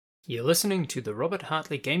You're listening to the Robert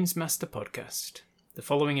Hartley Games Master podcast. The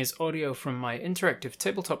following is audio from my interactive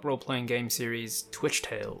tabletop role-playing game series, Twitch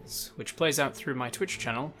Tales, which plays out through my Twitch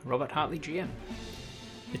channel, Robert Hartley GM.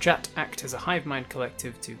 The chat act as a hive mind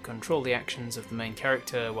collective to control the actions of the main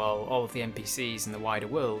character, while all of the NPCs in the wider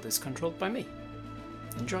world is controlled by me.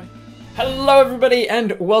 Enjoy. Hello everybody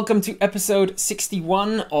and welcome to episode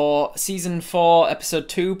 61, or season 4, episode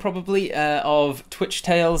 2 probably, of Twitch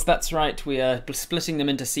Tales. That's right, we are splitting them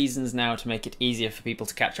into seasons now to make it easier for people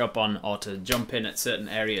to catch up on or to jump in at certain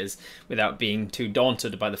areas without being too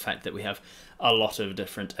daunted by the fact that we have a lot of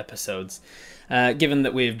different episodes. Given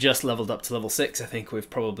that we've just leveled up to level 6, I think we've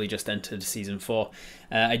probably just entered season 4.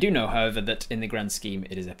 I do know, however, that in the grand scheme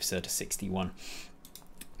it is episode 61.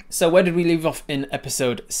 So where did we leave off in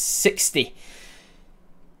episode 60?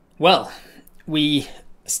 Well, we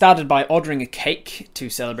started by ordering a cake to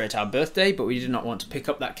celebrate our birthday, but we did not want to pick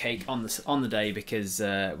up that cake on the day because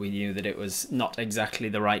we knew that it was not exactly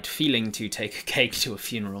the right feeling to take a cake to a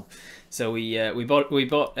funeral. So we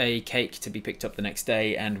bought a cake to be picked up the next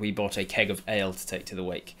day, and we bought a keg of ale to take to the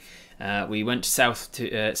wake. We went south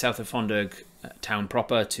of Fonderg town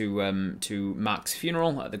proper to Mark's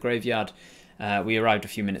funeral at the graveyard. We arrived a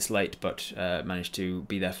few minutes late, but managed to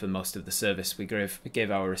be there for most of the service. We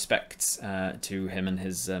gave our respects to him and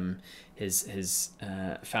his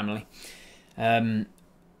family, and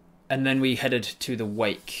then we headed to the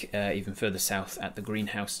wake, even further south at the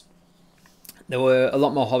greenhouse. There were a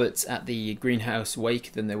lot more hobbits at the greenhouse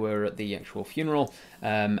wake than there were at the actual funeral,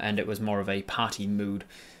 and it was more of a party mood.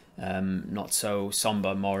 Not so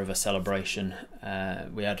somber, more of a celebration.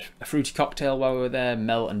 We had a fruity cocktail while we were there.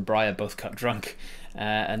 Mel and Briar both got drunk,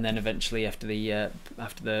 and then eventually, after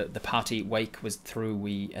the party wake was through,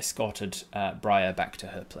 we escorted Briar back to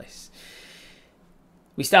her place.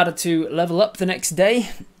 We started to level up the next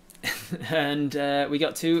day, and we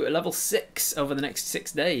got to level 6 over the next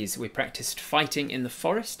 6 days. We practiced fighting in the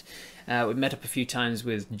forest. We met up a few times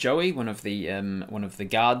with Joey, one of the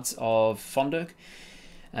guards of Fonderg.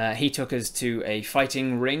 He took us to a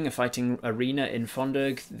fighting arena in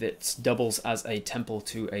Fonderg that doubles as a temple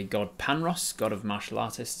to a god Panros, god of martial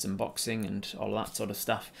artists and boxing and all that sort of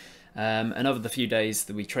stuff. And over the few days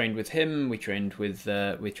that we trained with him, we trained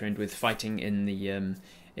with fighting in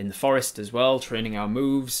the forest as well, training our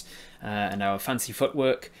moves and our fancy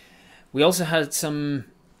footwork. We also had some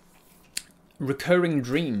recurring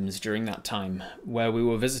dreams during that time, where we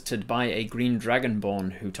were visited by a green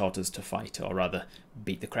dragonborn who taught us to fight, or rather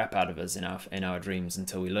beat the crap out of us in our dreams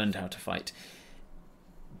until we learned how to fight.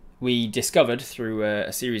 We discovered through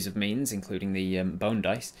a series of means, including the bone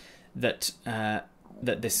dice, that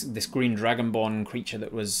this green dragonborn creature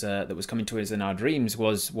that was coming to us in our dreams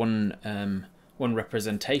was one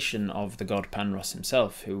representation of the god Panros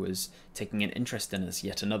himself, who was taking an interest in us,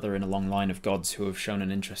 yet another in a long line of gods who have shown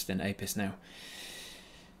an interest in Apis now.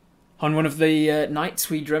 On one of the nights,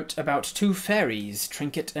 we dreamt about 2 fairies,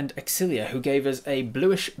 Trinket and Exilia, who gave us a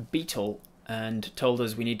bluish beetle and told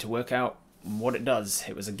us we need to work out what it does.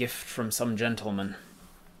 It was a gift from some gentleman.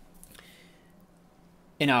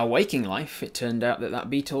 In our waking life, it turned out that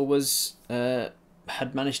beetle was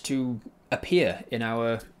had managed to appear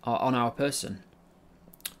on our person.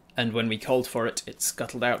 And when we called for it, it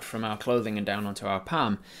scuttled out from our clothing and down onto our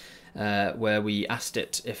palm, where we asked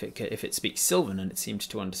it if it speaks Sylvan, and it seemed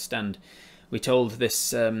to understand. We told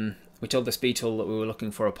this beetle that we were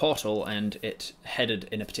looking for a portal, and it headed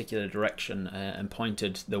in a particular direction and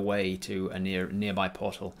pointed the way to a nearby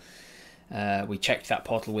portal. We checked that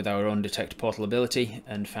portal with our own detect portal ability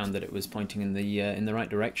and found that it was pointing in the right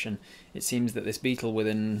direction. It seems that this beetle,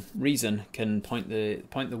 within reason, can point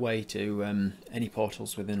the way to any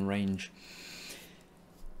portals within range.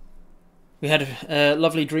 We had a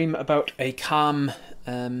lovely dream about a calm,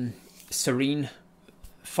 serene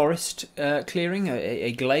forest clearing,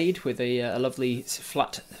 a glade with a lovely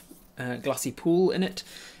flat, glassy pool in it,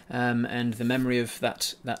 and the memory of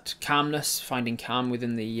that calmness, finding calm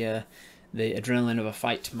within the adrenaline of a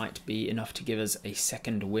fight might be enough to give us a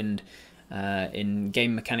second wind. In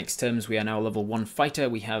game mechanics terms, we are now a level 1 fighter.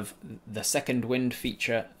 We have the second wind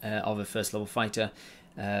feature of a first level fighter,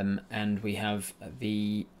 and we have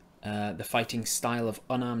the fighting style of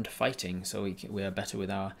unarmed fighting, so we are better with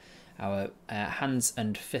our hands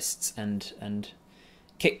and fists and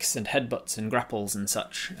kicks and headbutts and grapples and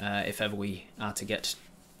such, if ever we are to get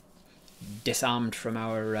disarmed from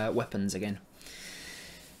our weapons again.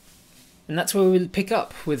 And that's where we'll pick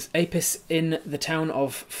up, with Apis in the town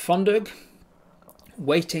of Fonderg,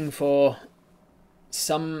 waiting for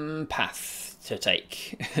some path to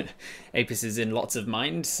take. Apis is in lots of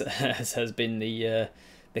minds, as has been the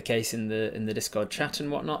the case in the Discord chat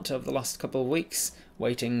and whatnot over the last couple of weeks,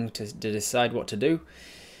 waiting to decide what to do.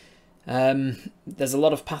 There's a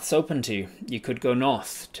lot of paths open to you. You could go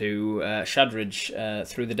north to Shadridge,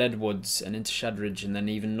 through the Deadwoods and into Shadridge, and then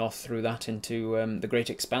even north through that into the Great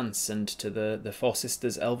Expanse and to the Four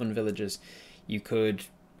Sisters Elven villages. You could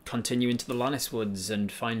continue into the Lannis Woods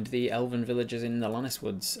and find the Elven villages in the Lannis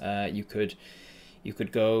Woods. You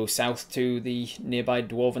could go south to the nearby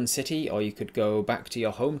Dwarven city, or you could go back to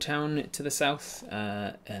your hometown to the south,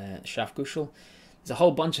 Shafgushel. There's a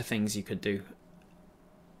whole bunch of things you could do,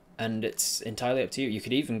 and it's entirely up to you. You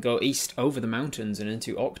could even go east over the mountains and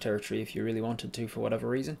into Orc territory if you really wanted to, for whatever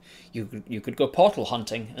reason. You could go portal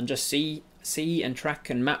hunting and just see and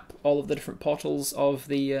track and map all of the different portals of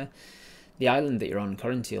the island that you're on,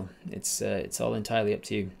 Corinthial. It's all entirely up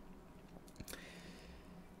to you.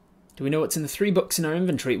 Do we know what's in the 3 books in our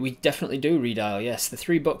inventory? We definitely do, Redial, yes. The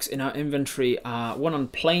 3 books in our inventory are one on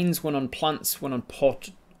planes, one on plants, one on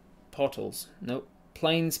portals. No,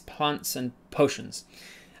 planes, plants, and potions.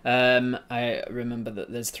 I remember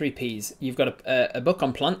that there's 3 Ps. You've got a book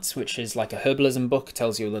on plants, which is like a herbalism book.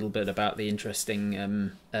 Tells you a little bit about the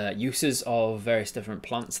interesting uses of various different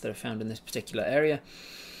plants that are found in this particular area.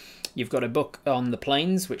 You've got a book on the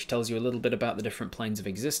planes, which tells you a little bit about the different planes of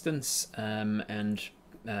existence, and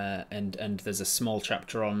there's a small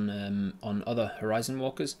chapter on other Horizon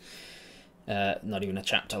Walkers. Not even a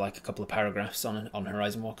chapter, like a couple of paragraphs on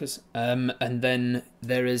Horizon Walkers. And then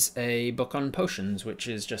there is a book on potions, which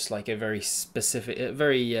is just like a very specific,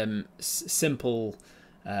 very simple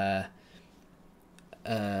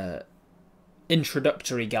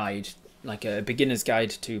introductory guide, like a beginner's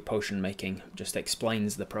guide to potion making. Just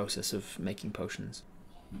explains the process of making potions.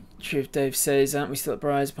 Truth Dave says, aren't we still at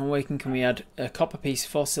Briars? Upon waking, can we add a copper piece,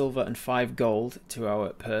 4 silver and 5 gold to our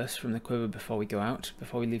purse from the quiver before we go out?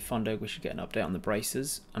 Before we leave Fondog, we should get an update on the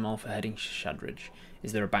braces. I'm all for heading to Shadridge.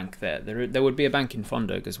 Is there a bank there? There would be a bank in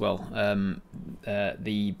Fondog as well.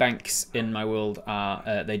 The banks in my world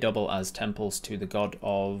are they double as temples to the god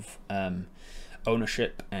of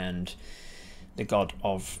ownership and the god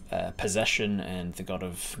of possession and the god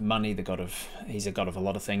of money. He's a god of a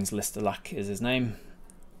lot of things. Listalak is his name.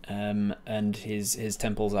 And his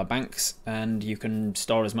temples are banks, and you can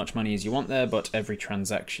store as much money as you want there, but every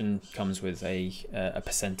transaction comes with a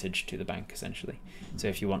percentage to the bank, essentially. So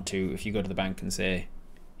if you go to the bank and say,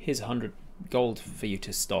 here's 100 gold for you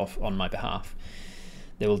to store on my behalf,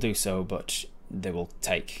 they will do so, but they will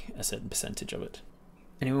take a certain percentage of it.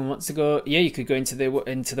 Anyone wants to go? Yeah, you could go into the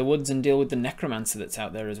woods and deal with the necromancer that's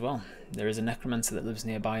out there as well. There is a necromancer that lives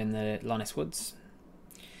nearby in the Lannis Woods.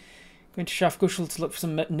 Going to Shafgushel to look for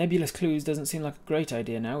some nebulous clues doesn't seem like a great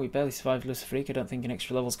idea now. We barely survived Luciferic. I don't think an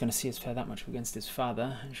extra level's going to see us fare that much against his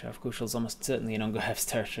father. And Shafgushel's almost certainly in Ungohev's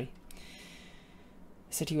territory.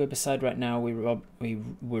 The city we're beside right now, we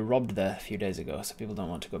were robbed there a few days ago, so people don't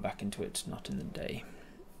want to go back into it, not in the day.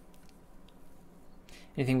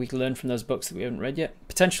 Anything we can learn from those books that we haven't read yet?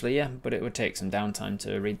 Potentially, yeah, but it would take some downtime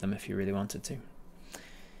to read them if you really wanted to.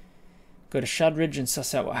 Go to Shadridge and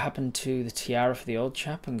suss out what happened to the tiara for the old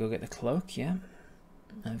chap and go get the cloak, yeah.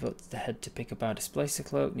 I vote to head to pick up our displacer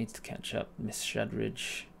cloak. Needs to catch up Miss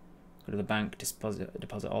Shadridge. Go to the bank,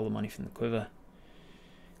 deposit all the money from the quiver.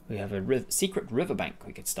 We have a secret river bank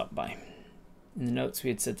we could stop by. In the notes we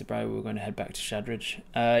had said to Briar we were going to head back to Shadridge.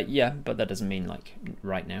 Yeah, but that doesn't mean like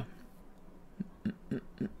right now.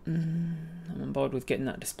 I'm on board with getting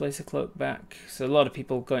that displacer cloak back. So a lot of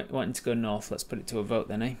people wanting to go north. Let's put it to a vote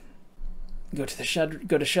then, eh? Go to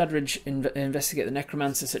Shadridge, investigate the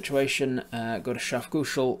necromancer situation. Go to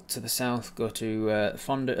Shafgushel to the south. Go to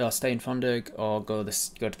stay in Fondog, or go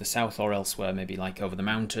to the south or elsewhere. Maybe like over the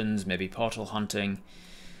mountains. Maybe portal hunting.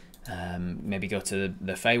 Maybe go to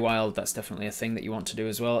the Feywild. That's definitely a thing that you want to do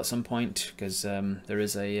as well at some point, because there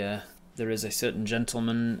is a certain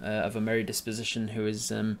gentleman of a merry disposition who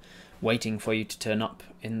is waiting for you to turn up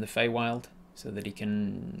in the Feywild, so that he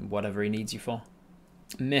can whatever he needs you for.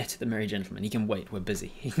 Met the merry gentleman. He can wait. We're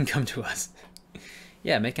busy. He can come to us.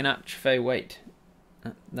 Yeah, make an Archfey wait.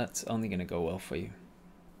 That's only going to go well for you.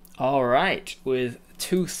 All right, with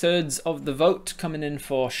 2/3 of the vote coming in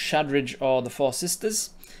for Shadridge or the Four Sisters,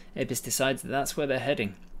 Apis decides that that's where they're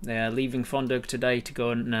heading. They are leaving Fondog today to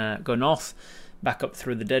go north, back up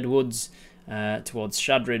through the Deadwoods towards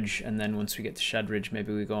Shadridge, and then once we get to Shadridge,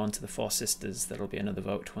 maybe we go on to the Four Sisters. That'll be another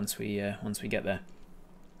vote once we get there,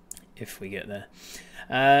 if we get there.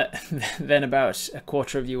 Then about a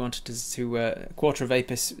quarter of you wanted a quarter of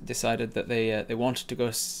Apis decided that they wanted to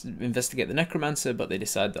go investigate the necromancer, but they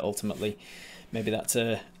decide that ultimately maybe that's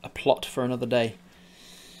a plot for another day.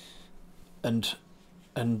 And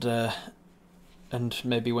and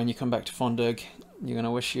maybe when you come back to Fonderg, you're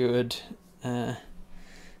gonna wish you had.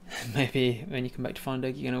 Maybe when you come back to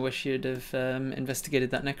Fonderg, you're gonna wish you'd have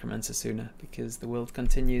investigated that necromancer sooner, because the world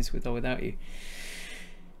continues with or without you.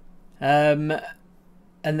 And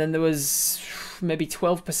then there was maybe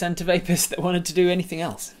 12% of Apis that wanted to do anything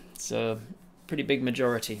else. So pretty big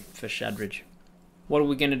majority for Shadridge. What are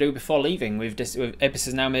we going to do before leaving? Apis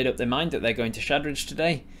has now made up their mind that they're going to Shadridge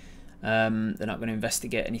today. They're not going to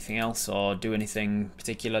investigate anything else or do anything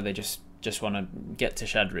particular. They just want to get to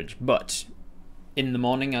Shadridge. But in the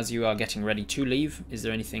morning, as you are getting ready to leave, is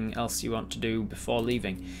there anything else you want to do before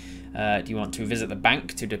leaving? Do you want to visit the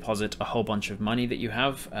bank to deposit a whole bunch of money that you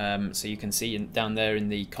have? So you can see down there in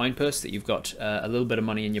the coin purse that you've got a little bit of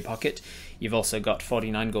money in your pocket. You've also got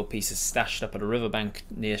 49 gold pieces stashed up at a riverbank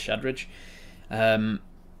near Shadridge.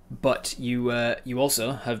 But you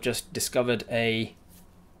also have just discovered a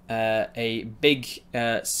big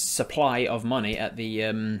supply of money at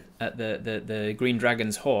the Green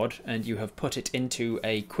Dragon's hoard, and you have put it into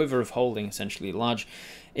a quiver of holding, essentially a large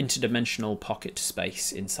interdimensional pocket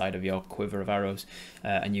space inside of your quiver of arrows,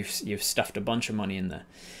 and you've stuffed a bunch of money in there.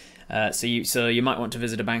 So you might want to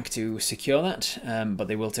visit a bank to secure that, but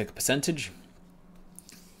they will take a percentage.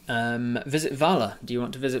 Visit Vala. Do you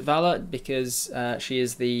want to visit Vala? Because she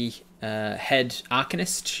is the head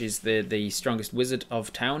arcanist. She's the strongest wizard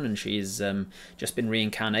of town, and she's just been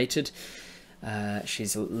reincarnated.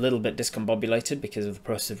 She's a little bit discombobulated because of the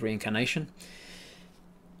process of reincarnation,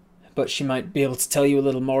 but she might be able to tell you a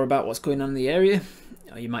little more about what's going on in the area,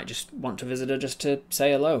 or you might just want to visit her just to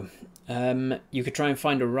say hello. You could try and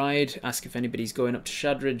find a ride, ask if anybody's going up to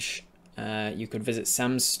Shadridge. You could visit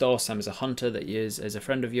Sam's store. Sam is a hunter that is a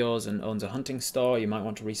friend of yours and owns a hunting store. You might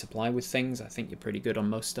want to resupply with things. I think you're pretty good on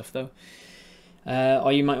most stuff though.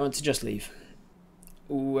 Or you might want to just leave.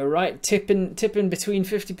 We're right, tipping between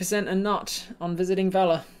 50% and not on visiting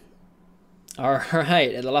Vala.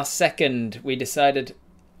 Alright, at the last second we decided,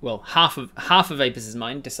 well, half of Apis'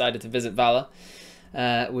 mind decided to visit Vala,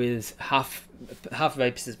 with half of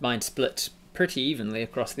Apis' mind split pretty evenly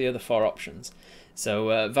across the other 4 options.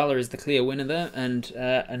 So Vala is the clear winner there,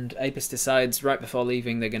 and Apis decides right before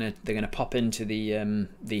leaving they're gonna pop into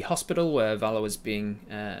the hospital where Vala was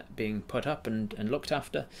being put up and looked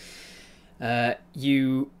after.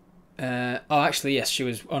 Actually yes, she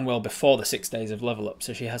was unwell before the 6 days of level up,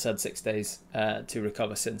 so she has had 6 days to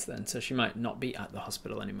recover since then, so she might not be at the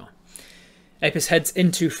hospital anymore. Apis heads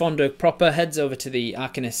into Fonderg proper, heads over to the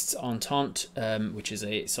Arcanists' Entente, which is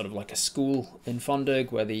a sort of like a school in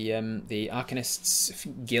Fonderg where the Arcanists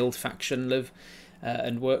guild faction live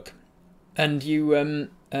and work. And you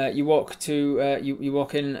walk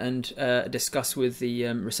in and discuss with the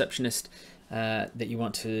receptionist that you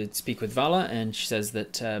want to speak with Vala, and she says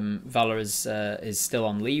that Vala is still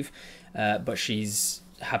on leave, but she's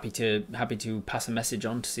happy to pass a message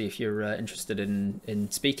on to see if you're interested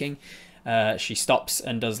in speaking. She stops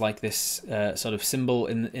and does like this sort of symbol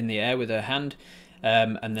in the air with her hand,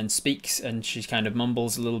 and then speaks, and she kind of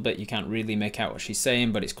mumbles a little bit. You can't really make out what she's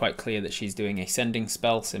saying, but it's quite clear that she's doing a sending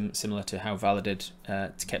spell, similar to how Vala did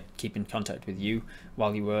to keep in contact with you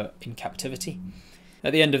while you were in captivity.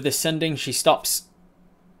 At the end of this sending, she stops,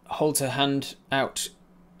 holds her hand out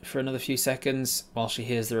for another few seconds while she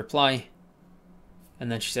hears the reply,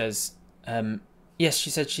 and then she says, yes,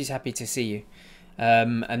 she said she's happy to see you.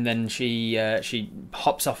 And then she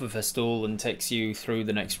hops off of her stool and takes you through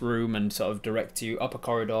the next room and sort of directs you up a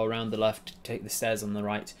corridor around the left, take the stairs on the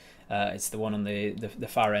right. It's the one on the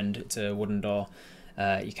far end. It's a wooden door.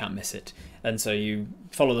 You can't miss it. And so you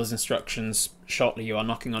follow those instructions. Shortly you are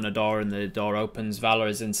knocking on a door and the door opens. Vala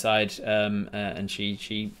is inside, and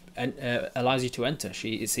she allows you to enter.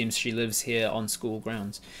 It seems she lives here on school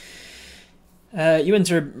grounds. You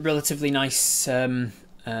enter a relatively nice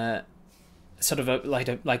sort of like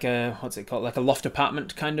a what's it called, like a loft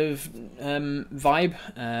apartment kind of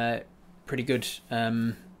vibe. Pretty good,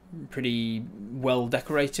 pretty well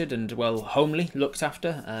decorated and well homely looked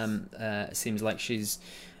after. It seems like she's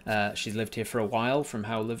lived here for a while from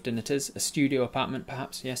how lived in it is. A studio apartment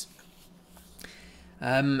perhaps, yes.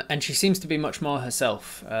 And she seems to be much more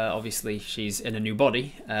herself. Obviously she's in a new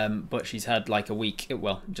body, but she's had like a week,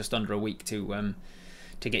 well, just under a week to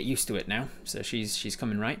get used to it now. So she's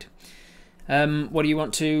coming right. What do you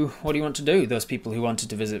want to do? Those people who wanted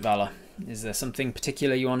to visit Vala, is there something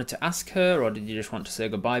particular you wanted to ask her, or did you just want to say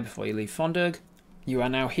goodbye before you leave Fonderg? You are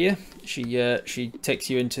now here. She takes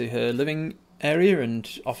you into her living area and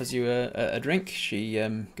offers you a drink. She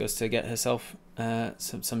goes to get herself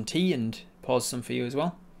some tea and pours some for you as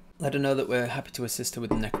well. Let her know that we're happy to assist her with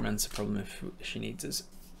the necromancer problem if she needs us.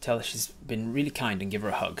 tell her she's been really kind and give her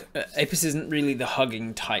a hug. Apis isn't really the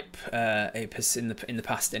hugging type. Apis in the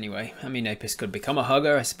past anyway. I mean, Apis could become a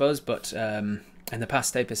hugger, I suppose, but in the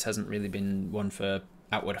past, Apis hasn't really been one for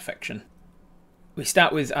outward affection. We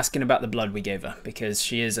start with asking about the blood we gave her, because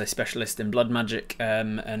she is a specialist in blood magic,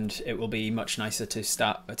 and it will be much nicer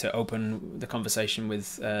to open the conversation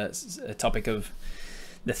with a topic of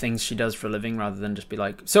the things she does for a living, rather than just be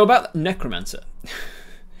like, so about necromancer.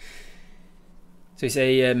 So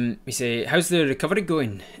we say, how's the recovery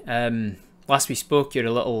going? Last we spoke, you're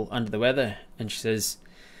a little under the weather, and she says,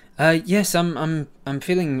 yes, I'm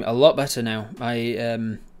feeling a lot better now.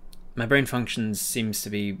 My brain functions seems to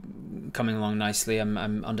be coming along nicely.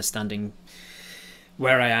 I'm understanding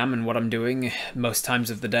where I am and what I'm doing most times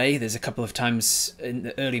of the day. There's a couple of times in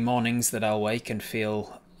the early mornings that I'll wake and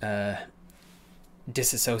feel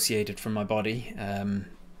disassociated from my body,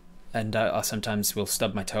 and I sometimes will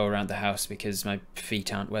stub my toe around the house because my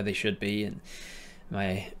feet aren't where they should be, and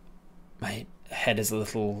my head is a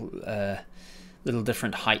little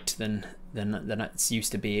different height than it's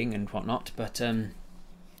used to being and whatnot. But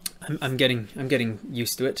I'm getting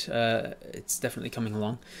used to it. It's definitely coming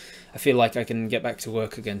along. I feel like I can get back to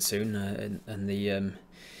work again soon, and the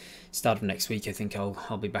start of next week I think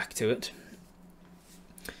I'll be back to it.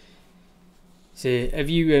 So have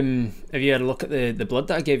you had a look at the blood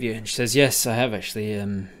that I gave you? And she says, yes, I have actually.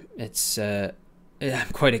 It's I'm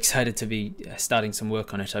quite excited to be starting some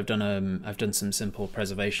work on it. I've done some simple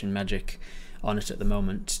preservation magic on it at the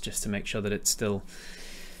moment, just to make sure that it's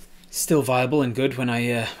still viable and good when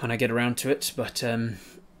I get around to it. But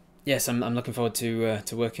yes, I'm looking forward to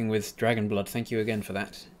working with dragon blood. Thank you again for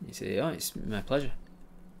that. You say, oh, it's my pleasure.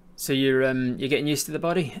 So you're getting used to the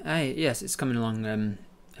body? Yes, it's coming along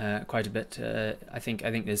quite a bit. I think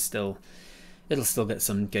it'll still get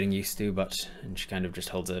some getting used to, and she kind of just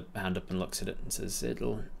holds a hand up and looks at it and says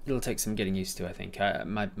it'll take some getting used to. I think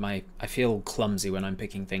I feel clumsy when I'm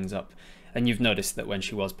picking things up. And you've noticed that when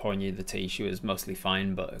she was pouring you the tea, she was mostly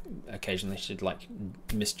fine, but occasionally she'd like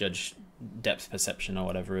misjudge depth perception or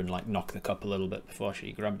whatever and like knock the cup a little bit before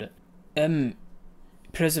she grabbed it.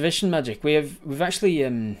 Preservation magic. We've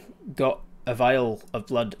actually got a vial of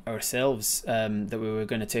blood ourselves that we were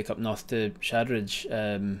going to take up north to Shadridge.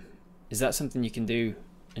 Is that something you can do?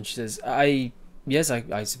 And she says, yes,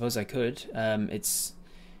 I suppose I could. It's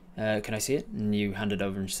can I see it? And you hand it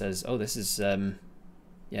over, and she says, oh, this is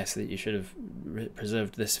yes, that you should have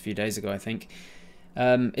preserved this a few days ago, I think.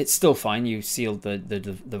 It's still fine. You sealed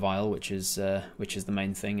the vial, which is the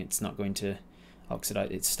main thing. It's not going to oxidize.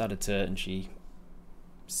 It started to, and she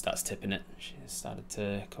starts tipping it. She started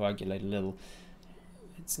to coagulate a little.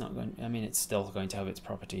 It's not going. I mean, it's still going to have its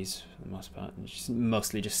properties for the most part. And she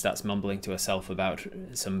mostly just starts mumbling to herself about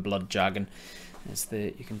some blood jargon.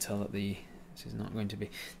 You can tell that this is not going to be.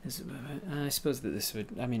 I suppose that this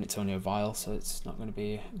would. I mean, it's only a vial, so it's not going to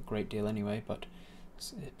be a great deal anyway. But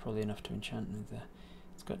it's probably enough to enchant with.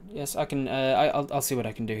 It's good. Yes, I can. I'll see what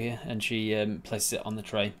I can do here. And she places it on the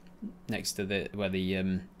tray next to where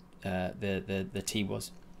the tea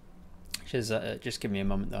was. She says, just give me a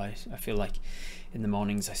moment though. I feel like in the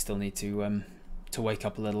mornings I still need to wake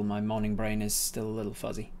up a little. My morning brain is still a little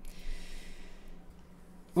fuzzy.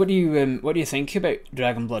 What do you think about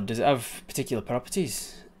dragon blood? Does it have particular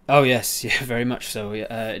properties? Oh yes, yeah, very much so.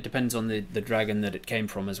 It depends on the dragon that it came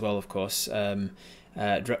from as well, of course. Green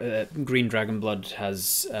dragon blood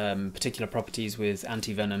has particular properties with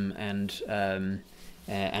anti-venom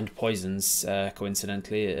and poisons,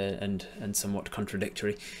 coincidentally, and somewhat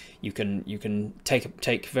contradictory. You can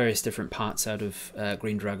take various different parts out of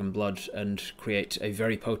green dragon blood and create a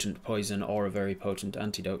very potent poison or a very potent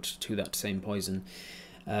antidote to that same poison.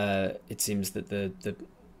 It seems that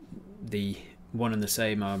the one and the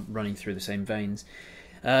same are running through the same veins.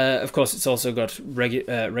 Of course, it's also got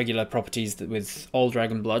regular properties with all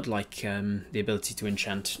dragon blood, like the ability to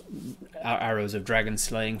enchant arrows of dragon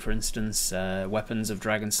slaying, for instance, weapons of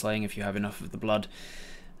dragon slaying if you have enough of the blood.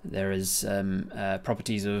 There is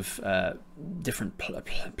properties of different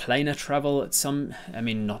planar travel at some. I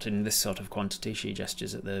mean, not in this sort of quantity. She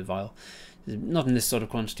gestures at the vial. Not in this sort of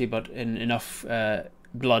quantity, but in enough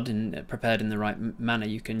blood prepared in the right manner,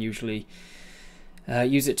 you can usually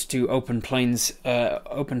use it to open planes,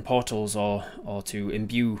 open portals, or to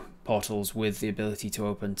imbue portals with the ability to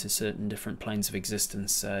open to certain different planes of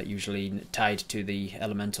existence, usually tied to the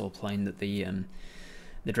elemental plane that the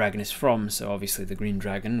dragon is from. So obviously the green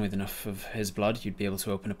dragon, with enough of his blood, you'd be able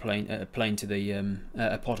to open a plane to the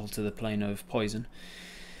a portal to the plane of poison,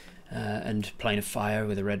 and plane of fire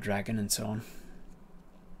with a red dragon, and so on.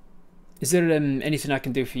 Is there anything I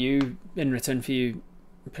can do for you in return for you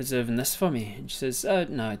preserving this for me?" And she says,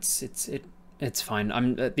 "No, it's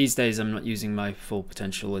fine. These days I'm not using my full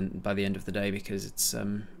potential by the end of the day because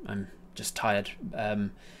I'm just tired.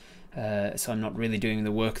 So I'm not really doing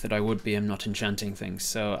the work that I would be. I'm not enchanting things.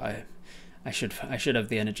 So I should have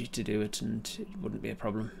the energy to do it, and it wouldn't be a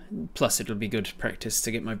problem. Plus, it'll be good practice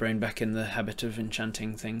to get my brain back in the habit of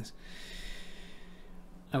enchanting things.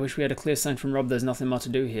 I wish we had a clear sign from Rob. There's nothing more to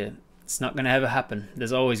do here. It's not going to ever happen.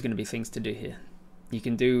 There's always going to be things to do here.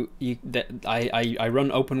 I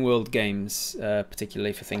run open world games,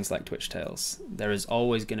 particularly for things like Twitch Tales. There is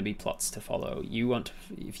always going to be plots to follow.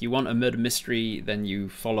 If you want a murder mystery, then you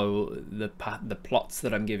follow the plots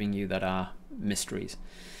that I'm giving you that are mysteries.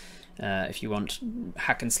 If you want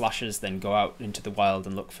hack and slashes, then go out into the wild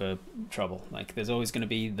and look for trouble. Like, there's always going to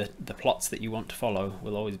be the plots that you want to follow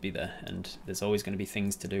will always be there, and there's always going to be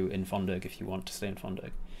things to do in Fondurg if you want to stay in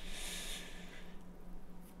Fondurg.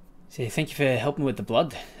 So thank you for helping with the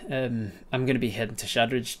blood. I'm going to be heading to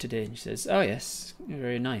Shadridge today. And she says, "Oh yes,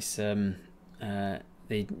 very nice. The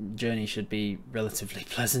journey should be relatively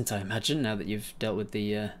pleasant, I imagine, now that you've dealt with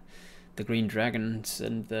the green dragons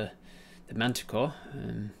and the manticore."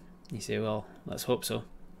 You say, "Well, let's hope so."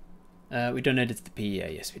 We donated to the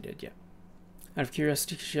PEA. Yes, we did. Yeah. Out of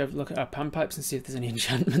curiosity, should you have a look at our panpipes and see if there's any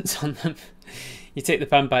enchantments on them? You take the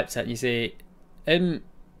panpipes out and you say,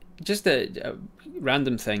 just a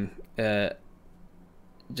random thing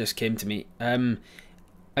just came to me.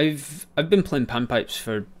 I've been playing panpipes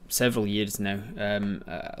for several years now.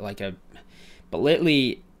 But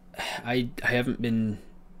lately I haven't been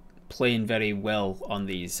playing very well on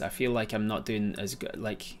these. I feel like I'm not doing as good.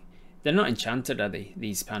 Like, they're not enchanted, are they?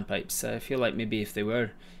 These panpipes. I feel like maybe if they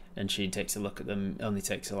were, and she takes a look at them, it only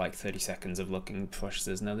takes her like 30 seconds of looking before she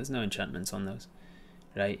says, "No, there's no enchantments on those."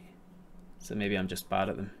 Right? So maybe I'm just bad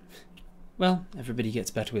at them. Well, everybody gets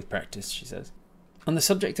better with practice, she says. On the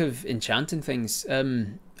subject of enchanting things,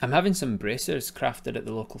 I'm having some bracers crafted at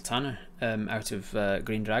the local tanner out of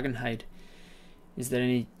green dragon hide. Is there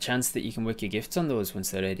any chance that you can work your gifts on those once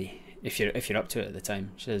they're ready? If you're up to it at the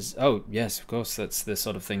time. She says, "Oh yes, of course. That's the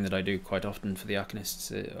sort of thing that I do quite often for the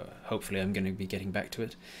Arcanists. Hopefully, I'm going to be getting back to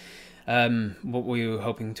it." What were you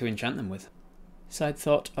hoping to enchant them with? Side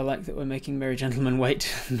thought: I like that we're making Merry Gentleman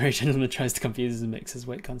wait. Merry Gentleman tries to confuse us and makes us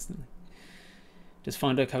wait constantly. Does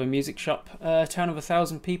Fondurg have a music shop? Town of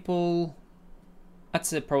 1,000 people.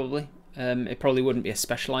 That's it, probably. It probably wouldn't be a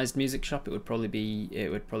specialized music shop. It would probably be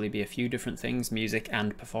a few different things, music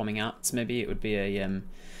and performing arts. Maybe it would be a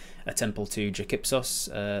temple to Jakipsos,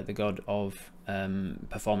 the god of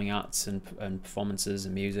performing arts and performances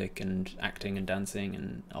and music and acting and dancing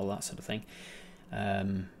and all that sort of thing.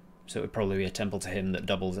 So it would probably be a temple to him that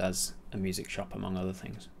doubles as a music shop, among other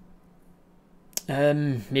things.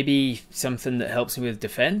 Maybe something that helps me with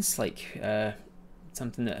defense, like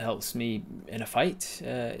something that helps me in a fight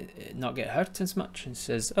not get hurt as much. And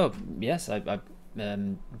says, "Oh yes,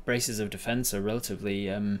 braces of defense are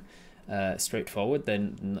relatively straightforward.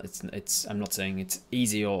 Then I'm not saying it's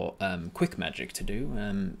easy or quick magic to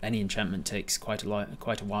do. Any enchantment takes quite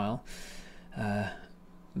a while,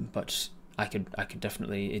 but I could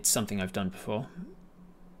definitely. It's something I've done before."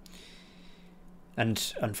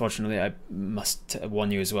 And unfortunately, I must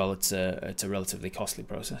warn you as well. It's a relatively costly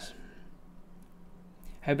process.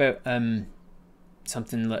 How about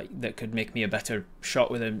something that could make me a better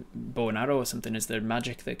shot with a bow and arrow or something? Is there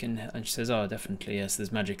magic that can? And she says, "Oh, definitely yes.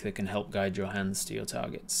 There's magic that can help guide your hands to your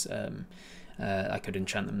targets. I could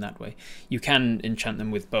enchant them that way. You can enchant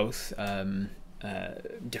them with both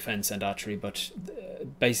defense and archery, but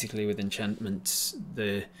basically with enchantments,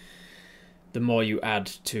 the more you add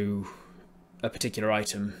to a particular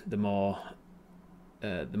item, the more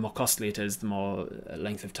costly it is, the more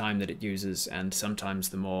length of time that it uses, and sometimes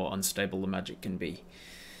the more unstable the magic can be.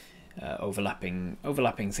 Overlapping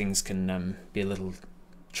things can be a little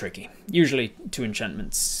tricky. Usually, two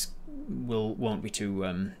enchantments won't be too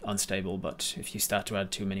unstable, but if you start to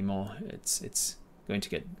add too many more, it's going to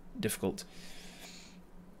get difficult.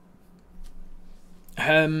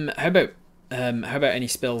 How about any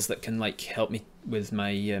spells that can like help me with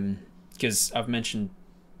my because I've mentioned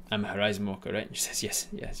I'm a Horizon Walker, right? And she says,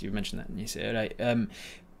 yes, you mentioned that. And you say, all right.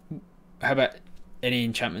 How about any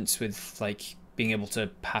enchantments with like being able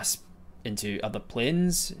to pass into other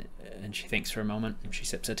planes? And she thinks for a moment and she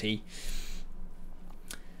sips her tea.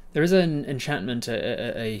 There is an enchantment,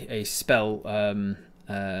 a spell.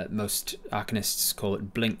 Most Arcanists call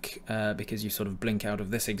it blink, because you sort of blink out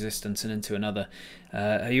of this existence and into another.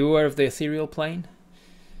 Are you aware of the ethereal plane?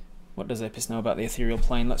 What does Apis know about the ethereal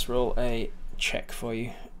plane? Let's roll a check for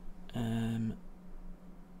you.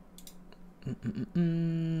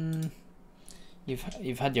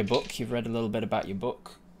 you've had your book. You've read a little bit about your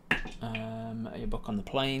book. Your book on the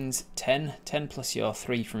planes. 10 plus your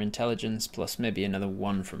 3 from intelligence, plus maybe another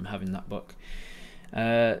 1 from having that book.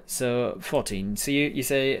 So 14. So you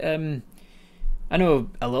say, I know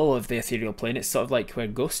a little of the ethereal plane. It's sort of like where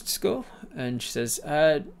ghosts go. And she says,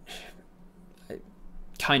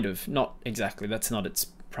 kind of, not exactly. That's not its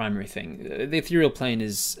primary thing. The ethereal plane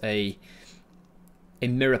is a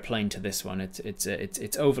mirror plane to this one.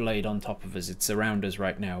 It's overlaid on top of us. It's around us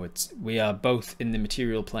right now. We are both in the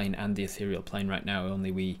material plane and the ethereal plane right now.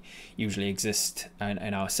 Only we usually exist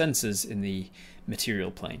in our senses in the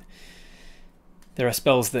material plane. There are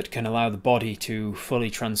spells that can allow the body to fully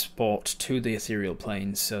transport to the ethereal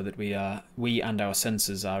plane, so that we and our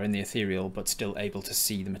senses are in the ethereal, but still able to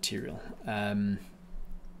see the material.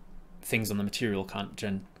 Things on the material can't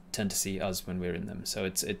tend to see us when we're in them. So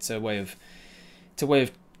it's a way of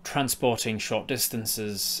transporting short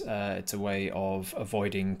distances. It's a way of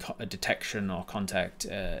avoiding detection or contact.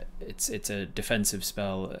 It's a defensive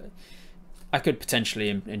spell. I could potentially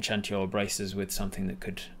enchant your braces with something that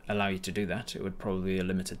could allow you to do that. It would probably be a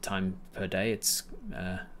limited time per day. It's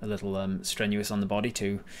a little strenuous on the body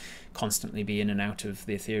to constantly be in and out of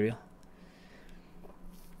the ethereal.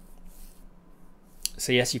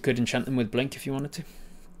 So yes, you could enchant them with blink if you wanted to.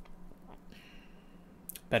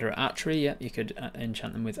 Better at archery, yeah, you could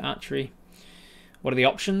enchant them with archery. What are the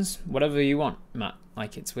options? Whatever you want, Matt.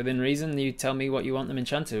 Like, it's within reason. You tell me what you want them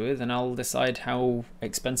enchanted with, and I'll decide how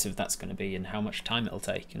expensive that's going to be and how much time it'll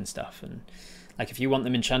take and stuff. And like, if you want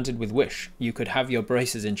them enchanted with wish, you could have your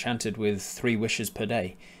braces enchanted with 3 wishes per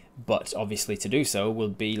day. But obviously to do so will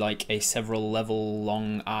be like a several level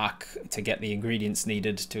long arc to get the ingredients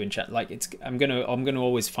needed to enchant. Like, I'm gonna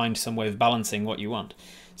always find some way of balancing what you want.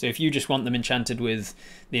 So if you just want them enchanted with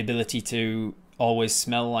the ability to always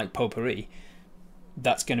smell like potpourri,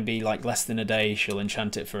 that's going to be like less than a day. She'll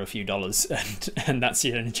enchant it for a few dollars, and that's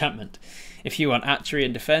your enchantment. If you want archery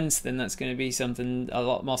and defense, then that's going to be something a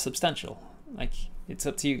lot more substantial. Like, it's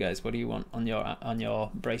up to you guys. What do you want on your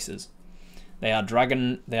braces? They are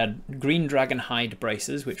green dragon hide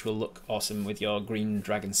braces, which will look awesome with your green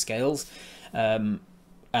dragon scales.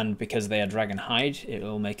 And because they are dragon hide, it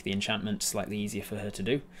will make the enchantment slightly easier for her to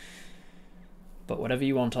do. But whatever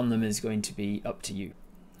you want on them is going to be up to you.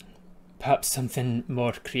 Perhaps something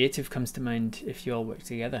more creative comes to mind if you all work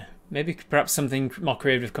together. Maybe perhaps something more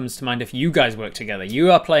creative comes to mind if you guys work together.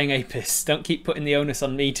 You are playing Apis. Don't keep putting the onus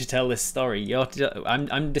on me to tell this story.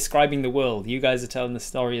 I'm describing the world. You guys are telling the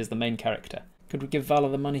story as the main character. Could we give Vala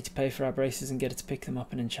the money to pay for our braces and get her to pick them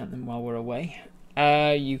up and enchant them while we're away?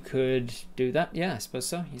 You could do that. Yeah, I suppose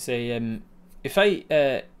so. You say, if I'm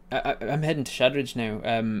heading to Shadridge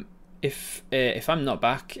now. If I'm not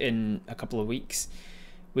back in a couple of weeks,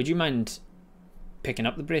 would you mind picking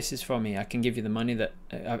up the braces for me? I can give you the money that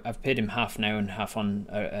I've paid him half now and half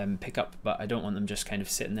on pickup, but I don't want them just kind of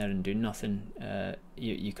sitting there and doing nothing.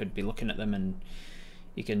 You could be looking at them and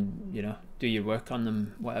you can, do your work on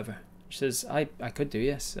them, whatever. She says, I could do,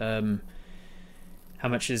 yes. How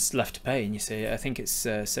much is left to pay? And you say, I think it's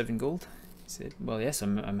 7 gold. He said, well, yes,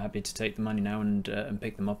 I'm happy to take the money now and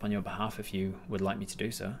pick them up on your behalf if you would like me to do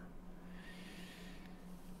so.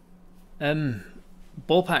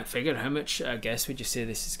 Ballpark figure, how much, I guess, would you say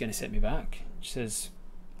this is going to set me back? She says,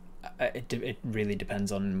 it really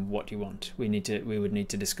depends on what you want. We would need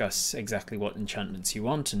to discuss exactly what enchantments you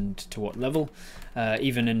want and to what level.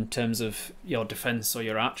 Even in terms of your defense or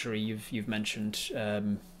your archery, you've mentioned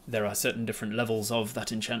there are certain different levels of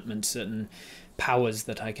that enchantment, certain powers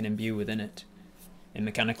that I can imbue within it. In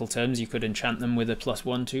mechanical terms, you could enchant them with a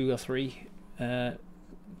 +1, 2, or 3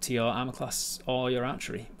 to your armor class or your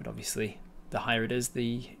archery, but obviously the higher it is,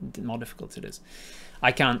 the more difficult it is.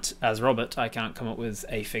 I can't, as Robert, I can't come up with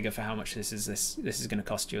a figure for how much this is going to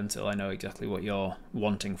cost you until I know exactly what you're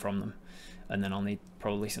wanting from them, and then I'll need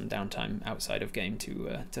probably some downtime outside of game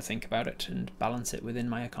to think about it and balance it within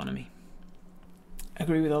my economy.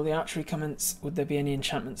 Agree with all the archery comments. Would there be any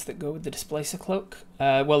enchantments that go with the Displacer Cloak?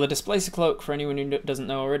 Well, the Displacer Cloak, for anyone who doesn't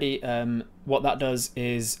know already, what that does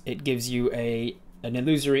is it gives you an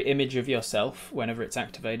illusory image of yourself whenever it's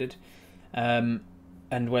activated. And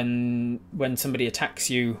when somebody attacks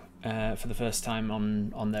you for the first time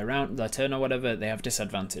on their turn or whatever, they have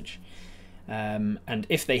disadvantage. And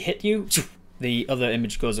if they hit you, the other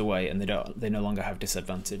image goes away and they no longer have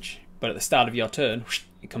disadvantage. But at the start of your turn,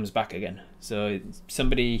 it comes back again. So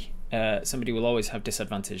somebody will always have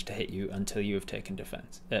disadvantage to hit you until you have taken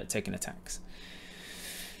attacks.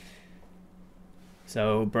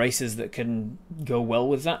 So braces that can go well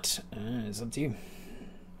with that is up to you.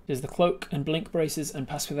 Does the cloak and blink braces and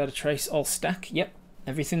pass without a trace all stack? Yep,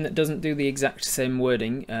 Everything that doesn't do the exact same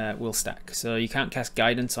wording will stack. So you can't cast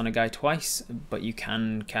guidance on a guy twice, but you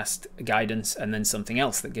can cast guidance and then something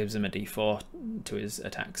else that gives him a d4 to his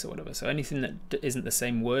attacks or whatever. So anything that isn't the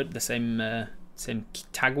same word, the same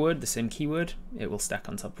tag word, the same keyword, it will stack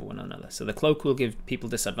on top of one another. So the cloak will give people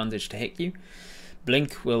disadvantage to hit you.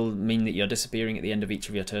 Blink will mean that you're disappearing at the end of each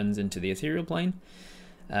of your turns into the ethereal plane.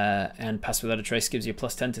 And Pass Without a Trace gives you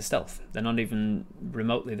 +10 to stealth. They're not even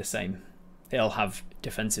remotely the same. They'll have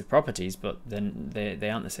defensive properties, but then they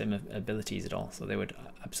aren't the same abilities at all, so they would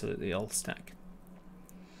absolutely all stack.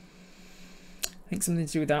 I think something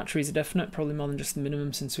to do with archery is a definite, probably more than just the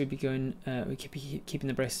minimum, since we'd be going, we keep keeping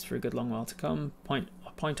the braces for a good long while to come.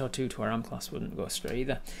 A point or two to our arm class wouldn't go astray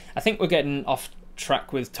either. I think we're getting off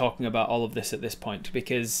track with talking about all of this at this point,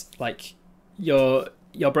 because like your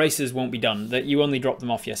braces won't be done. That you only dropped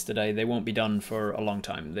them off yesterday. They won't be done for a long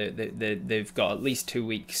time. They've got at least 2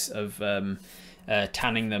 weeks of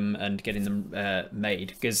tanning them and getting them made,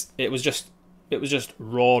 because it was just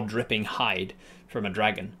raw dripping hide from a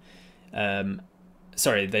dragon.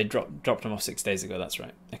 Sorry, they dropped them off 6 days ago. That's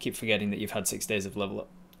right. I keep forgetting that you've had 6 days of level up.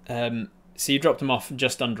 So you dropped them off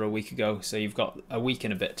just under a week ago. So you've got a week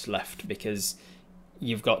and a bit left, because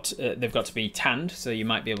you've got they've got to be tanned. So you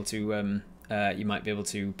might be able to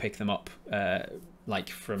pick them up like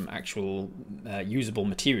from actual usable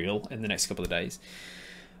material in the next couple of days.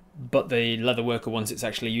 But the leather worker, once it's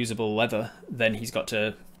actually usable leather, then he's got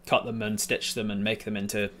to cut them and stitch them and make them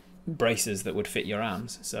into braces that would fit your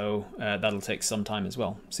arms. So that'll take some time as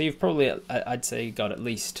well. So you've probably, I'd say, got at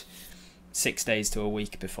least 6 days to a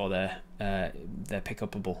week before they're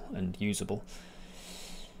pick-upable and usable.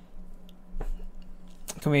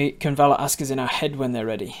 Can Vala ask us in our head when they're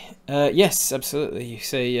ready? Yes, absolutely. You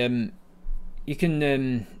say you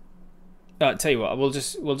can. I'll tell you what. We'll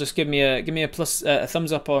just give me a plus, a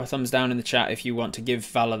thumbs up or a thumbs down in the chat if you want to give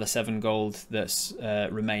Vala the 7 gold that's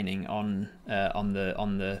remaining on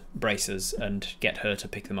the braces, and get her to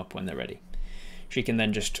pick them up when they're ready. She can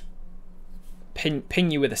then just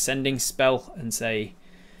ping you with a sending spell and say,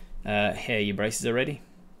 "Here, your braces are ready."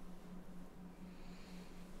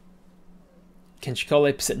 Can she call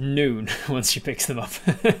Apis at noon once she picks them up?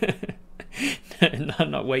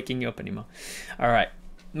 Not waking you up anymore. All right.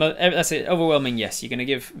 That's it. Overwhelming yes. You're going to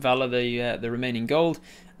give Vala the remaining gold.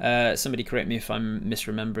 Somebody correct me if I'm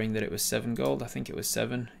misremembering that it was 7 gold. I think it was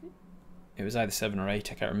 7. It was either 7 or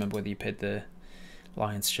 8. I can't remember whether you paid the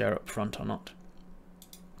lion's share up front or not.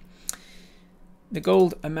 The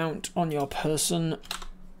gold amount on your person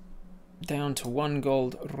down to 1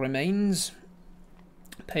 gold remains.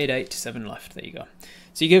 Paid 8, 7 left. There you go.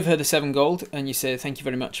 So you give her the 7 gold and you say thank you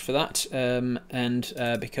very much for that.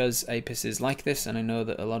 Because Apis is like this, and I know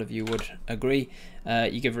that a lot of you would agree,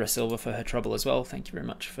 you give her a silver for her trouble as well. Thank you very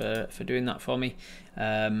much for doing that for me.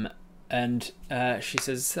 She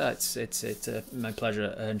says it's my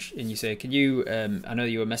pleasure. And you say, can you? I know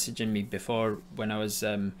you were messaging me before when I was.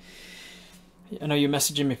 I know you were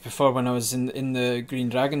messaging me before when I was in the Green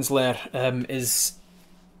Dragon's lair.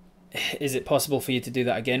 Is it possible for you to do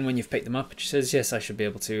that again when you've picked them up? She says, yes, I should be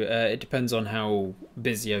able to. It depends on how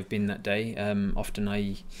busy I've been that day. Often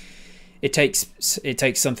it takes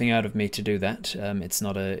something out of me to do that. It's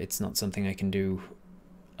not something I can do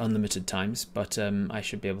unlimited times, but I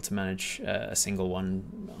should be able to manage a single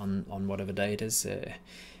one on whatever day it is.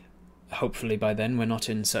 Hopefully by then we're not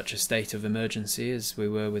in such a state of emergency as we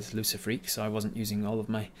were with Lucifreak, so I wasn't using all of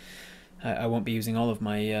my. I won't be using all of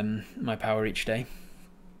my my power each day.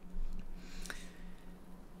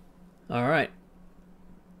 All right.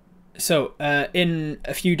 So in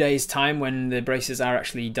a few days' time, when the braces are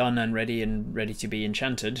actually done and ready to be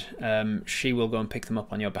enchanted, she will go and pick them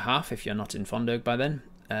up on your behalf if you're not in Fondurg by then,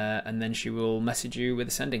 and then she will message you with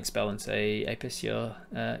a sending spell and say, Apis, your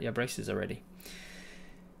braces are ready.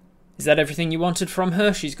 Is that everything you wanted from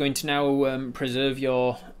her? She's going to now preserve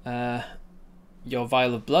your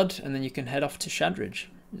vial of blood, and then you can head off to Shadridge.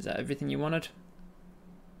 Is that everything you wanted?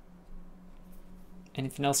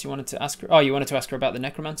 Anything else you wanted to ask her? Oh, you wanted to ask her about the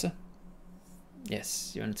necromancer?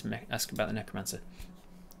 Yes, you wanted to ask about the necromancer.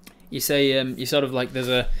 You say, you sort of like, there's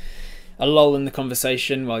a lull in the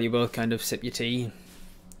conversation while you both kind of sip your tea.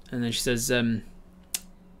 And then she says, I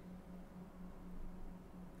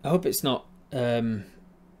hope it's not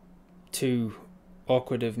too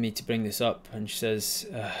awkward of me to bring this up. And she says,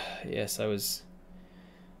 yes, I was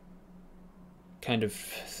kind of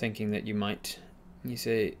thinking that you might. You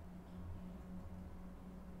say,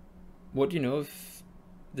 what do you know of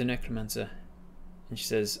the necromancer? And she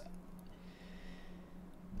says,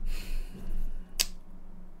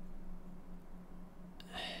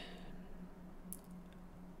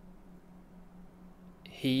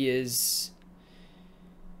 He is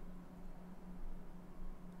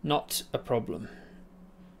not a problem.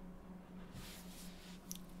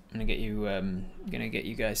 I'm gonna get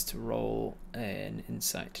you guys to roll an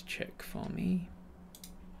insight check for me.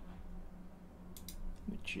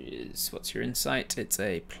 Which is, what's your insight? It's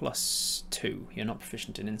a +2. You're not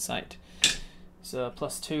proficient in insight. So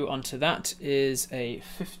 +2 onto that is a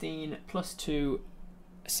 15 +2,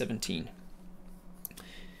 17.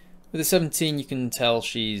 With a 17, you can tell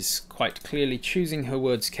she's quite clearly choosing her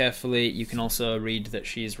words carefully. You can also read that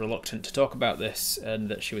she's reluctant to talk about this and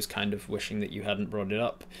that she was kind of wishing that you hadn't brought it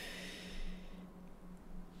up.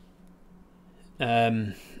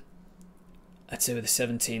 I'd say with a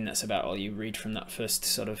 17, that's about all you read from that first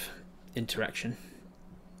sort of interaction.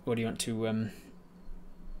 What do you want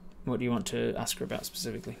to ask her about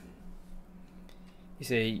specifically? You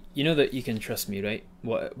say, you know that you can trust me, right?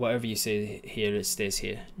 Whatever you say here, it stays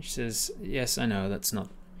here. She says, yes, I know, that's not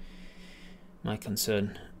my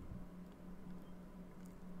concern.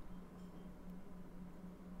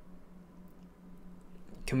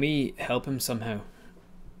 Can we help him somehow?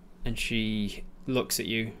 And she looks at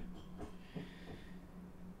you.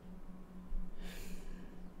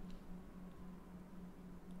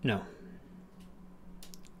 No.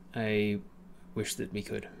 I wish that we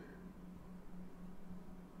could.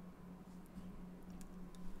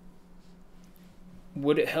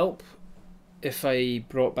 Would it help if I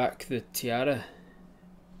brought back the tiara?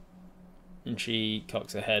 And she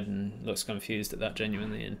cocks her head and looks confused at that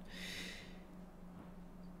genuinely. And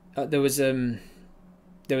there was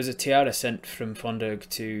a tiara sent from Fondurg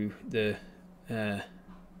to the town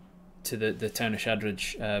of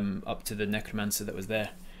Shadridge, up to the necromancer that was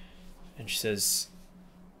there. And she says,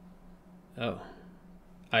 "Oh,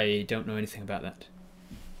 I don't know anything about that.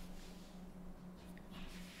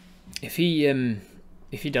 If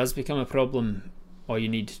he does become a problem, or you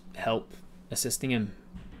need help assisting him,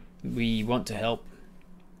 we want to help.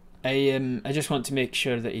 I just want to make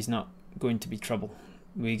sure that he's not going to be trouble.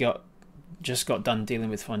 We just got done dealing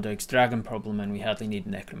with Fondurg's dragon problem, and we hardly need a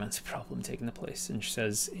necromancer problem taking the place." And she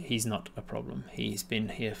says, "He's not a problem. He's been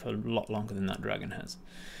here for a lot longer than that dragon has.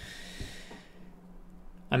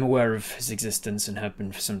 I'm aware of his existence and have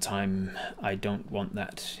been for some time. I don't want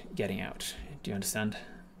that getting out. Do you understand?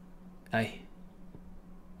 I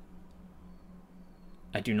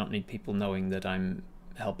do not need people knowing that I'm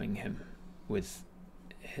helping him with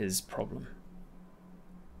his problem.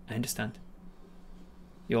 I understand.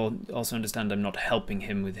 You'll also understand I'm not helping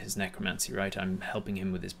him with his necromancy, right? I'm helping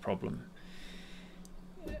him with his problem.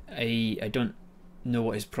 I don't know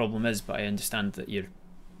what his problem is, but I understand that you're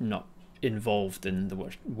not involved in the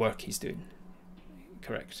work he's doing.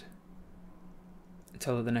 Correct.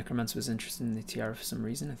 Tell her the necromancer was interested in the tiara for some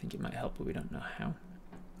reason. I think it might help, but we don't know how.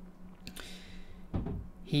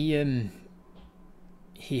 He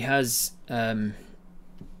has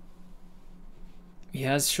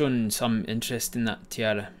shown some interest in that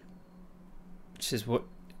tiara." She says, "What?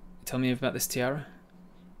 Tell me about this tiara."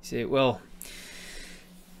 You say, "Well,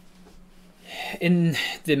 in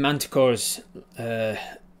the Manticore's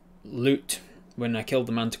loot, when I killed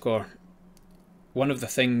the Manticore, one of the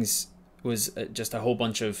things was just a whole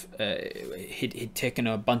bunch of he'd taken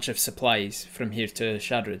a bunch of supplies from here to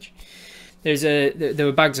Shadridge. There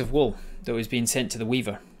were bags of wool that was being sent to the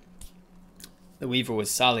Weaver. The Weaver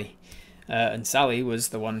was Sally, and Sally was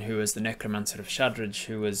the one who was the necromancer of Shadridge,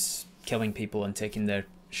 who was killing people and taking their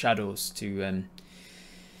shadows to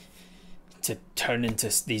turn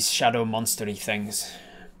into these shadow monstery things.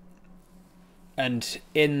 And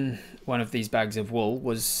in one of these bags of wool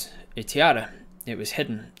was a tiara. It was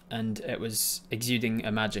hidden, and it was exuding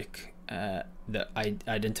a magic that I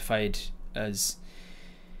identified as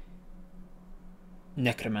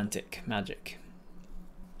necromantic magic.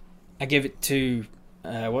 I gave it to,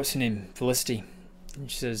 what's her name, Felicity. And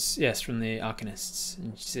she says, yes, from the Arcanists.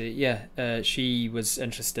 And she said, yeah, she was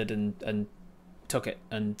interested and took it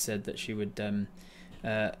and said that she would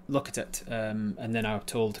look at it. And then I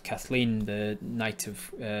told Kathleen, the Knight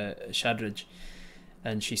of Shadridge,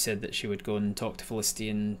 and she said that she would go and talk to Felicity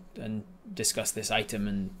and discuss this item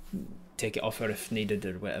and take it off her if needed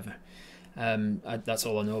or whatever. That's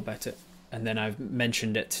all I know about it. And then I've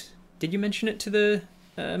mentioned it. Did you mention it to the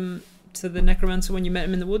necromancer when you met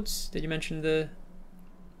him in the woods? Did you mention the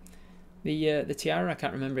tiara? I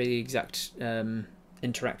can't remember the exact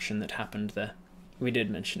interaction that happened there. We did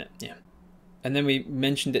mention it, yeah. And then we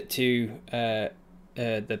mentioned it to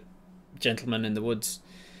the gentleman in the woods,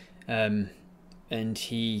 and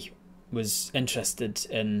he was interested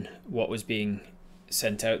in what was being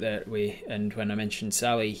sent out that way. And when I mentioned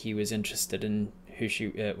Sally, he was interested in who she,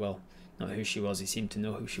 well, not who she was. He seemed to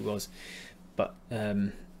know who she was, but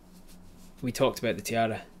we talked about the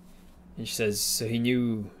tiara, and she says, so he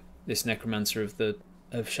knew this necromancer of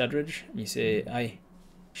Shadridge. And you say, aye.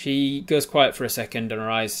 She goes quiet for a second, and her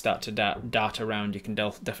eyes start to dart around. You can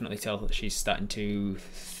definitely tell that she's starting to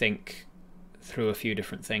think through a few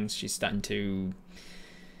different things. She's starting to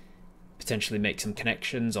potentially make some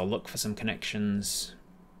connections or look for some connections.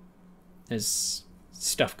 There's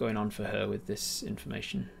stuff going on for her with this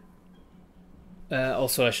information.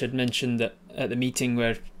 Also, I should mention that at the meeting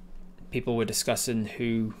where people were discussing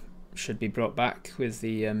who should be brought back with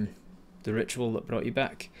the ritual that brought you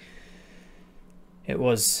back, it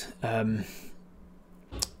was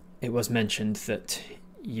mentioned that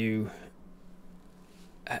you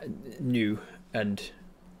knew, and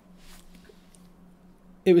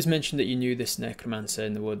it was mentioned that you knew this necromancer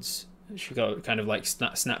in the woods. She got kind of like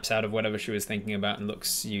snaps out of whatever she was thinking about and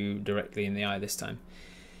looks you directly in the eye this time.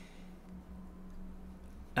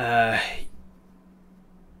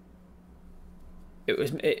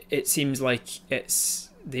 It seems like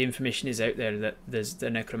the information is out there that there's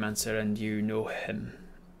the necromancer and you know him.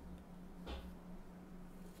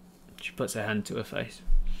 She puts her hand to her face.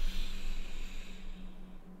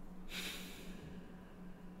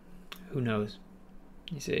 Who knows?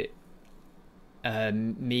 You say,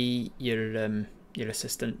 me, your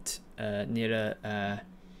assistant, Nira,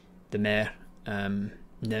 the mayor,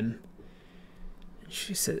 Nim.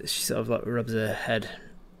 She sort of like rubs her head.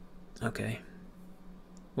 Okay.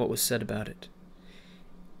 What was said about it?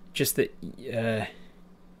 Just that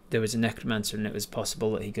there was a necromancer and it was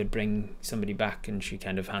possible that he could bring somebody back, and she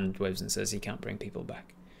kind of hand waves and says he can't bring people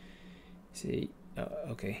back. See,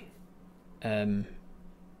 okay.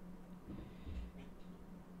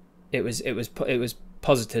 It was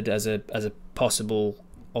posited as a possible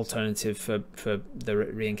alternative for the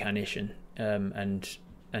reincarnation, and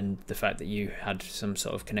the fact that you had some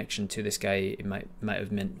sort of connection to this guy, it might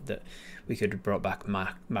have meant that we could have brought back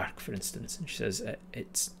Mark, for instance. And she says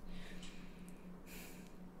it's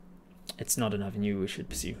not an avenue we should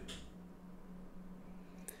pursue.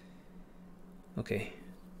 Okay.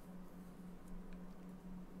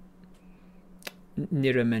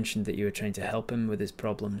 Nira mentioned that you were trying to help him with his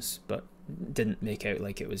problems, but didn't make out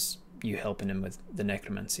like it was you helping him with the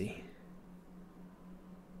necromancy.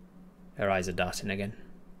 Her eyes are darting again.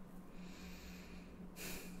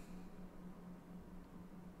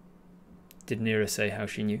 Did Nira say how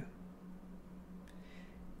she knew?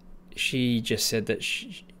 She just said that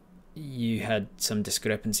you had some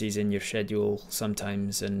discrepancies in your schedule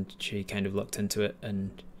sometimes, and she kind of looked into it,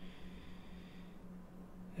 and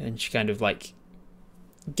she kind of like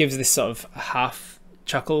gives this sort of half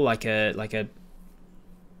chuckle, like a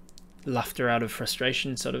laughter out of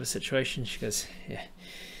frustration sort of a situation. She goes, yeah,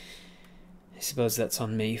 I suppose that's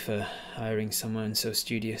on me for hiring someone so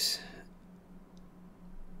studious.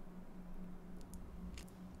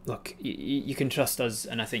 Look, you can trust us,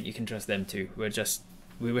 and I think you can trust them too.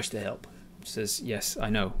 We wish to help. She says, yes, I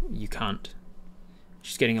know, you can't.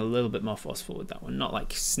 She's getting a little bit more forceful with that one. Not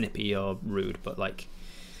like snippy or rude, but like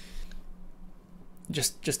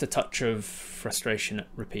just a touch of frustration at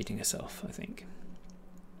repeating herself, I think.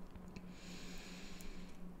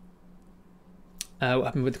 What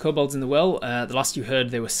happened with the kobolds in the well? The last you heard,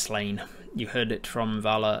 they were slain. You heard it from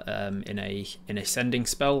Vala in a sending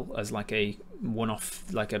spell as like a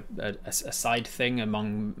one-off, like a side thing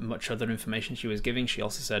among much other information she was giving. She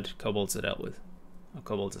also said kobolds are dealt with, or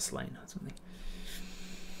kobolds are slain, or something.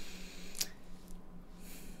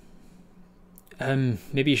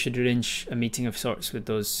 Maybe you should arrange a meeting of sorts with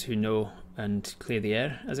those who know and clear the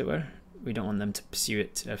air, as it were. We don't want them to pursue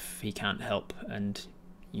it if he can't help, and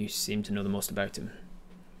you seem to know the most about him.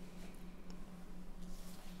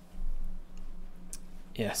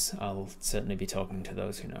 Yes, I'll certainly be talking to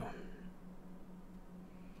those who know.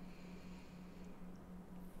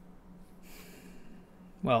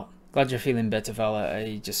 Well, glad you're feeling better, Vala.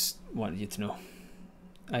 I just wanted you to know.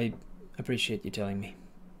 I appreciate you telling me.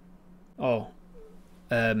 Oh,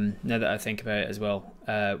 now that I think about it as well,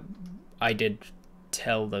 I did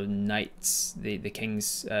tell the knights, the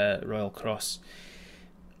King's Royal Cross,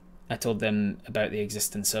 I told them about the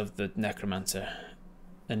existence of the necromancer,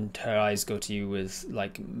 and her eyes go to you with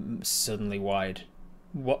like suddenly wide.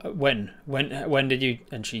 What? When did you?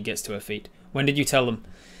 And she gets to her feet. When did you tell them?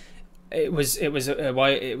 It was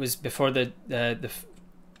before the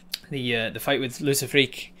fight with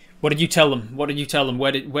Luciferique. What did you tell them? Where did you tell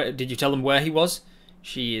them where he was?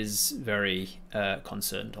 She is very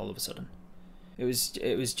concerned all of a sudden.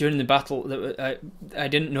 it was during the battle that I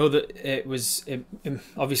didn't know that it was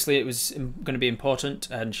obviously it was going to be important.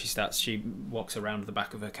 And she walks around the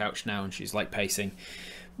back of her couch now, and she's like pacing.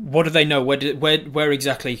 What do they know? Where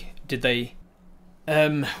exactly did they?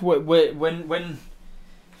 When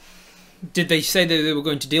did they say that they were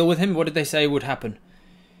going to deal with him? What did they say would happen?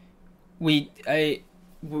 I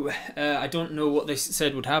don't know what they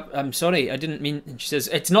said would happen. I'm sorry, I didn't mean. And she says,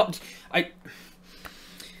 "It's not. I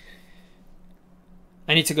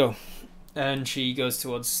need to go." And she goes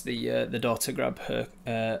towards the door to grab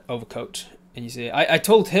her overcoat. And you say, "I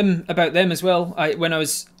told him about them as well. When I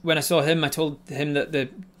saw him, I told him that the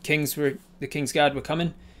King's Guard were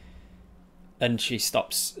coming." And she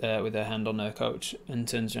stops with her hand on her coat and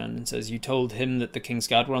turns around and says, "You told him that the King's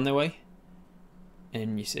Guard were on their way?"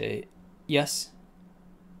 And you say, "Yes."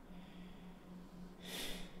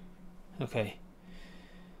 "Okay.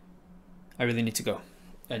 I really need to go."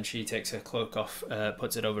 And she takes her cloak off,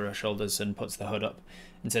 puts it over her shoulders and puts the hood up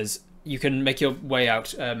and says, "You can make your way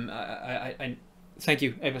out. I thank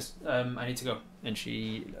you, Avis. I need to go." And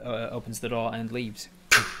she opens the door and leaves.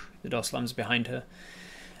 The door slams behind her.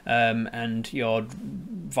 And your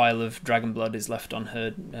vial of dragon blood is left on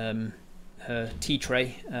her tea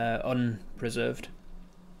tray, unpreserved.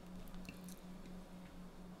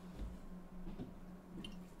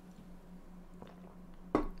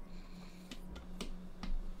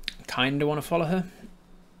 Kinda want to follow her?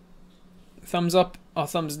 Thumbs up or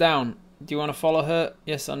thumbs down? Do you want to follow her?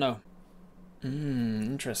 Yes or no?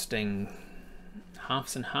 Interesting.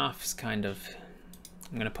 Halves and halves, kind of.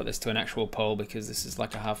 I'm going to put this to an actual poll because this is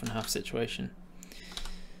like a half and half situation.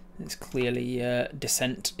 There's clearly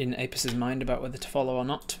dissent in Apus's mind about whether to follow or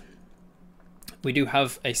not. We do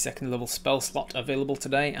have a second level spell slot available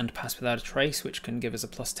today, and Pass Without a Trace, which can give us a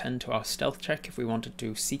 +10 to our stealth check if we wanted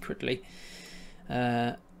to secretly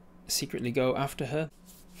go after her.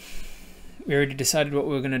 We already decided what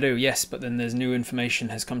we were going to do, yes, but then there's new information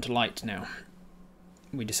has come to light now.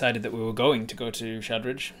 We decided that we were going to go to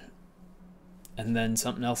Shadridge, and then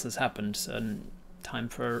something else has happened, so time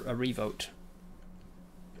for a revote.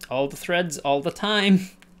 All the threads, all the time.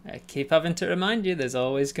 I keep having to remind you, there's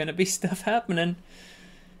always going to be stuff happening.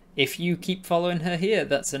 If you keep following her here,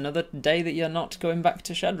 that's another day that you're not going back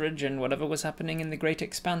to Shadridge and whatever was happening in the Great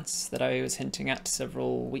Expanse that I was hinting at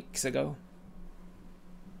several weeks ago.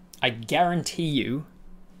 I guarantee you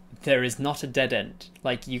there is not a dead end.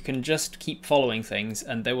 Like, you can just keep following things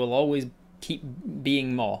and there will always keep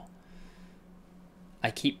being more. I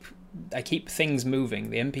keep things moving.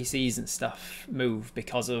 The NPCs and stuff move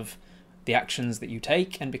because of the actions that you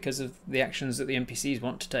take and because of the actions that the NPCs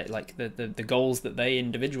want to take, like the goals that they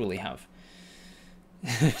individually have.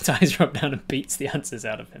 Ties her up down and beats the answers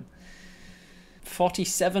out of him.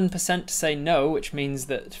 47% say no, which means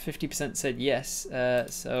that 50% said yes.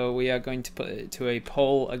 So we are going to put it to a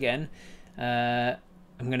poll again. Not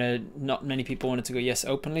many people wanted to go yes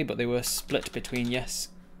openly, but they were split between yes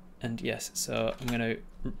and yes. So I'm going to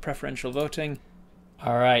preferential voting.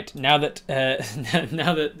 All right, now that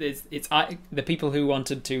it's the people who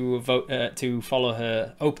wanted to vote to follow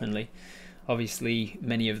her openly, obviously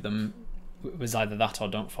many of them was either that or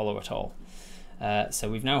don't follow at all. So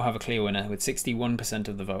we now have a clear winner with 61%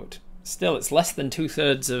 of the vote. Still, it's less than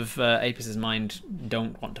 2/3 of Apus's mind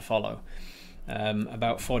don't want to follow.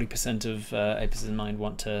 About 40% of Apus's mind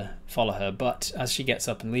want to follow her, but as she gets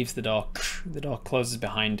up and leaves the door closes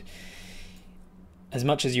behind. As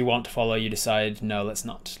much as you want to follow, you decide, no, let's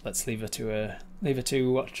not. Let's leave her to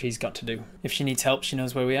what she's got to do. If she needs help, she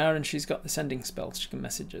knows where we are, and she's got the sending spells. She can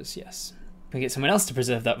message us, yes. We get someone else to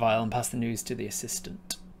preserve that vial and pass the news to the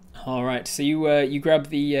assistant. All right, so you grab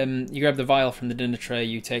the vial from the dinner tray.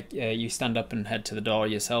 You stand up and head to the door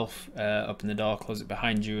yourself. Open the door, close it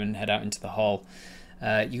behind you, and head out into the hall.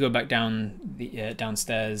 You go back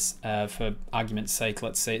downstairs. For argument's sake,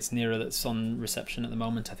 let's say it's Nira that's on reception at the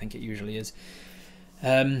moment. I think it usually is.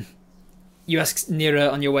 You ask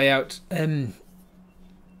Nira on your way out,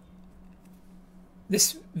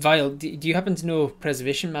 this vial, do you happen to know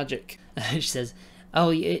preservation magic? She says, "Oh,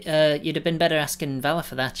 you'd have been better asking Vala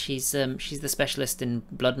for that. She's the specialist in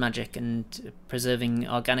blood magic, and preserving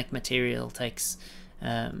organic material takes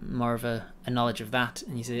more of a knowledge of that."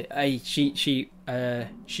 And you say, she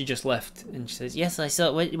just left. And she says, "Yes, I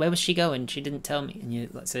saw. Where was she going? She didn't tell me." And you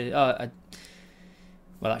say,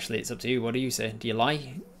 well, actually, it's up to you. What do you say? Do you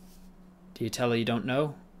lie? Do you tell her you don't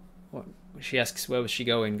know? What? She asks, where was she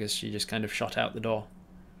going? Because she just kind of shot out the door.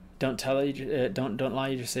 Don't tell her. Don't lie.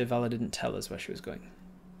 You just say Vala didn't tell us where she was going.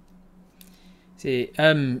 See,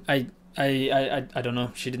 I don't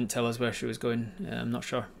know. She didn't tell us where she was going. I'm not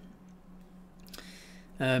sure.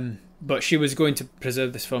 But she was going to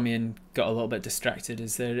preserve this for me and got a little bit distracted.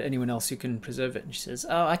 Is there anyone else who can preserve it? And she says,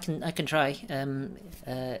 "Oh, I can try."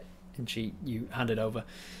 and you hand it over,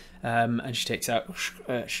 and she takes out.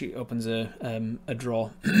 She opens a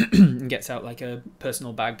drawer and gets out like a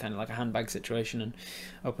personal bag, kind of like a handbag situation, and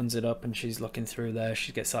opens it up. And she's looking through there.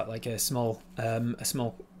 She gets out like a small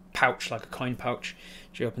pouch, like a coin pouch.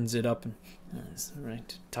 She opens it up and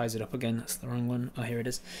right, ties it up again. That's the wrong one. Oh, here it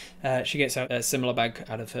is. She gets out a similar bag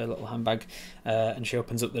out of her little handbag, and she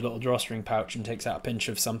opens up the little drawstring pouch and takes out a pinch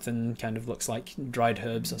of something, kind of looks like dried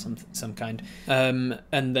herbs or some kind.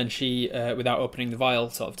 And then she, without opening the vial,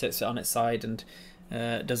 sort of tips it on its side and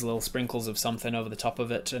does little sprinkles of something over the top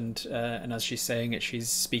of it. And as she's saying it, she's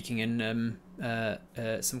speaking in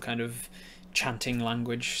some kind of chanting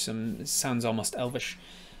language. Sounds almost elvish.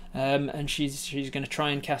 And she's going to try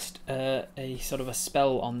and cast a sort of a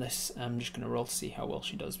spell on this. I'm just going to roll to see how well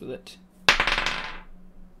she does with it.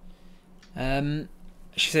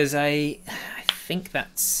 She says, I think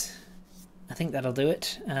that'll do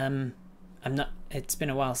it. I'm not. It's been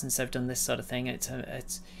a while since I've done this sort of thing.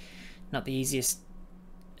 It's not the easiest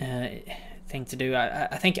thing to do.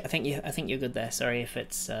 I think you're good there. Sorry if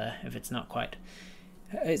it's not quite.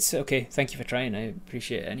 It's okay. Thank you for trying. I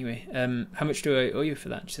appreciate it anyway. How much do I owe you for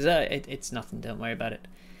that? She says, it's nothing. Don't worry about it.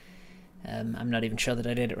 I'm not even sure that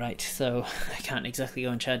I did it right, so I can't exactly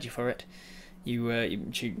go and charge you for it.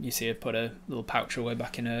 You see her put a little pouch away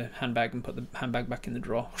back in her handbag and put the handbag back in the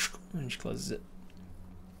drawer, and she closes it.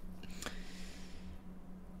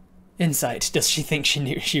 Insight. Does she think she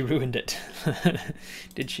knew she ruined it?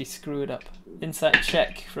 Did she screw it up? Insight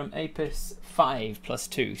check from Apis 5 plus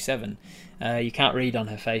 2, 7. You can't read on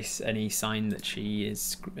her face any sign that she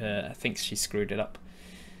thinks she screwed it up.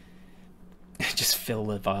 Just fill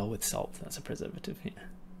the vial with salt. That's a preservative.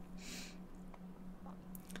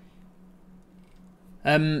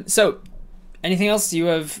 Yeah. So, anything else? You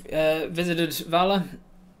have visited Vala.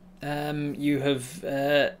 You have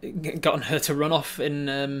gotten her to run off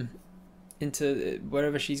into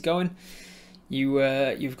wherever she's going.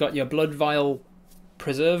 You've got your blood vial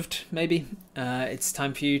preserved, maybe. It's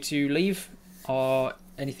time for you to leave, or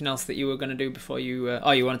anything else that you were going to do before you...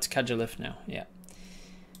 you wanted to catch a lift now, yeah.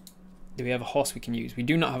 Do we have a horse we can use? We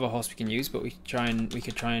do not have a horse we can use, but we could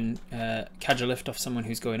try and catch a lift off someone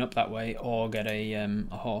who's going up that way, or get a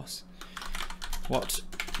horse. What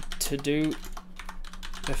to do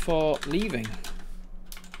before leaving?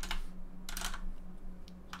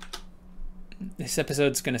 This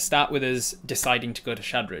episode's going to start with us deciding to go to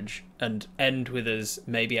Shadridge and end with us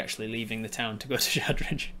maybe actually leaving the town to go to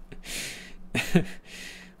Shadridge.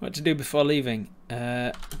 What to do before leaving?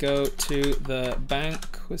 Go to the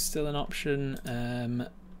bank was still an option.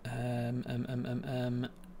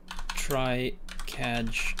 Try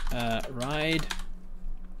catch ride.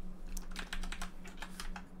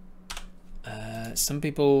 Some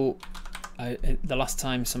people, the last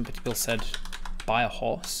time some people said buy a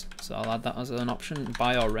horse, so I'll add that as an option.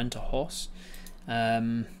 Buy or rent a horse,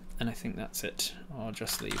 and I think that's it. Or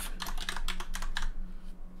just leave.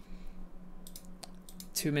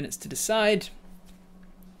 2 minutes to decide.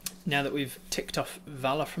 Now that we've ticked off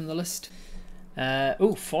Vala from the list.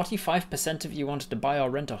 45% of you wanted to buy or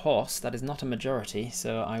rent a horse. That is not a majority,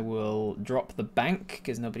 so I will drop the bank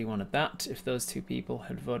because nobody wanted that. If those two people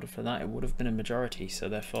had voted for that, it would have been a majority, so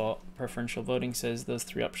therefore preferential voting says those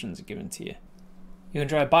three options are given to you. You can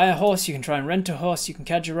try and buy a horse, you can try and rent a horse, you can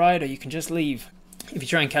catch a ride, or you can just leave. If you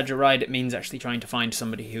try and catch a ride, it means actually trying to find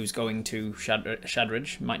somebody who's going to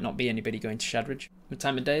Shadridge. Might not be anybody going to Shadridge. What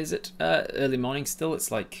time of day is it? Early morning still. It's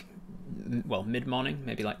like, well, mid-morning,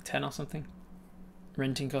 maybe like 10 or something.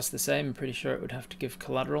 Renting costs the same. I'm pretty sure it would have to give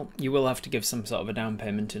collateral. You will have to give some sort of a down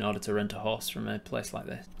payment in order to rent a horse from a place like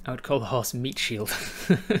this. I would call the horse Meat Shield.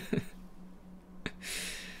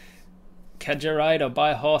 Catch a ride or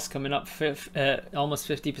buy a horse coming up almost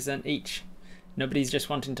 50% each. Nobody's just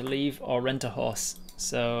wanting to leave or rent a horse.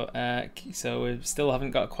 So we still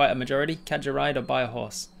haven't got quite a majority. Catch a ride or buy a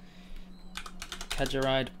horse. Catch a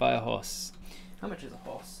ride, buy a horse. How much is a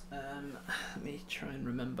horse? Let me try and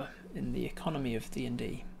remember. In the economy of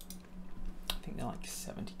D&D, I think they're like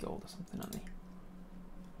 70 gold or something, aren't they?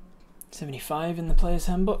 75 in the player's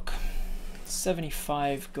handbook.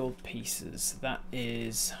 75 gold pieces. That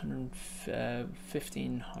is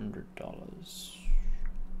 $1,500.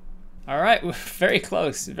 Alright, we're very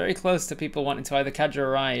close to people wanting to either catch a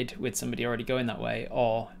ride with somebody already going that way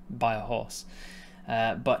or buy a horse.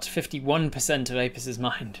 But 51% of Apis'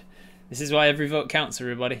 mind. This is why every vote counts,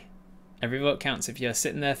 everybody. Every vote counts. If you're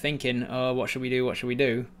sitting there thinking, oh, what should we do, what should we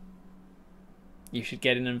do? You should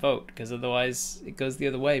get in and vote, because otherwise it goes the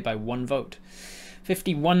other way by one vote.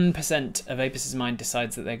 51% of Apis' mind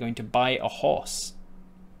decides that they're going to buy a horse.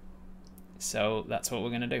 So that's what we're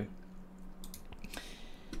going to do.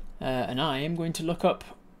 And I am going to look up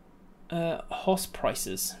horse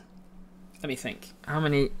prices. Let me think. How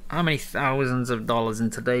many thousands of dollars in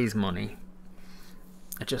today's money,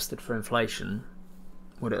 adjusted for inflation,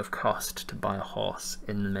 would it have cost to buy a horse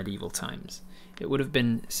in the medieval times? It would have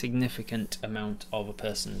been a significant amount of a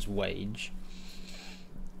person's wage.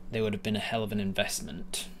 They would have been a hell of an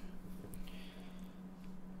investment.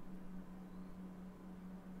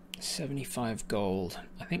 75 gold.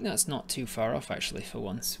 I think that's not too far off actually for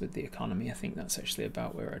once with the economy. I think that's actually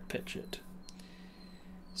about where I'd pitch it.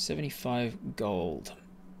 75 gold.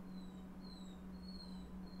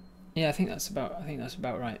 Yeah, I think that's about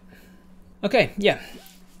right. Okay, yeah.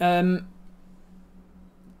 They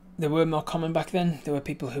were more common back then. There were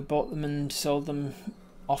people who bought them and sold them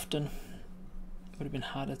often. It would have been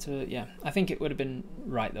harder to, yeah. I think it would have been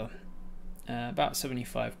right though. About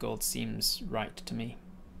 75 gold seems right to me.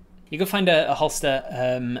 You go find a holster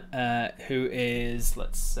who is,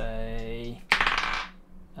 let's say,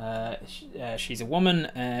 she's a woman,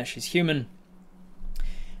 she's human,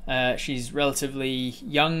 she's relatively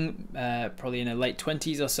young, probably in her late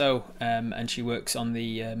 20s or so, and she works on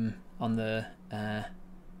the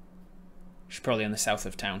she's probably on the south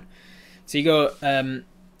of town. So you go and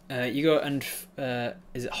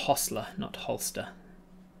is it hostler, not holster?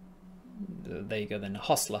 There you go then,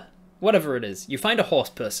 hostler. Whatever it is, you find a horse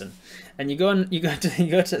person, and you go to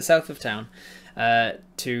the south of town,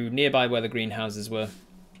 to nearby where the greenhouses were.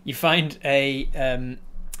 You find a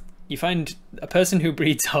person who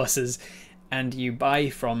breeds horses, and you buy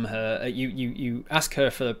from her. You ask her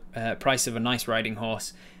for the price of a nice riding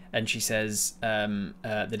horse, and she says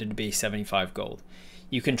that it'd be 75 gold.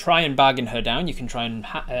 You can try and bargain her down. You can try and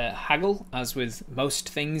haggle, as with most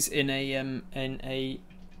things in a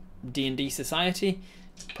D&D society.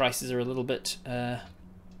 Prices are a little bit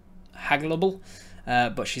haggleable,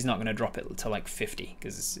 but she's not going to drop it to like 50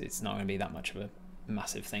 because it's not going to be that much of a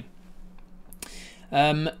massive thing.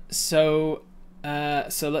 So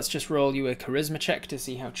let's just roll you a charisma check to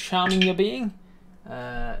see how charming you're being.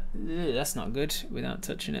 That's not good without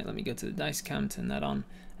touching it. Let me go to the dice cam, turn that on.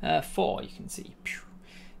 4, you can see.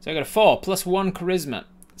 So I got a 4 plus 1 charisma,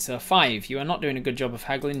 so 5. You are not doing a good job of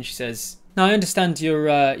haggling. She says, "Now I understand your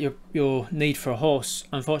need for a horse.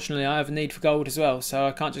 Unfortunately, I have a need for gold as well, so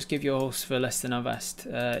I can't just give you a horse for less than I've asked.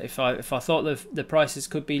 If I thought the prices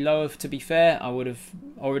could be lower, to be fair, I would have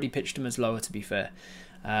already pitched them as lower, to be fair.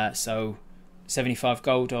 So 75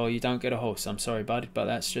 gold or you don't get a horse. I'm sorry, bud, but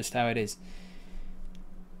that's just how it is."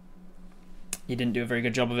 You didn't do a very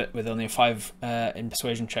good job of it with only a 5 in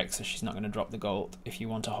persuasion check, so she's not going to drop the gold if you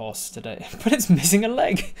want a horse today. But it's missing a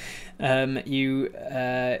leg. You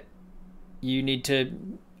need to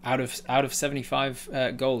out of 75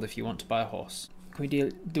 gold if you want to buy a horse. Can we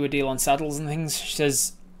do a deal on saddles and things? She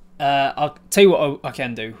says, "I'll tell you what I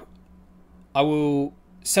can do. I will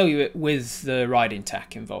sell you it with the riding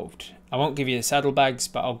tack involved. I won't give you the saddlebags,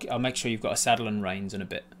 but I'll make sure you've got a saddle and reins and a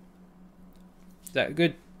bit." Is that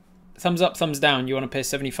good? Thumbs up, thumbs down. You want to pay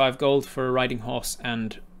 75 gold for a riding horse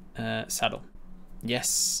and saddle?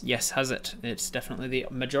 Yes, has it. It's definitely the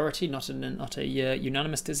majority, not a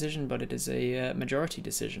unanimous decision, but it is a majority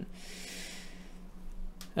decision.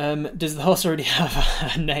 Does the horse already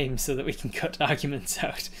have a name so that we can cut arguments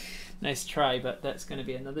out? Nice try, but that's going to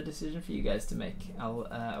be another decision for you guys to make. I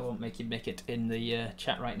won't make you make it in the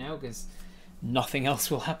chat right now because nothing else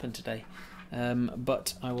will happen today.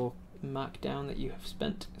 But I will mark down that you have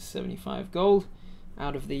spent 75 gold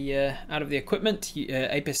out of the equipment.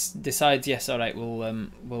 Apis decides, yes, all right,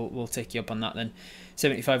 we'll take you up on that then.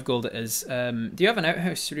 75 gold it is. Do you have an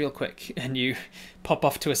outhouse, real quick? And you pop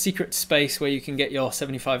off to a secret space where you can get your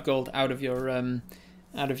 75 gold out of your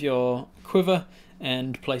quiver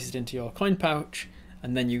and place it into your coin pouch,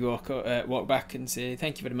 and then you walk back and say,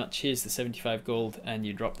 "Thank you very much, here's the 75 gold," and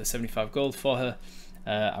you drop the 75 gold for her.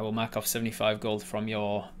 I will mark off 75 gold from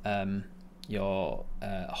your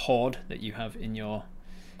hoard that you have in your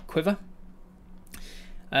quiver.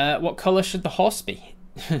 What colour should the horse be?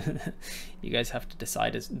 You guys have to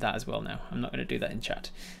decide that as well now. I'm not going to do that in chat.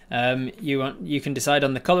 You can decide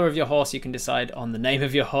on the colour of your horse, you can decide on the name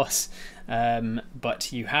of your horse,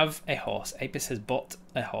 but you have a horse. Apis has bought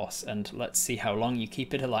a horse, and let's see how long you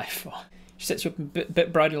keep it alive for. She sets you up a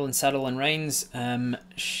bit bridle and saddle and reins.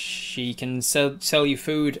 She can sell you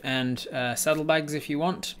food and saddlebags if you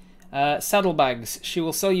want. Saddlebags. She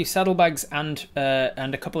will sell you saddlebags and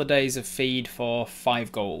a couple of days of feed for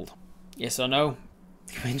 5 gold. Yes or no?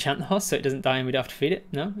 Can we enchant the horse so it doesn't die and we don't have to feed it?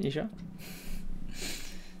 No? Are you sure?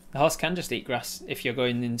 The horse can just eat grass if you're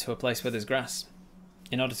going into a place where there's grass.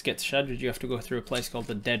 In order to get to Shadrid, you have to go through a place called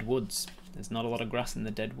the Dead Woods. There's not a lot of grass in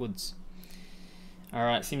the Dead Woods.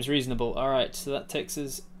 Alright, seems reasonable. Alright, so that takes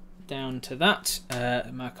us down to that.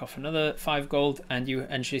 Mark off another 5 gold,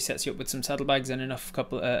 and she sets you up with some saddlebags and enough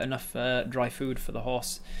dry food for the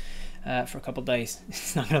horse for a couple of days.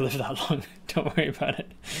 It's not going to live that long. Don't worry about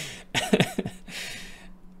it.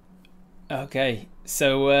 Okay,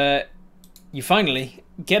 so you finally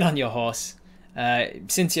get on your horse.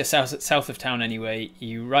 Since you're south of town anyway,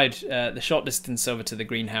 you ride the short distance over to the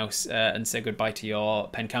greenhouse and say goodbye to your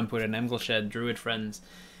Pencampur and Emgleshed druid friends.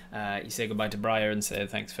 You say goodbye to Briar and say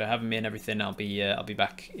thanks for having me and everything. I'll be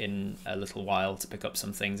back in a little while to pick up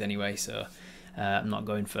some things anyway, so I'm not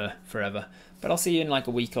going for forever. But I'll see you in like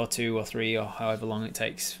a week or 2 or 3 or however long it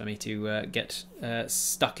takes for me to get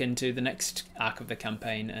stuck into the next arc of the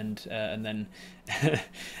campaign and then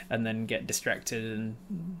and then get distracted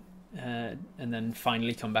and then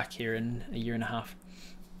finally come back here in a year and a half.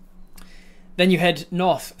 Then you head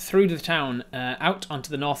north through the town, out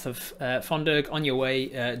onto the north of Fonderg. On your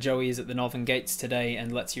way, Joey is at the northern gates today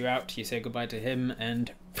and lets you out. You say goodbye to him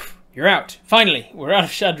and you're out. Finally, we're out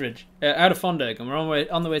of Shadrid, out of Fonderg, and we're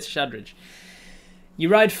on the way to Shadrid. You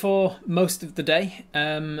ride for most of the day,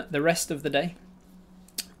 the rest of the day,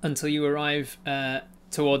 until you arrive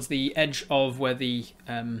towards the edge of where the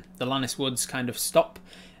Lannis Woods kind of stop,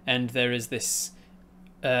 and there is this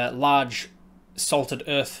large salted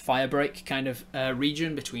earth firebreak kind of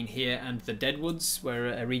region between here and the Dead Woods, where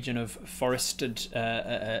a region of forested,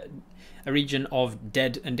 a region of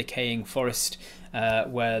dead and decaying forest,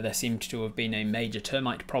 where there seemed to have been a major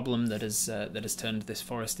termite problem that has turned this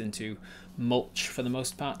forest into mulch for the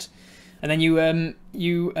most part. And then you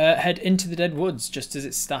head into the Dead Woods just as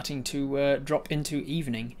it's starting to drop into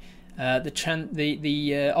evening. The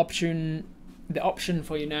option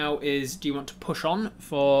for you now is, do you want to push on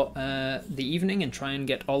for the evening and try and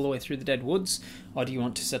get all the way through the Dead Woods, or do you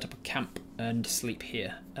want to set up a camp and sleep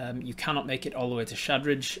here? You cannot make it all the way to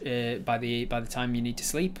Shadrid by the time you need to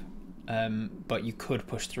sleep, but you could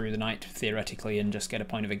push through the night theoretically and just get a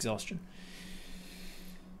point of exhaustion.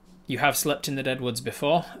 You have slept in the Dead Woods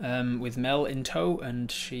before with Mel in tow, and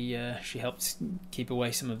she helped keep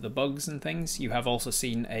away some of the bugs and things. You have also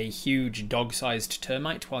seen a huge dog-sized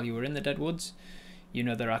termite while you were in the Dead Woods. You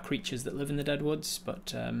know there are creatures that live in the Dead Woods,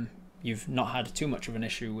 but you've not had too much of an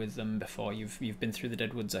issue with them before. You've been through the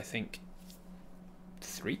Dead Woods, I think,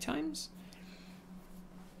 3 times?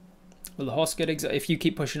 Will the horse get exhausted? If you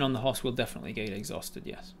keep pushing on, the horse will definitely get exhausted,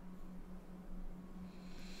 yes.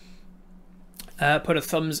 Put a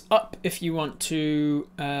thumbs up if you want to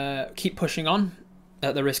keep pushing on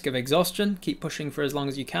at the risk of exhaustion. Keep pushing for as long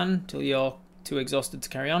as you can till you're too exhausted to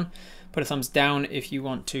carry on. Put a thumbs down if you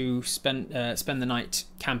want to spend the night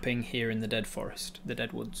camping here in the Dead Forest, the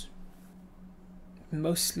Dead Woods.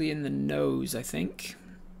 Mostly in the no's, I think.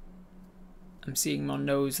 I'm seeing more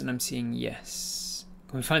no's than I'm seeing yes.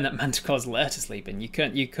 Can we find that Manticore's lair to sleep in? You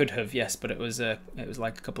could have, yes, but it was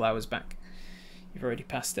like a couple hours back. You've already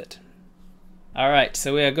passed it. Alright,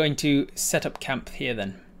 so we are going to set up camp here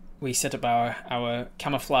then. We set up our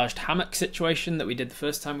camouflaged hammock situation that we did the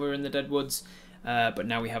first time we were in the Dead Woods, but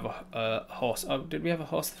now we have a horse. Oh, did we have a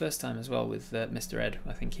horse the first time as well with Mr. Ed?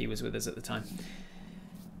 I think he was with us at the time.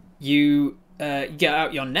 You get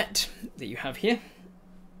out your net that you have here.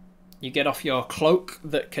 You get off your cloak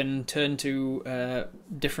that can turn to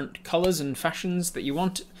different colours and fashions that you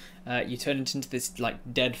want. You turn it into this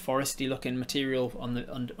like dead foresty looking material on the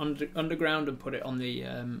underground and put it on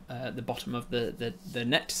the bottom of the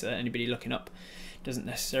net, so anybody looking up doesn't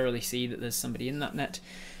necessarily see that there's somebody in that net.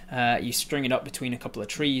 You string it up between a couple of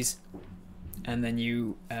trees, and then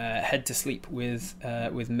you head to sleep with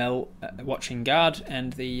Mel watching guard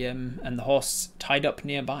and the horse tied up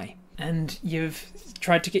nearby. And you've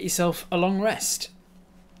tried to get yourself a long rest.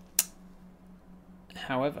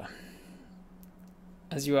 However,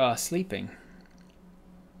 as you are sleeping,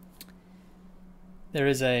 there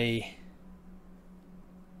is a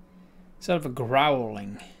sort of a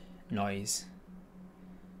growling noise,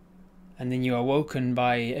 and then you are woken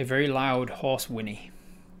by a very loud horse whinny.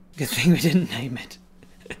 Good thing we didn't name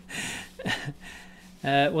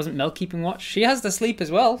it. Wasn't Mel keeping watch? She has to sleep as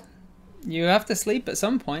well. You have to sleep at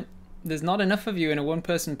some point. There's not enough of you in a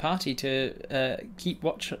one-person party to keep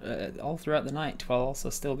watch all throughout the night while also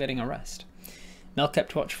still getting a rest. Mel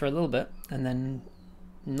kept watch for a little bit, and then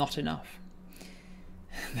not enough.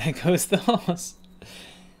 There goes the horse.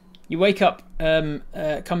 You wake up,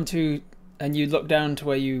 come to, and you look down to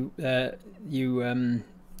where you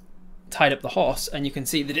tied up the horse, and you can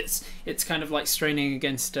see that it's kind of like straining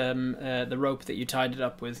against the rope that you tied it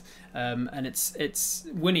up with, and it's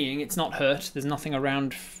whinnying. It's not hurt. There's nothing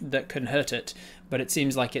around that can hurt it, but it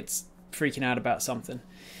seems like it's freaking out about something.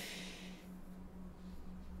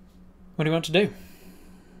 What do you want to do?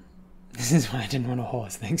 This is why I didn't want a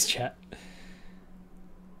horse. Thanks, chat.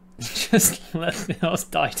 Just let the horse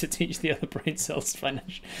die to teach the other brain cells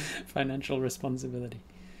financial responsibility.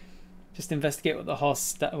 Just investigate what the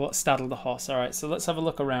horse what startled the horse. All right, so let's have a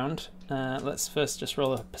look around. Let's first just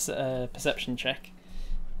roll a perception check.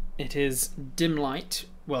 It is dim light.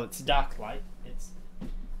 Well, it's dark light. It's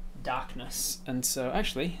darkness, and so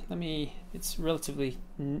actually, It's relatively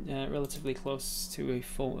close to a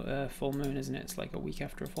full moon, isn't it? It's like a week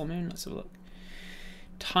after a full moon. Let's have a look.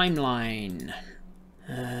 Timeline.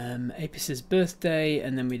 Apis' birthday,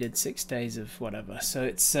 and then we did 6 days of whatever. So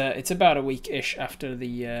it's about a week-ish after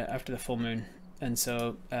the full moon, and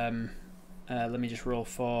so let me just roll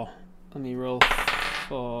for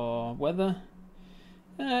weather.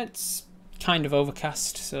 It's kind of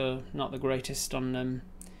overcast, so not the greatest on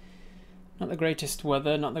not the greatest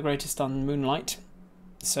weather, not the greatest on moonlight.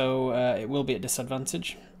 So it will be at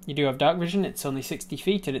disadvantage. You do have dark vision. It's only 60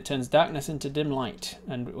 feet, and it turns darkness into dim light.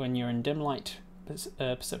 And when you're in dim light,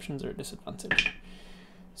 perceptions are at disadvantage.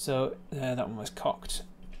 So that one was cocked.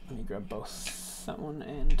 Let me grab both that one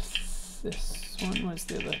and this one. Where's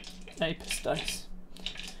the other Apis dice?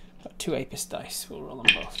 Got 2 Apis dice. We'll roll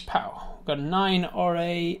them both. Pow. Got a 9 or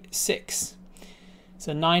a 6.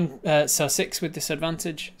 So 9. So 6 with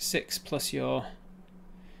disadvantage. 6 plus your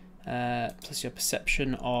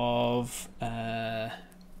perception of. Yeah,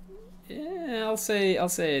 I'll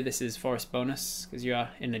say this is forest bonus because you are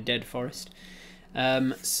in a dead forest.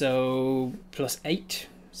 So plus 8,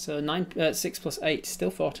 so 6 plus 8,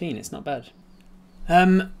 still 14. It's not bad.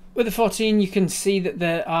 With the 14, you can see that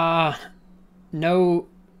there are no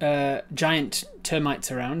giant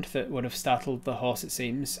termites around that would have startled the horse. It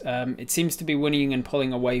seems to be whinnying and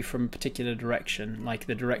pulling away from a particular direction, like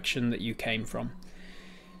the direction that you came from.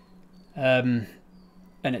 And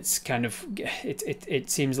it's kind of it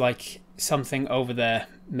seems like something over there,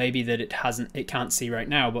 maybe that it can't see right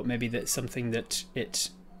now, but maybe that's something that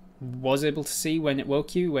it was able to see when it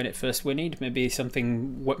woke you, when it first whinnied. Maybe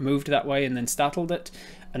something moved that way and then startled it,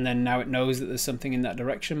 and then now it knows that there's something in that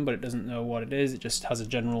direction, but it doesn't know what it is. It just has a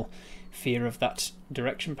general fear of that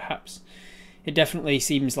direction, perhaps. It definitely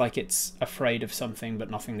seems like it's afraid of something,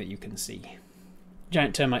 but nothing that you can see.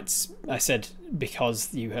 Giant termites, I said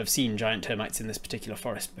because you have seen giant termites in this particular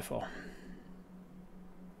forest before.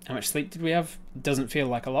 How much sleep did we have? It doesn't feel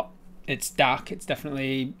like a lot. It's dark. It's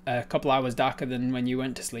definitely a couple hours darker than when you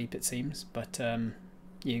went to sleep, it seems. But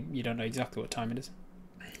you don't know exactly what time it is.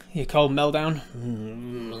 You call Mel down.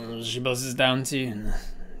 She buzzes down to you and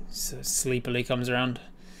sleepily comes around.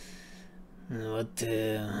 What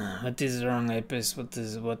is wrong, Apis? What's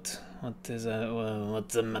the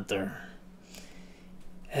matter?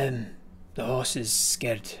 The horse is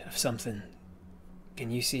scared of something.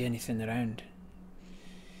 Can you see anything around?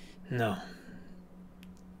 No.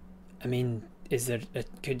 I mean,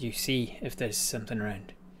 could you see if there's something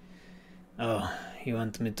around? Oh, you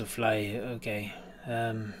want me to fly? Okay.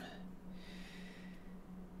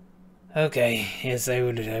 Okay, yes, I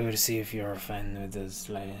will see if you're fine with this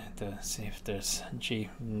fly, to see if there's... She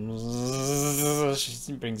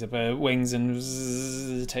brings up her wings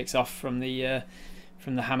and takes off from the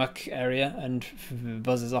hammock area and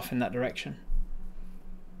buzzes off in that direction.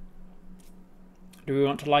 Do we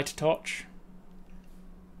want to light a torch?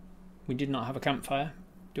 We did not have a campfire.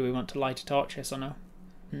 Do we want to light a torch, yes or no?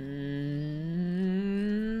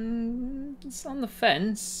 It's on the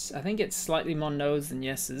fence. I think it's slightly more no's than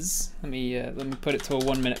yeses. Let me put it to a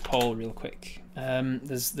 1 minute poll real quick.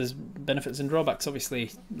 There's benefits and drawbacks.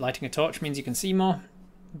 Obviously, lighting a torch means you can see more,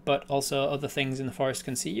 but also other things in the forest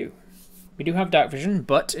can see you. We do have dark vision,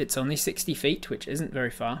 but it's only 60 feet, which isn't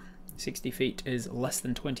very far. 60 feet is less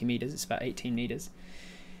than 20 meters. It's about 18 meters.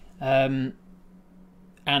 And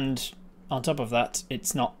on top of that,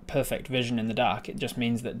 it's not perfect vision in the dark. It just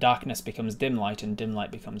means that darkness becomes dim light and dim light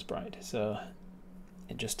becomes bright. So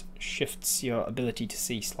it just shifts your ability to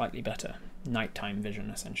see slightly better. Nighttime vision,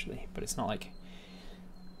 essentially. But it's not like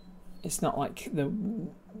the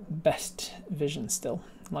best vision still.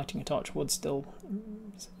 Lighting a torch would still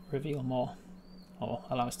reveal more, or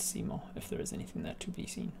allow us to see more if there is anything there to be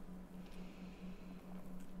seen.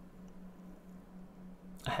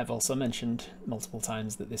 I have also mentioned multiple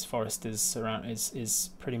times that this forest is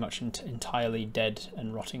pretty much entirely dead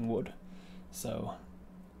and rotting wood, so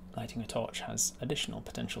lighting a torch has additional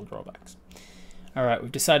potential drawbacks. Alright,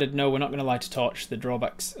 we've decided no, we're not going to light a torch. The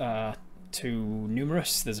drawbacks are too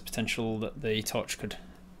numerous. There's a potential that the torch could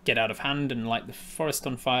get out of hand and light the forest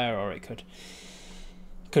on fire, or it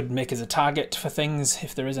could make us a target for things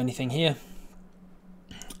if there is anything here.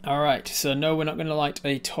 Alright, so no, we're not going to light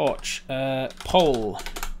a torch. Pole.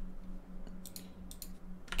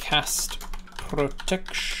 Cast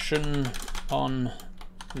protection on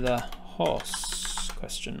the horse?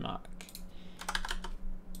 Question mark.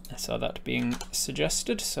 I saw that being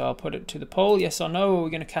suggested, so I'll put it to the poll. Yes or no? We're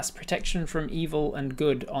going to cast protection from evil and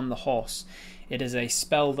good on the horse. It is a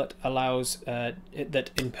spell that allows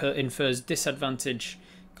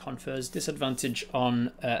confers disadvantage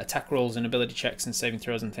on attack rolls and ability checks and saving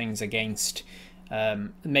throws and things against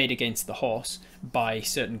made against the horse by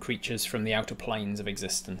certain creatures from the outer planes of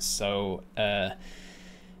existence. So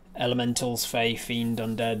elementals, fae, fiend,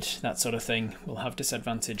 undead, that sort of thing will have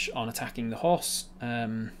disadvantage on attacking the horse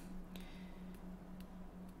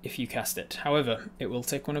if you cast it. However, it will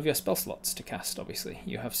take one of your spell slots to cast, obviously.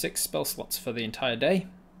 You have 6 spell slots for the entire day.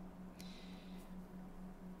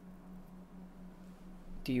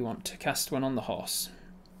 Do you want to cast one on the horse,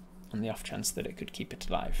 on the off chance that it could keep it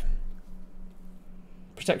alive?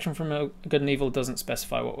 Protection from good and evil doesn't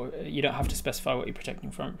specify what... You don't have to specify what you're protecting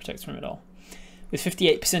from. It protects from it all. With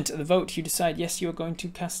 58% of the vote, you decide, yes, you are going to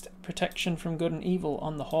cast protection from good and evil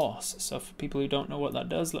on the horse. So for people who don't know what that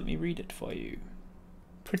does, let me read it for you.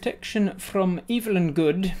 Protection from evil and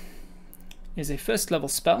good is a first level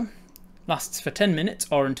spell. Lasts for 10 minutes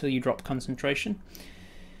or until you drop concentration.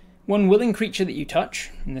 One willing creature that you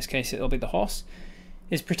touch, in this case it'll be the horse,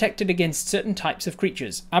 is protected against certain types of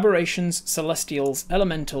creatures: aberrations, celestials,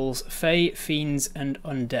 elementals, fae, fiends, and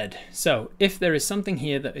undead. So, if there is something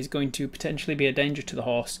here that is going to potentially be a danger to the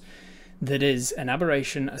horse, that is an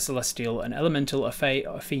aberration, a celestial, an elemental, a fae,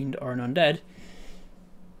 a fiend, or an undead,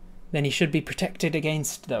 then he should be protected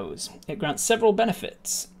against those. It grants several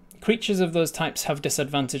benefits. Creatures of those types have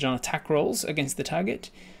disadvantage on attack rolls against the target.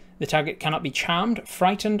 The target cannot be charmed,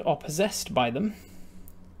 frightened, or possessed by them.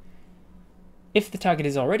 If the target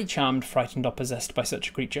is already charmed, frightened, or possessed by such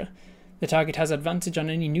a creature, the target has advantage on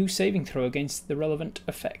any new saving throw against the relevant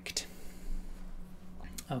effect.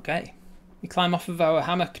 Okay. We climb off of our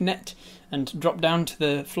hammock net and drop down to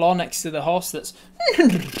the floor next to the horse that's...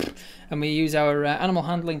 and we use our animal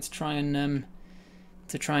handling to try and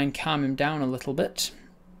calm him down a little bit.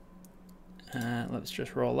 Let's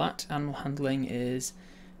just roll that. Animal handling is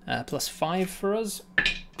 +5 for us.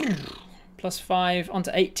 +5 onto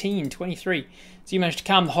 18, 23. So you managed to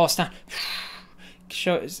calm the horse down.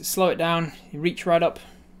 Slow it down. You reach right up,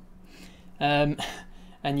 and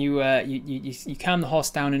you calm the horse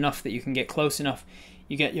down enough that you can get close enough.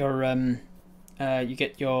 You get your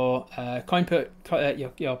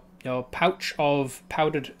your pouch of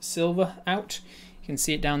powdered silver out. You can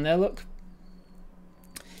see it down there. Look.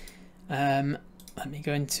 Let me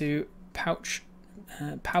go into pouch.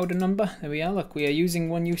 Powder number. There we are. Look, we are using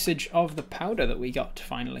one usage of the powder that we got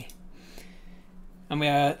finally, and we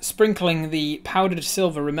are sprinkling the powdered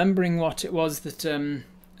silver, remembering what it was that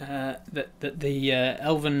that the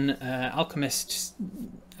elven alchemist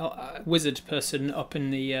wizard person up in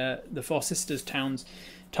the Four Sisters towns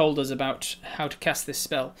told us about how to cast this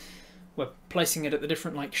spell. We're placing it at the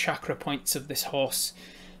different chakra points of this horse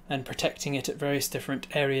and protecting it at various different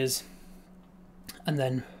areas, and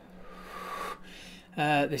then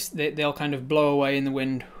they all kind of blow away in the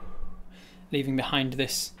wind, leaving behind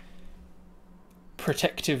this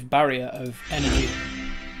protective barrier of energy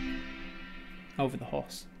over the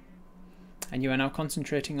horse. And you are now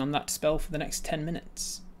concentrating on that spell for the next 10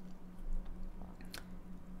 minutes.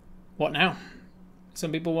 What now?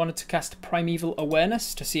 Some people wanted to cast Primeval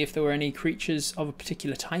Awareness to see if there were any creatures of a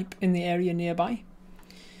particular type in the area nearby.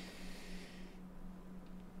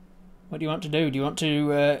 What do you want to do? Do you want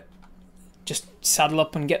to just saddle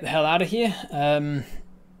up and get the hell out of here and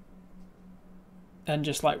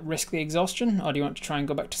just risk the exhaustion, or do you want to try and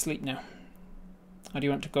go back to sleep now? Or do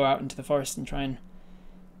you want to go out into the forest and try and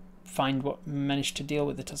manage to deal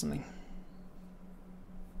with it or something?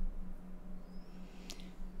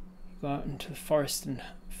 Go out into the forest and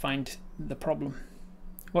find the problem.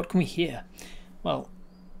 What can we hear? Well,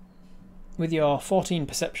 with your 14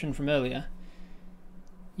 perception from earlier,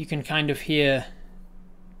 you can kind of hear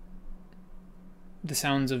the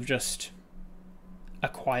sounds of just a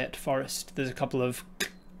quiet forest. There's a couple of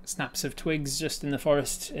snaps of twigs just in the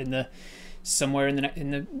forest, somewhere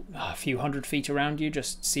in a few hundred feet around you,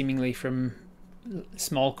 just seemingly from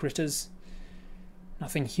small critters.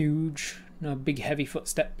 Nothing huge, no big heavy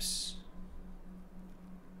footsteps.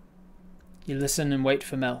 You listen and wait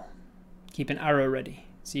for Mel. Keep an arrow ready.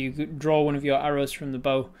 So you draw one of your arrows from the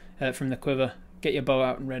bow, from the quiver, get your bow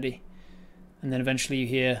out and ready, and then eventually you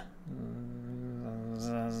hear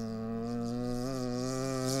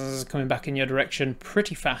coming back in your direction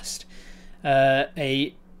pretty fast.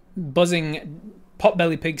 A buzzing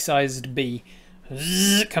potbelly pig-sized bee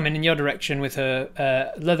coming in your direction with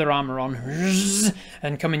her leather armor on,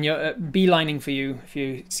 and coming your beelining for you, if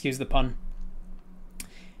you excuse the pun.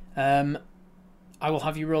 I will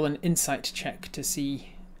have you roll an insight check to see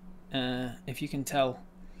if you can tell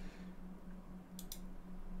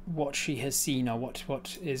what she has seen or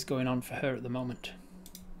what is going on for her at the moment.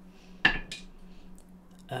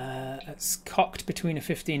 It's cocked between a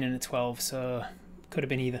 15 and a 12, so could have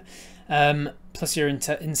been either. Plus your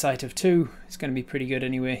insight of 2 is going to be pretty good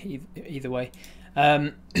anyway. Either way,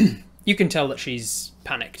 you can tell that she's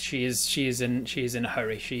panicked. She is in a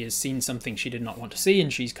hurry. She has seen something she did not want to see,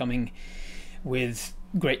 and she's coming with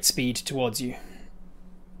great speed towards you.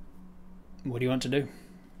 What do you want to do?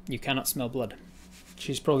 You cannot smell blood.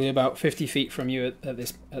 She's probably about 50 feet from you at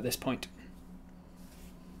this point.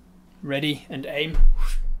 Ready and aim.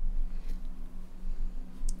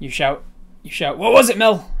 You shout, "What was it,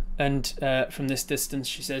 Mel?" And from this distance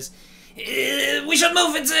she says, "We should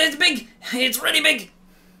move, it's big, it's really big."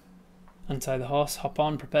 Untie the horse, hop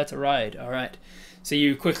on, prepare to ride. Alright. So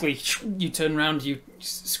you quickly, you turn around, you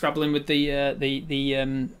scrabble in with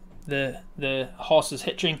the horse's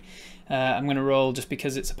hitching. I'm going to roll just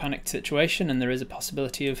because it's a panicked situation and there is a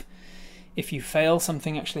possibility of, if you fail,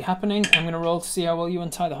 something actually happening. I'm going to roll to see how well you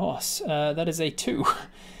untie the horse. That is a 2.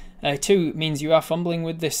 A 2 means you are fumbling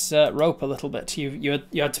with this rope a little bit. You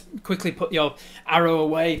had to quickly put your arrow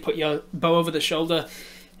away, put your bow over the shoulder.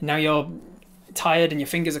 Now you're tired and your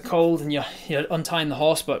fingers are cold and you're untying the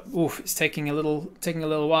horse, but oof, it's taking a little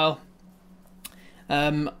while.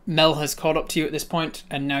 Mel has caught up to you at this point,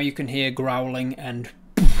 and now you can hear growling and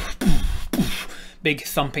big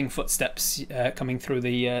thumping footsteps coming through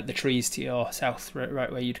the trees to your south,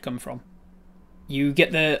 right where you'd come from. You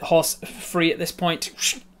get the horse free at this point.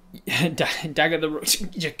 Dagger the rope,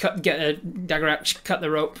 get a dagger out, cut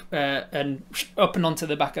the rope, and up and onto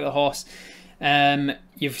the back of the horse.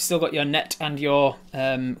 You've still got your net and your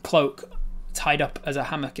cloak tied up as a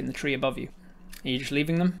hammock in the tree above you. Are you just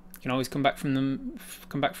leaving them? You can always come back for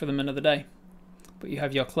them another day. But you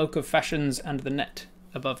have your cloak of fashions and the net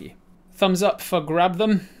above you. Thumbs up for grab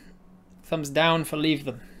them. Thumbs down for leave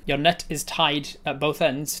them. Your net is tied at both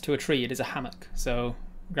ends to a tree. It is a hammock, so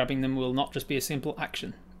grabbing them will not just be a simple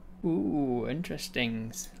action. Ooh,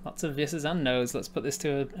 interesting. Lots of yeses and nos. Let's put this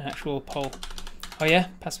to an actual poll. Oh yeah,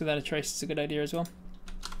 pass without a trace is a good idea as well.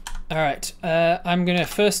 Alright, I'm going to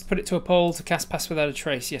first put it to a poll to cast pass without a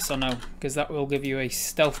trace, yes or no, because that will give you a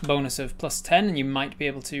stealth bonus of +10, and you might be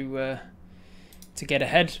able to get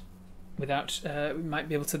ahead without, might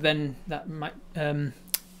be able to then, that might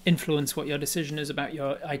influence what your decision is about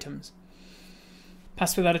your items.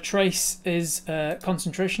 Pass without a trace is a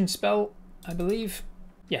concentration spell, I believe.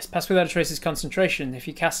 Yes, pass without a trace is concentration. If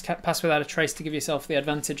you cast pass without a trace to give yourself the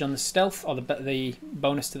advantage on the stealth, or the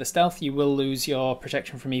bonus to the stealth, you will lose your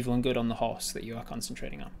protection from evil and good on the horse that you are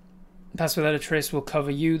concentrating on. Pass without a trace will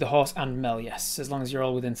cover you, the horse, and Mel, yes. As long as you're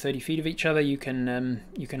all within 30 feet of each other, you can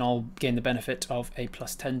all gain the benefit of a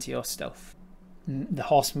 +10 to your stealth. The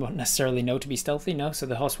horse won't necessarily know to be stealthy, no, so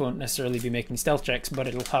the horse won't necessarily be making stealth checks, but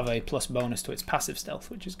it'll have a plus bonus to its passive stealth,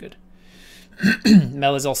 which is good.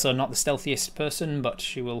 Mel is also not the stealthiest person, but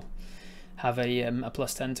she will have a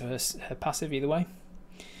 +10 to her passive either way.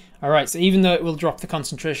 Alright, so even though it will drop the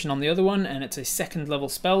concentration on the other one, and it's a 2nd level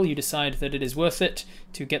spell, you decide that it is worth it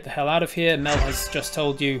to get the hell out of here. Mel has just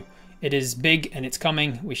told you it is big and it's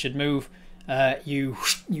coming, we should move. You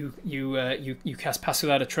cast pass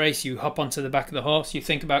without a trace, you hop onto the back of the horse, you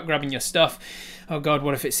think about grabbing your stuff. Oh god,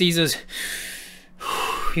 what if it sees us?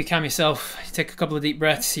 You calm yourself, you take a couple of deep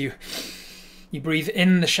breaths, you breathe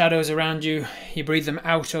in the shadows around you, you breathe them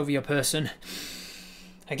out over your person.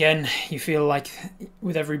 Again, you feel like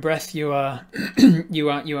with every breath you are you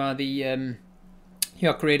are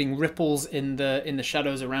creating ripples in the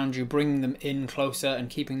shadows around you, bringing them in closer and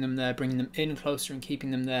keeping them there, bringing them in closer and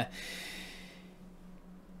keeping them there.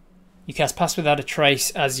 You cast pass without a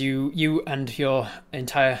trace as you and your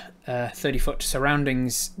entire 30-foot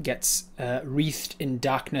surroundings gets wreathed in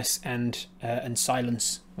darkness and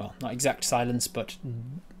silence. Well, not exact silence, but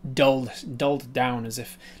dulled down as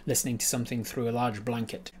if listening to something through a large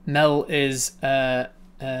blanket. Mel's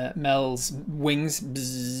wings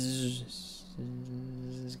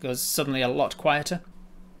goes suddenly a lot quieter.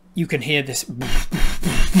 You can hear this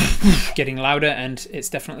getting louder, and it's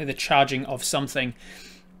definitely the charging of something.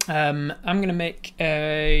 I'm going to make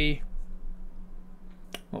a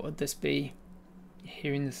What would this be?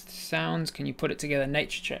 Hearing the sounds. Can you put it together?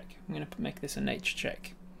 Nature check. I'm going to make this a nature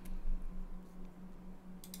check.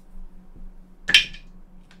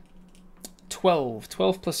 12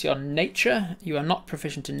 plus your nature. You are not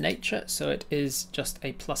proficient in nature, so it is just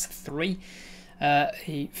a +3.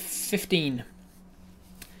 A 15.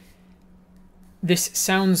 This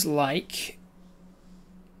sounds like...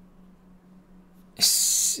 It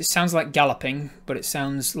sounds like galloping, but it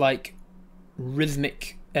sounds like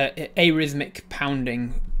rhythmic, arrhythmic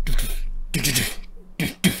pounding.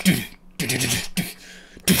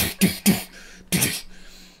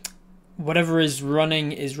 Whatever is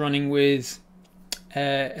running with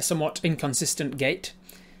a somewhat inconsistent gait.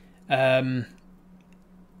 It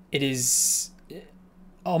is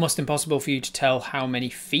almost impossible for you to tell how many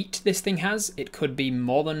feet this thing has. It could be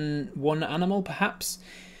more than one animal, perhaps.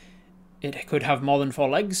 It could have more than 4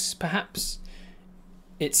 legs, perhaps.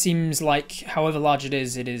 It seems like, however large it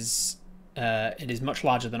is much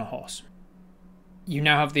larger than a horse. You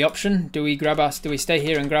now have the option. Do we stay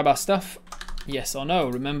here and grab our stuff? Yes or no.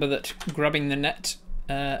 Remember that grabbing the net,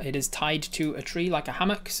 it is tied to a tree like a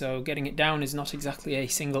hammock, so getting it down is not exactly a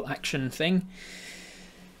single action thing.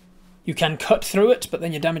 You can cut through it, but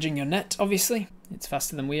then you're damaging your net, obviously. It's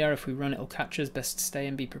faster than we are. If we run, it'll catch us. Best to stay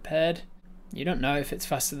and be prepared. You don't know if it's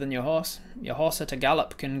faster than your horse. Your horse at a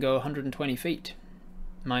gallop can go 120 feet,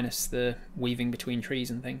 minus the weaving between trees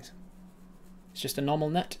and things. It's just a normal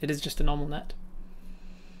net. It is just a normal net.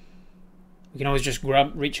 We can always just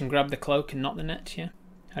reach and grab the cloak and not the net, yeah?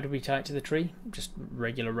 How do we tie it to the tree? Just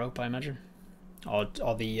regular rope, I imagine. Or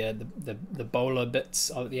the bowler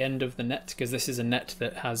bits at the end of the net, because this is a net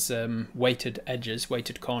that has weighted edges,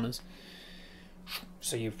 weighted corners.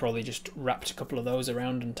 So you've probably just wrapped a couple of those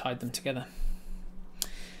around and tied them together.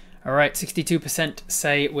 Alright, 62%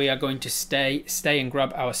 say we are going to stay and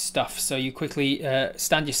grab our stuff. So you quickly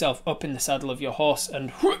stand yourself up in the saddle of your horse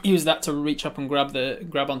and use that to reach up and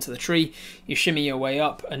grab onto the tree. You shimmy your way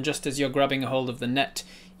up, and just as you're grabbing a hold of the net,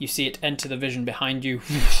 you see it enter the vision behind you.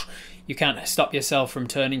 You can't stop yourself from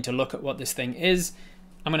turning to look at what this thing is.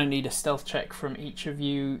 I'm going to need a stealth check from each of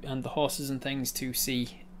you and the horses and things to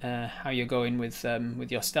see how you're going with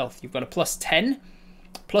your stealth. You've got a +10.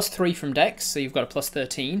 +3 from Dex, so you've got a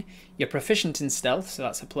 +13. You're proficient in stealth, so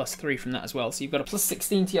that's a +3 from that as well. So you've got a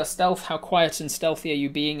 +16 to your stealth. How quiet and stealthy are you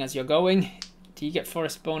being as you're going? Do you get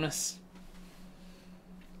forest bonus?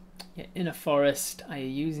 You're in a forest. Are you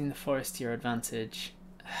using the forest to your advantage?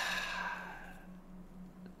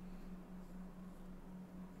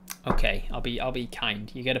 Okay, I'll be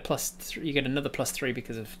kind. You get a +3. You get another +3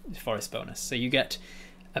 because of forest bonus. So you get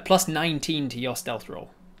a +19 to your stealth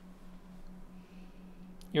roll.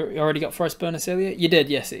 You already got forest bonus earlier? You did,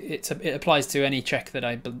 yes. It applies to any check that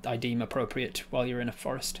I deem appropriate while you're in a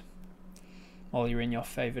forest. While you're in your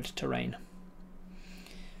favoured terrain.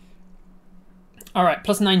 Alright,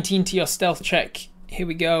 +19 to your stealth check. Here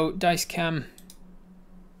we go. Dice cam.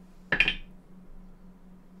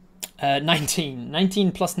 19.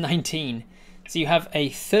 19 plus 19. So you have a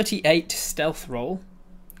 38 stealth roll.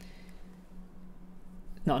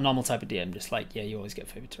 Not a normal type of DM, just like, yeah, you always get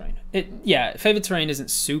favoured terrain. Favoured terrain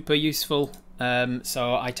isn't super useful,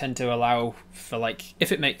 so I tend to allow for, like,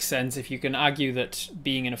 if it makes sense, if you can argue that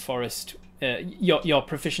being in a forest, your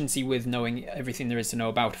proficiency with knowing everything there is to know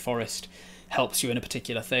about a forest helps you in a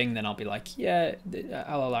particular thing, then I'll be like, yeah,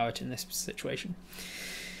 I'll allow it in this situation.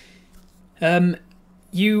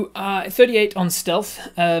 You are 38 on stealth,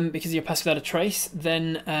 because you're passed without a trace.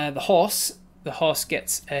 Then the horse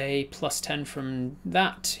gets a +10 from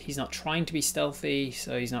that. He's not trying to be stealthy,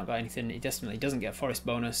 so he's not got anything. He definitely doesn't get a forest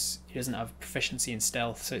bonus. He doesn't have proficiency in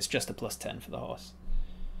stealth, so it's just a +10 for the horse.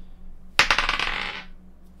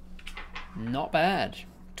 Not bad.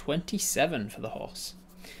 27 for the horse.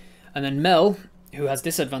 And then Mel, who has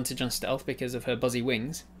disadvantage on stealth because of her buzzy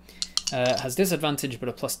wings, has disadvantage but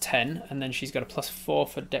a +10, and then she's got a +4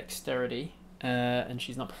 for dexterity, and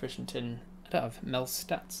she's not proficient in... I don't have Mel's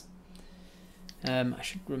stats. I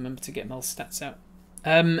should remember to get Mel's stats out.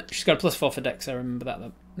 She's got a +4 for dex, I remember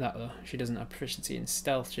that though. She doesn't have proficiency in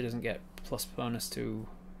stealth, she doesn't get plus bonus to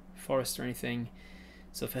forest or anything,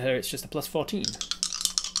 so for her it's just a +14.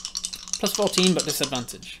 +14 but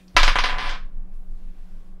disadvantage.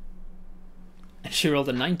 And she rolled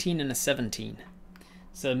a 19 and a 17.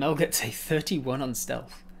 So Mel gets a 31 on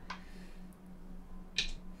stealth.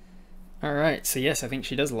 Alright, so yes, I think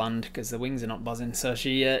she does land because the wings are not buzzing. So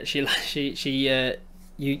you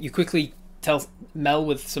quickly tell Mel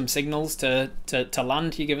with some signals to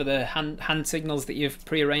land. You give her the hand signals that you've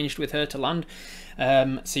prearranged with her to land.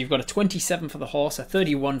 So you've got a 27 for the horse, a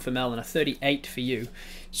 31 for Mel, and a 38 for you.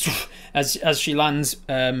 As she lands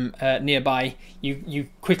nearby, you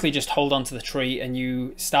quickly just hold onto the tree, and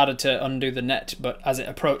you started to undo the net, but as it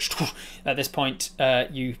approached, at this point,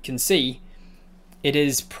 you can see it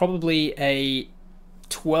is probably a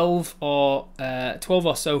 12 or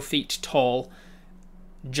so feet tall,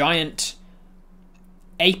 giant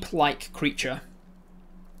ape-like creature,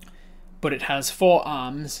 but it has 4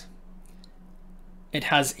 arms. It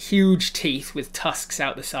has huge teeth with tusks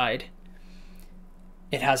out the side.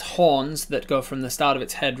 It has horns that go from the start of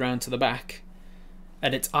its head round to the back,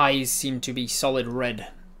 and its eyes seem to be solid red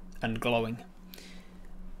and glowing.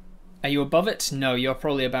 Are you above it? No, you're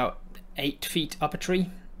probably about 8 feet up a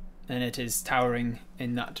tree, and it is towering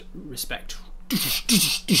in that respect.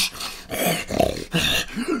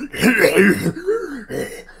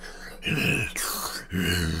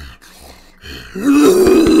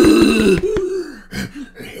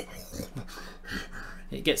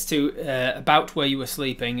 It gets to about where you were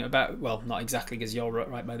sleeping, well, not exactly because you're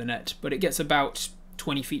right by the net, but it gets about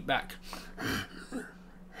 20 feet back.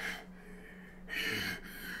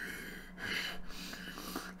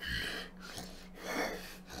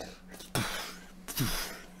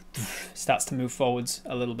 Starts to move forwards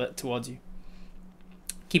a little bit towards you.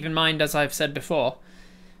 Keep in mind, as I've said before,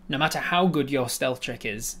 no matter how good your stealth check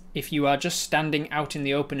is, if you are just standing out in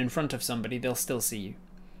the open in front of somebody, they'll still see you.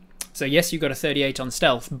 So yes, you got a 38 on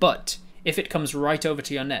stealth, but if it comes right over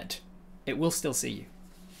to your net, it will still see you.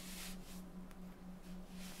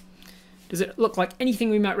 Does it look like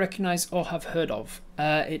anything we might recognise or have heard of?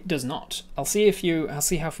 It does not. I'll see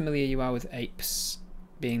how familiar you are with apes,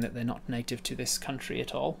 being that they're not native to this country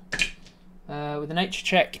at all. With a nature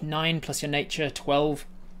check, 9 plus your nature, 12.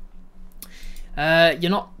 You're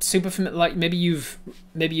not super familiar. Like maybe you've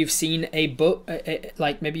seen a book,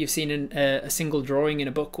 like maybe you've seen a single drawing in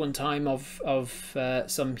a book one time of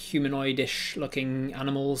some humanoidish looking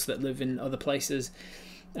animals that live in other places.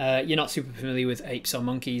 You're not super familiar with apes or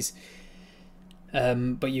monkeys,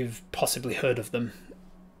 but you've possibly heard of them.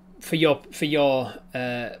 For your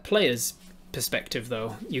players' perspective,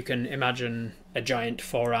 though, you can imagine a giant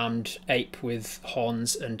 4-armed ape with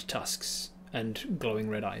horns and tusks and glowing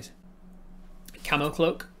red eyes. Camo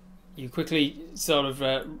cloak. You quickly sort of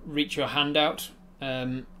reach your hand out,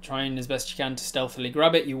 trying as best you can to stealthily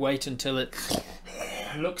grab it. You wait until it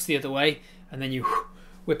looks the other way, and then you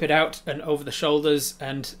whip it out and over the shoulders,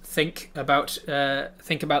 and think about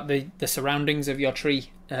the surroundings of your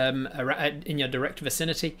tree in your direct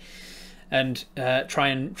vicinity, and try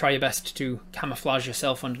your best to camouflage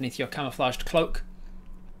yourself underneath your camouflaged cloak.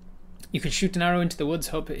 You could shoot an arrow into the woods,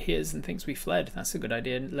 hope it hears and thinks we fled. That's a good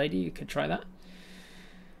idea, lady. You could try that.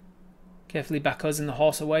 Carefully back us and the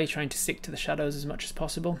horse away, trying to stick to the shadows as much as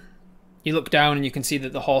possible. You look down and you can see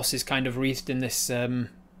that the horse is kind of wreathed in this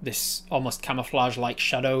this almost camouflage-like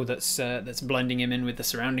shadow that's blending him in with the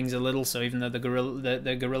surroundings a little. So even though the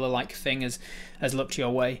gorilla-like thing has looked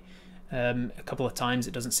your way a couple of times,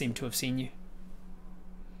 it doesn't seem to have seen you.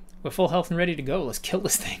 We're full health and ready to go. Let's kill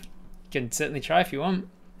this thing. You can certainly try if you want.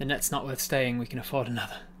 The net's not worth staying. We can afford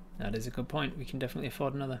another. That is a good point. We can definitely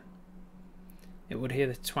afford another. It would hear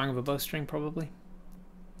the twang of a bowstring, probably.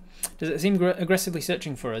 Does it seem aggressively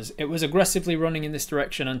searching for us? It was aggressively running in this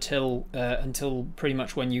direction until pretty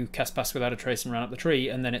much when you cast Pass Without a Trace and ran up the tree,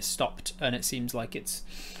 and then it stopped, and it seems like it's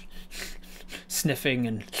sniffing,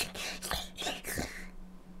 and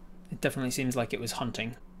it definitely seems like it was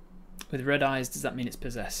hunting. With red eyes, does that mean it's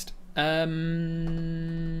possessed? Would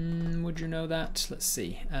you know that? Let's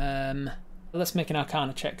see. Let's make an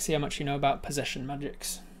Arcana check, see how much you know about possession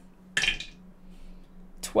magics.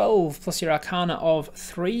 12 plus your Arcana of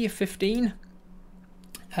 3, 15.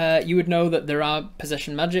 You would know that there are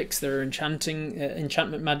possession magics, there are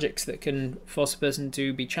enchantment magics that can force a person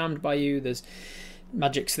to be charmed by you, there's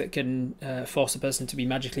magics that can force a person to be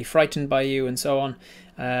magically frightened by you, and so on.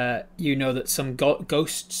 You know that some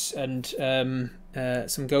ghosts and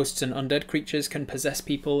undead creatures can possess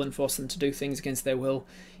people and force them to do things against their will.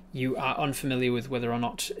 You are unfamiliar with whether or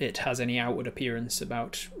not it has any outward appearance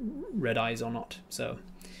about red eyes or not. So,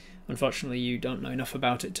 unfortunately, you don't know enough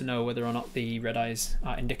about it to know whether or not the red eyes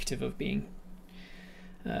are indicative of being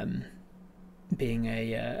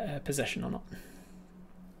a possession or not.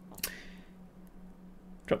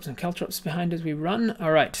 Drop some caltrops behind as we run.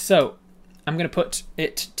 All right, so I'm going to put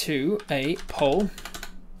it to a poll.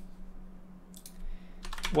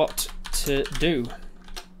 What to do?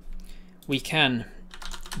 We can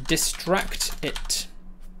distract it.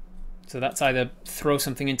 So that's either throw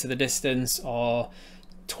something into the distance or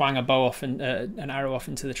twang a bow off and an arrow off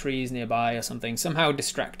into the trees nearby or something. Somehow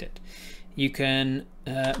distract it. You can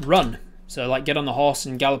run. So like get on the horse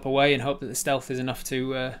and gallop away and hope that the stealth is enough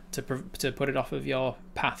to put it off of your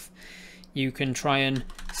path. You can try and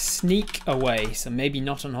sneak away. So maybe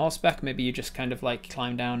not on horseback. Maybe you just kind of like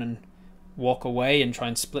climb down and walk away and try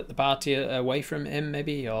and split the party away from him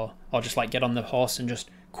maybe. Or just like get on the horse and just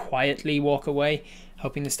quietly walk away,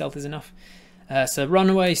 hoping the stealth is enough. So run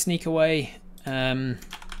away, sneak away,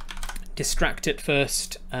 distract it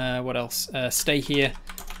first. What else? Stay here.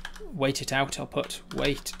 Wait it out. I'll put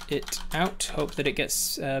wait it out. Hope that it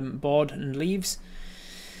gets bored and leaves.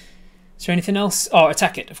 Is there anything else? Oh,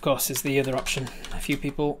 attack it, of course, is the other option. A few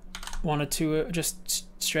people wanted to just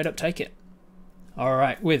straight up take it.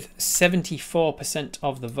 Alright, with 74%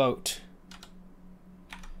 of the vote,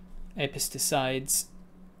 Apis decides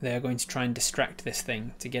they are going to try and distract this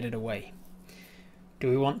thing to get it away. Do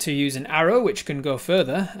we want to use an arrow, which can go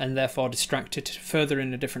further, and therefore distract it further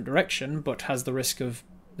in a different direction, but has the risk of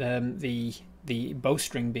the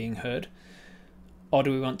bowstring being heard? Or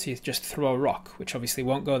do we want to just throw a rock, which obviously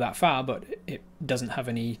won't go that far, but it doesn't have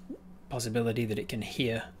any possibility that it can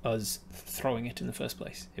hear us throwing it in the first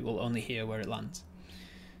place. It will only hear where it lands.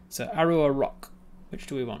 So arrow or rock, which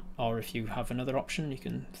do we want? Or if you have another option, you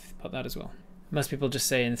can put that as well. Most people just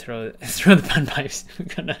say and throw the panpipes. We're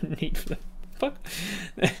gonna need for the fuck.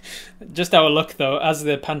 Just our luck though, as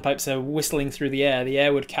the panpipes are whistling through the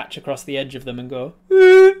air would catch across the edge of them and go.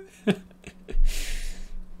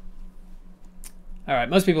 All right,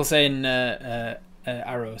 most people say in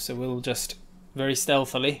arrow, so we'll just very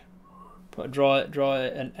stealthily draw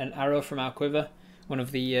an arrow from our quiver, one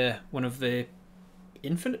of the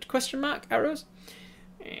infinite question mark arrows.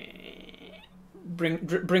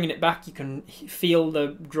 Bringing it back, you can feel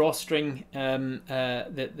the drawstring. You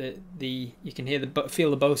can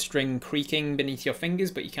feel the bowstring creaking beneath your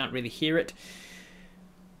fingers, but you can't really hear it.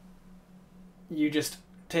 You just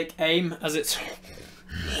take aim as it's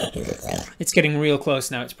getting real close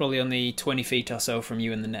now. It's probably only 20 feet or so from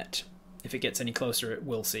you in the net. If it gets any closer, it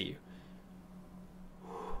will see you.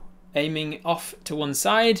 Aiming off to one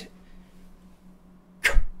side.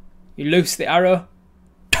 You loose the arrow.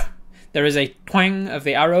 There is a twang of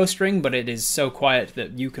the arrow string, but it is so quiet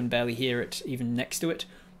that you can barely hear it even next to it.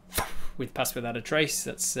 With Pass Without a Trace,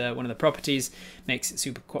 that's one of the properties. Makes it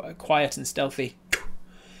super quiet and stealthy.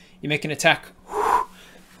 You make an attack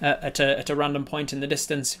at a random point in the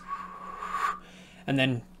distance, and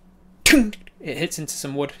then it hits into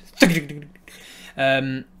some wood.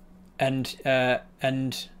 And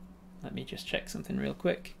let me just check something real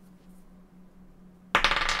quick.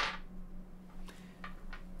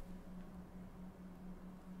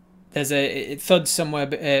 It thuds somewhere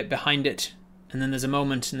behind it, and then there's a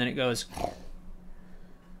moment, and then it goes.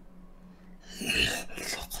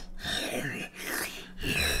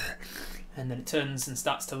 And then it turns and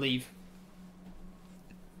starts to leave.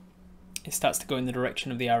 It starts to go in the direction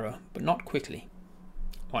of the arrow, but not quickly.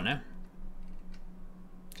 What now?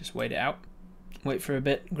 Just wait it out. Wait for a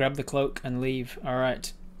bit, grab the cloak, and leave.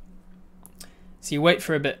 Alright. So you wait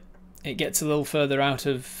for a bit. It gets a little further out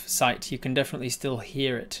of sight. You can definitely still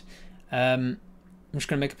hear it. I'm just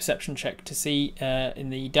going to make a perception check to see in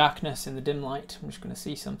the darkness, in the dim light. I'm just going to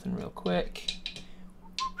see something real quick.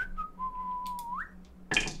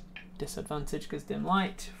 Disadvantage because dim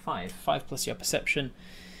light. 5 plus your perception,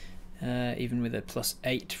 even with a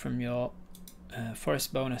 +8 from your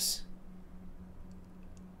forest bonus.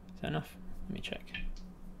 Is that enough? Let me check.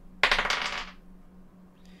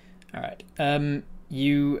 All right.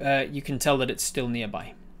 You can tell that it's still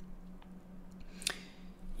nearby.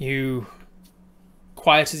 You,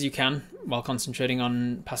 quiet as you can while concentrating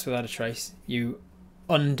on Pass Without a Trace, you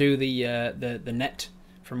undo the net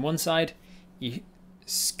from one side. You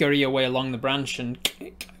scurry your way along the branch, and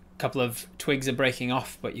a couple of twigs are breaking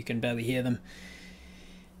off, but you can barely hear them.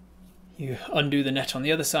 You undo the net on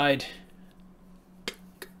the other side.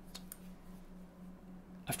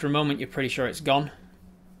 After a moment, you're pretty sure it's gone.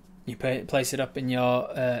 You place it up in your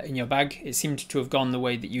bag. It seemed to have gone the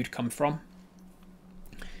way that you'd come from.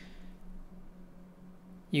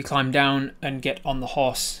 You climb down and get on the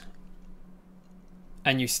horse,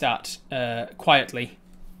 and you start quietly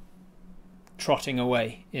trotting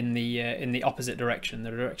away in the opposite direction,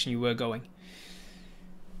 the direction you were going.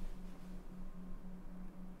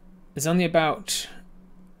 There's only about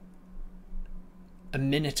a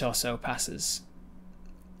minute or so passes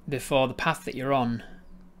before the path that you're on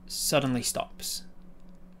suddenly stops.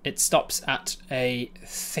 It stops at a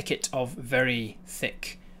thicket of very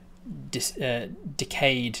thick,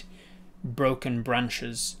 decayed broken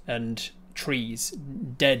branches and trees,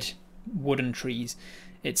 dead wooden trees.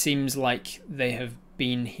 It seems like they have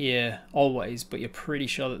been here always, but you're pretty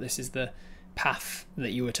sure that this is the path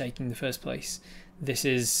that you were taking in the first place. This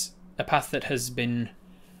is a path that has been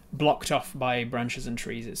blocked off by branches and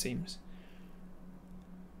trees, it seems,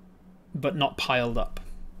 but not piled up.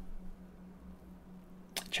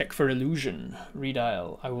 Check for illusion.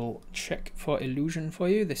 Redial. I will check for illusion for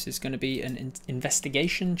you. This is going to be an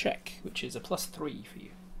investigation check, which is a +3 for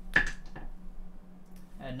you.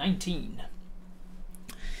 19.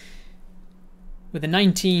 With a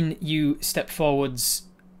 19, you step forwards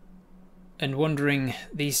and wondering,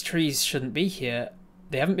 these trees shouldn't be here.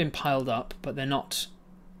 They haven't been piled up, but they're not.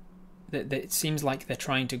 It seems like they're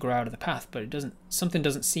trying to grow out of the path, but it doesn't. Something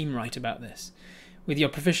doesn't seem right about this. With your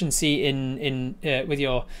proficiency with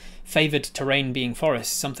your favoured terrain being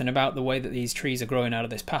forest, something about the way that these trees are growing out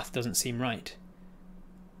of this path doesn't seem right.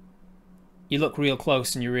 You look real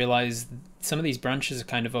close and you realise some of these branches are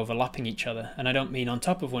kind of overlapping each other, and I don't mean on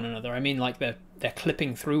top of one another. I mean like they're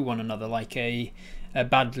clipping through one another, like a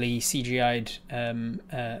badly CGI'd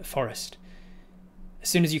forest. As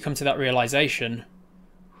soon as you come to that realisation,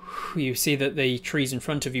 you see that the trees in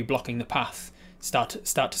front of you blocking the path start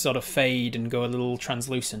to sort of fade and go a little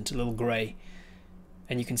translucent, a little grey,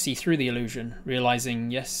 and you can see through the illusion, realising,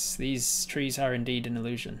 yes, these trees are indeed an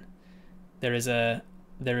illusion. There is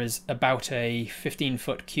about a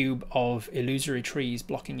 15-foot cube of illusory trees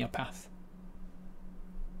blocking your path.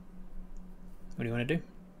 What do you want to do?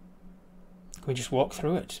 Can we just walk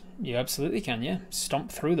through it? You absolutely can, yeah.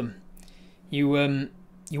 Stomp through them. You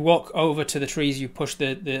walk over to the trees, you push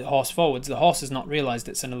the horse forwards. The horse has not realised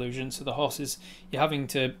it's an illusion, so the horse is... You're having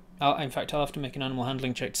to... in fact, I'll have to make an animal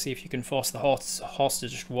handling check to see if you can force the horse to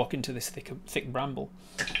just walk into this thick bramble.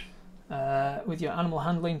 With your animal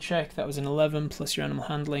handling check, that was an 11, plus your animal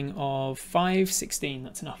handling of 5, 16,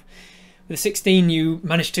 that's enough. With a 16, you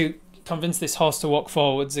manage to convince this horse to walk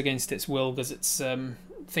forwards against its will, because it's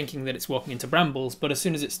thinking that it's walking into brambles, but as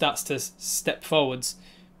soon as it starts to step forwards,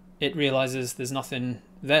 it realises there's nothing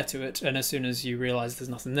there to it, and as soon as you realise there's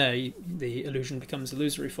nothing there, the illusion becomes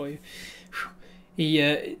illusory for you.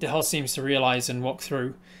 The horse seems to realise and walk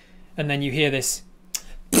through, and then you hear this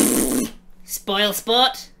spoil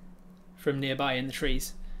sport from nearby in the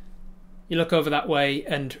trees. You look over that way,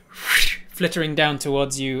 and flittering down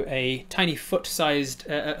towards you, a tiny foot-sized,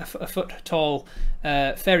 a foot-tall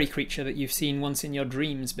fairy creature that you've seen once in your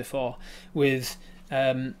dreams before, with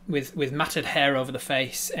matted hair over the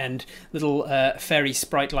face and little fairy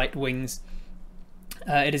sprite-like wings.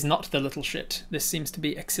 It is not the little shit. This seems to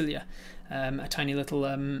be Exilia, a tiny little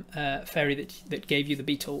fairy that gave you the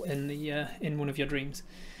beetle in one of your dreams.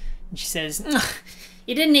 And she says,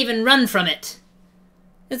 "You didn't even run from it.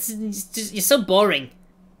 It's just, you're so boring."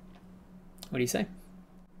 What do you say?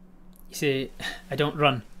 You say, "I don't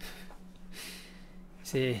run." You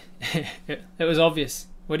say, "It was obvious.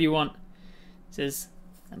 What do you want?" Says,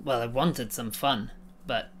 "Well, I wanted some fun,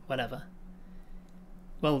 but whatever."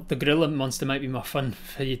 "Well, the gorilla monster might be more fun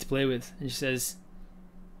for you to play with." And she says,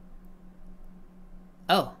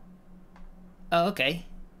 Oh, okay.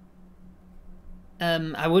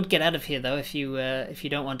 I would get out of here though if you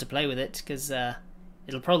don't want to play with it, because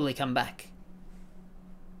it'll probably come back.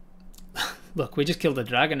 "Look, we just killed a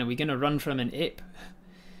dragon. Are we going to run from an ape?"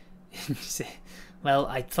 "Well,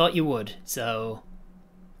 I thought you would, so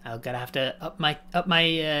I'm gonna have to up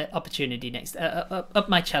my opportunity next, up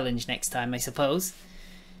my challenge next time, I suppose."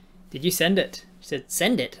 "Did you send it?" She said,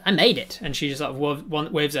 "Send it. I made it." And she just sort of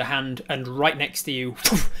waves her hand, and right next to you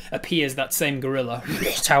appears that same gorilla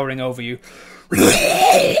towering over you.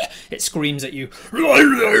 It screams at you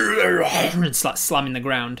and starts slamming the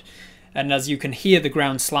ground. And as you can hear the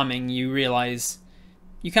ground slamming, you realise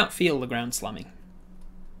you can't feel the ground slamming.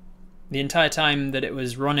 The entire time that it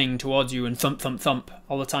was running towards you and thump, thump, thump,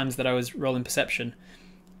 all the times that I was rolling perception,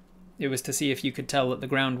 it was to see if you could tell that the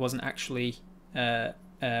ground wasn't actually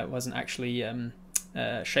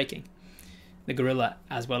shaking. The gorilla,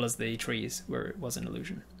 as well as the trees, where it was an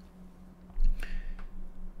illusion.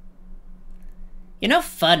 "You're no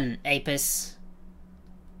fun, Apis.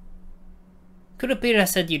 Kurapira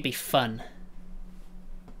said you'd be fun."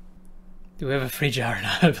 "Do we have a free jar and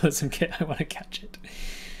herbalism kit? I want to catch it."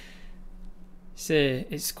 So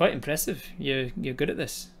it's quite impressive. You're good at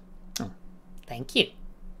this. Oh, thank you.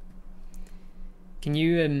 Can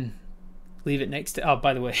you leave it next to... Oh,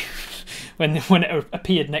 by the way, when it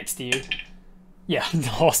appeared next to you, yeah, the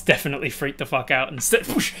horse definitely freaked the fuck out and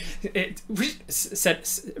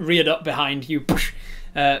reared up behind you,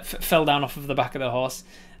 fell down off of the back of the horse.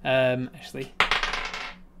 Actually,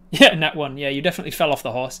 Yeah, nat one. Yeah, you definitely fell off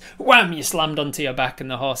the horse. Wham! You slammed onto your back,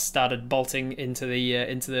 and the horse started bolting into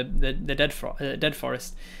the dead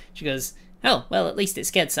forest. She goes, "Oh, well, at least it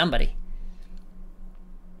scared somebody."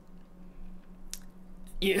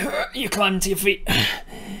 You climbed to your feet.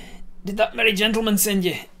 Did that merry gentleman send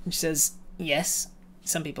you? And she says, "Yes,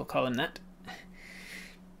 some people call him that."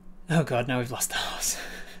 Oh god, now we've lost the horse.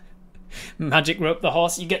 Magic rope the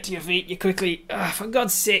horse, you get to your feet, you quickly, for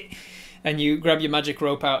God's sake, and you grab your magic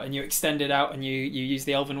rope out and you extend it out and you use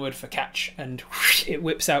the elven word for catch, and whoosh, it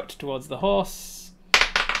whips out towards the horse.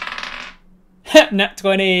 Nat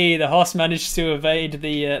 20! The horse managed to evade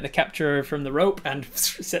the capturer from the rope and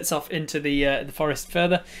sets off into the forest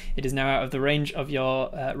further. It is now out of the range of your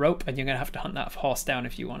rope, and you're going to have to hunt that horse down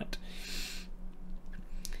if you want it.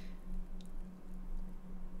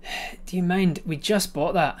 Do you mind? We just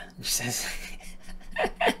bought that. She says.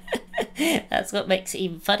 That's what makes it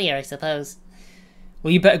even funnier, I suppose.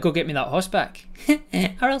 Well, you better go get me that horse back.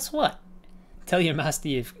 Or else what? Tell your master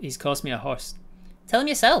he's cost me a horse. Tell him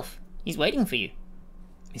yourself. He's waiting for you.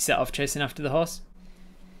 He set off chasing after the horse.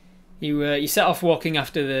 You set off walking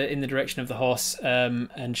in the direction of the horse,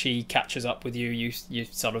 and she catches up with you. You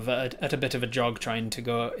sort of at a bit of a jog, trying to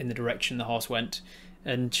go in the direction the horse went.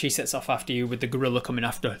 And she sets off after you with the gorilla coming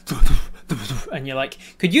after. And you're like,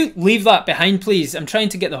 could you leave that behind, please? I'm trying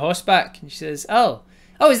to get the horse back. And she says, oh,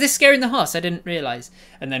 is this scaring the horse? I didn't realise.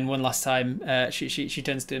 And then one last time, she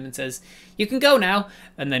turns to him and says, you can go now.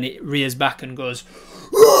 And then it rears back and goes,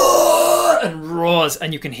 and roars.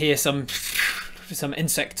 And you can hear some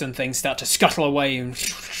insects and things start to scuttle away. And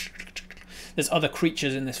there's other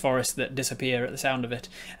creatures in this forest that disappear at the sound of it,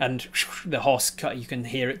 and the horse, you can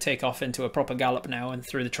hear it take off into a proper gallop now and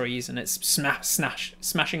through the trees, and it's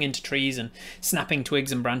smashing into trees and snapping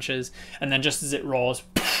twigs and branches, and then just as it roars,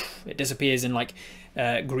 it disappears in like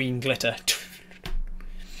green glitter.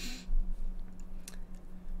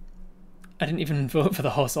 I didn't even vote for the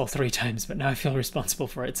horse all 3 times, but now I feel responsible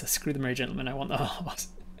for it, so screw the merry gentleman, I want the horse.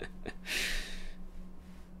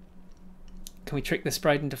 Can we trick the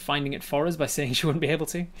sprite into finding it for us by saying she wouldn't be able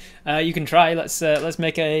to? You can try. Let's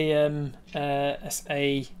make a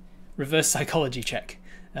reverse psychology check.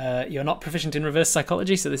 You're not proficient in reverse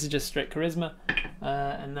psychology, so this is just straight charisma,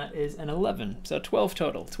 and that is an 11. So 12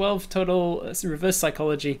 total. 12 total reverse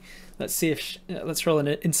psychology. Let's see if let's roll an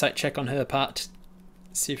insight check on her part.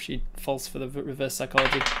 See if she falls for the reverse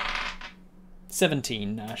psychology.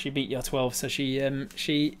 17. She beat your 12, so she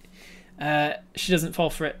doesn't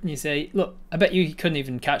fall for it, and you say, look, I bet you couldn't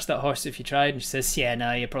even catch that horse if you tried. And she says, yeah,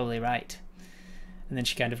 no, you're probably right. And then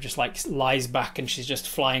she kind of just like lies back, and she's just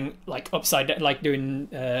flying like upside down, like doing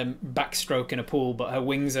backstroke in a pool, but her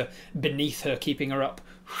wings are beneath her, keeping her up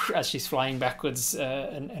as she's flying backwards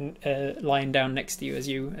and lying down next to you as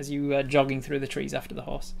you jogging through the trees after the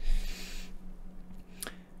horse.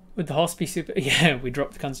 Would the horse be super? Yeah, we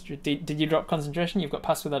dropped the concentration. Did you drop concentration? You've got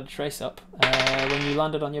pass without a trace up. When you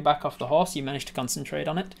landed on your back off the horse, you managed to concentrate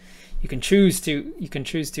on it. You can choose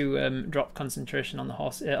to drop concentration on the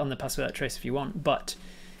horse on the pass without a trace if you want, but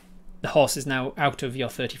the horse is now out of your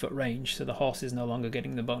 30-foot range, so the horse is no longer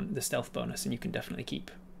getting the stealth bonus, and you can definitely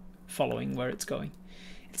keep following where it's going.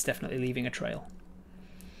 It's definitely leaving a trail.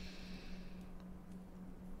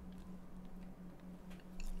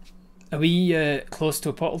 Are we close to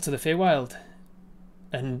a portal to the Feywild?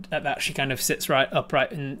 And at that, she kind of sits right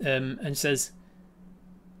upright and says,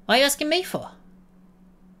 "What are you asking me for?"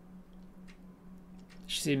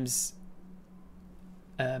 She seems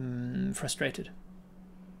frustrated.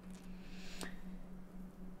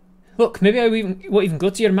 Look, maybe I won't even go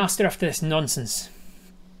to your master after this nonsense.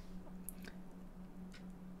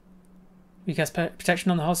 We cast protection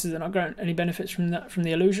on the horses that not grant any benefits from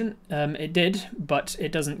the illusion. It did, but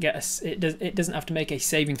it doesn't get it doesn't have to make a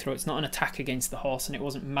saving throw. It's not an attack against the horse, and it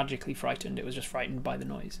wasn't magically frightened. It was just frightened by the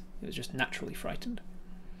noise. It was just naturally frightened.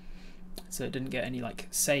 So it didn't get any like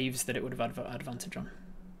saves that it would have had advantage on.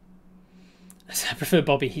 I prefer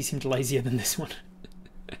Bobby. He seemed lazier than this one.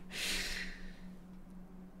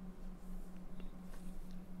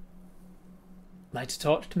 Light a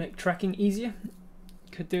torch to make tracking easier.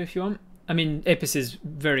 Could do if you want. I mean, Apis is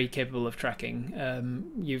very capable of tracking.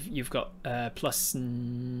 You've got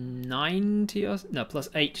 +9 to your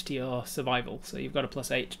 +8 to your survival, so you've got a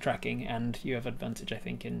 +8 tracking, and you have advantage, I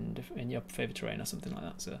think, in your favourite terrain or something like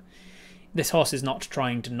that. So this horse is not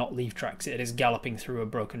trying to not leave tracks; it is galloping through a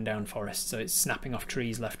broken down forest. So it's snapping off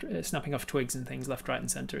trees, snapping off twigs and things left, right, and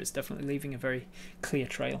centre. It's definitely leaving a very clear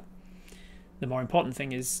trail. The more important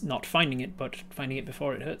thing is not finding it, but finding it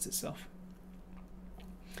before it hurts itself.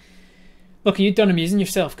 Look, are you done amusing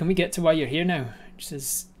yourself? Can we get to why you're here now? She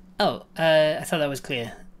says, "Oh, I thought that was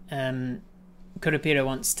clear. Kurapira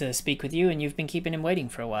wants to speak with you, and you've been keeping him waiting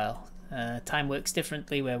for a while. Time works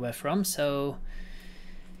differently where we're from, so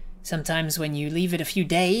sometimes when you leave it a few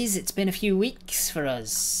days, it's been a few weeks for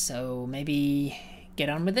us, so maybe get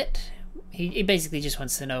on with it. He basically just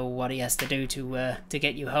wants to know what he has to do to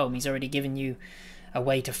get you home. He's already given you a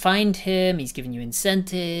way to find him, he's given you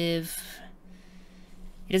incentive.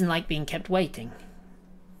 He doesn't like being kept waiting.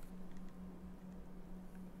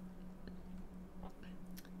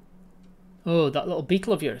 Oh, that little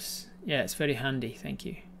beetle of yours. Yeah, it's very handy, thank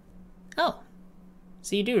you. Oh,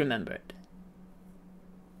 so you do remember it.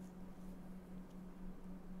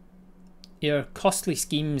 Your costly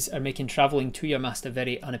schemes are making travelling to your master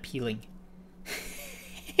very unappealing.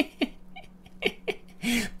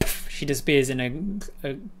 She disappears in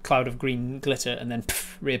a cloud of green glitter and then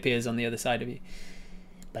reappears on the other side of you.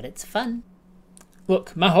 But it's fun.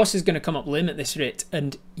 Look, my horse is going to come up lame at this rate,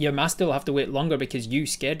 and your master will have to wait longer because you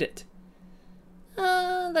scared it.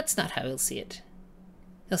 That's not how he'll see it.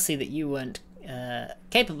 He'll see that you weren't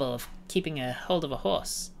capable of keeping a hold of a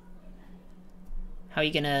horse. How are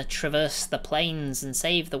you going to traverse the plains and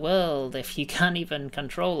save the world if you can't even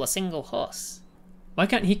control a single horse? Why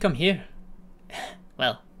can't he come here?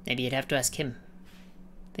 Well, maybe you'd have to ask him.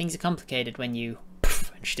 Things are complicated when you...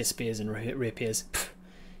 And she disappears and reappears.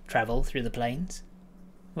 Travel through the plains.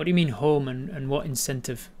 What do you mean home and what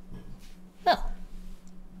incentive? Well,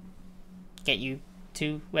 get you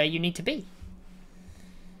to where you need to be.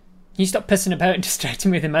 You stop pissing about and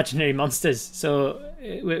distracting me with imaginary monsters, so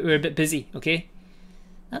we're a bit busy, okay?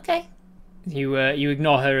 Okay. You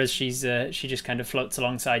ignore her as she just kind of floats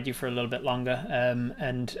alongside you for a little bit longer,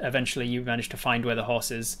 and eventually you manage to find where the horse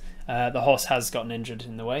is. The horse has gotten injured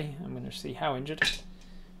in the way. I'm going to see how injured.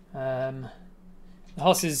 The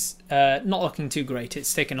horse is not looking too great.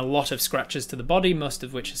 It's taken a lot of scratches to the body, most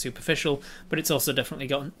of which are superficial, but it's also definitely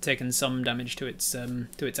taken some damage to its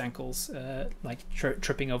ankles, like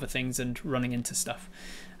tripping over things and running into stuff.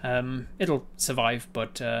 It'll survive,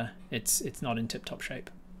 but it's not in tip-top shape.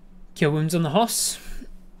 Cure wounds on the horse?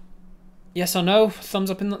 Yes or no? Thumbs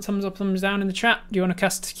up, thumbs down in the chat. Do you want to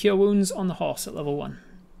cast Cure Wounds on the horse at level 1?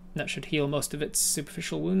 That should heal most of its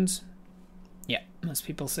superficial wounds. Yeah, most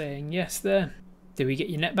people saying yes there. Did we get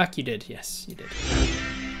your net back? You did. Yes, you did.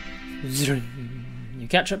 You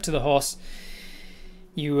catch up to the horse.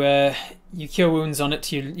 You cure wounds on it.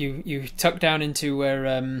 You tuck down into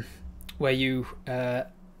where you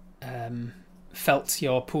felt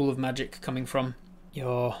your pool of magic coming from,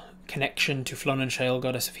 your connection to Flonanshale,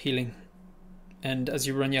 goddess of healing. And as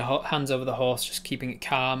you run your hands over the horse, just keeping it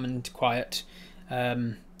calm and quiet,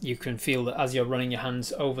 you can feel that as you're running your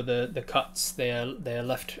hands over the cuts, they are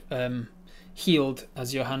left healed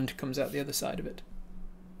as your hand comes out the other side of it.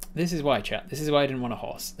 This is why, chat. This is why I didn't want a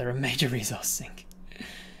horse. They're a major resource sink.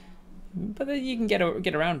 But then you can get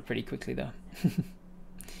around pretty quickly, though.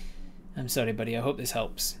 I'm sorry, buddy. I hope this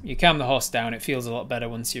helps. You calm the horse down. It feels a lot better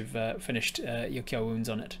once you've finished your cure wounds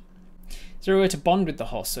on it. Is there a way to bond with the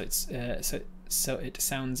horse so it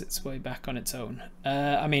sounds its way back on its own?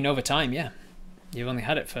 I mean, over time, yeah. You've only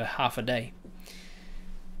had it for half a day.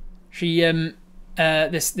 She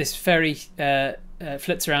this fairy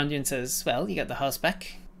flits around you and says, "Well, you got the horse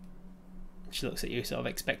back." She looks at you sort of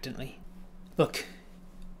expectantly. Look,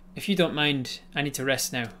 if you don't mind, I need to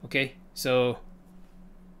rest now, okay? So,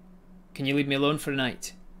 can you leave me alone for a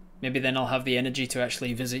night? Maybe then I'll have the energy to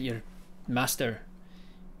actually visit your master.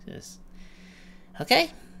 Says,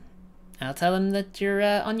 okay, I'll tell him that you're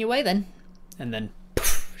on your way then. And then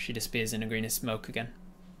poof, she disappears in a green smoke again.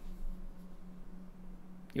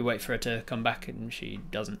 You wait for her to come back and she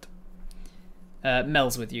doesn't.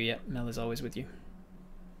 Mel's with you, yeah. Mel is always with you.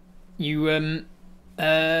 You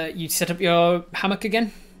set up your hammock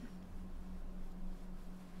again?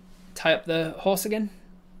 Tie up the horse again?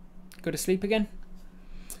 Go to sleep again?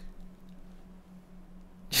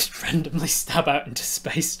 Just randomly stab out into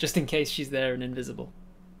space just in case she's there and invisible.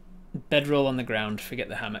 Bedroll on the ground, forget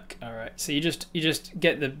the hammock. Alright, so you just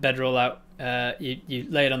get the bedroll out, you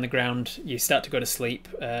lay it on the ground, you start to go to sleep.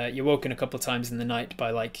 You're woken a couple of times in the night by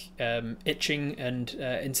like itching and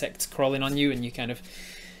insects crawling on you, and you kind of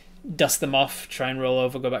dust them off, try and roll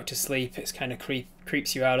over, go back to sleep. It's kind of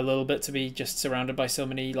creeps you out a little bit to be just surrounded by so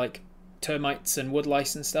many like termites and wood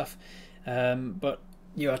lice and stuff. But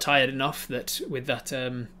you are tired enough that with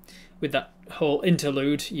that whole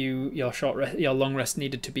interlude, your long rest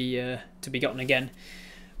needed to be gotten again.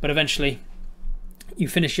 But eventually, you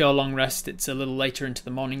finish your long rest. It's a little later into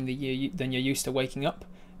the morning than you're used to waking up,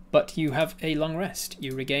 but you have a long rest.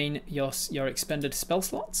 You regain your expended spell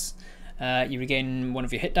slots. You regain one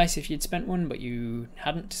of your hit dice if you'd spent one, but you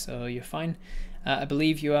hadn't, so you're fine. I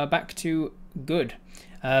believe you are back to good.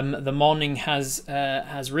 The morning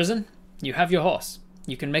has risen. You have your horse.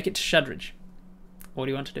 You can make it to Shadridge. What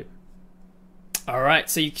do you want to do? Alright,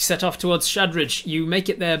 so you set off towards Shadridge. You make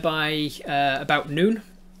it there by about noon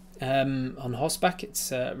on horseback.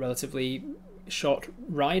 It's a relatively short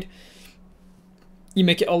ride. You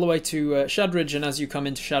make it all the way to Shadridge, and as you come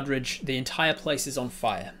into Shadridge, the entire place is on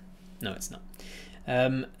fire. No, it's not.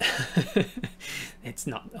 It's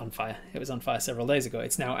not on fire. It was on fire several days ago.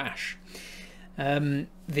 It's now ash.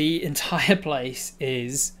 The entire place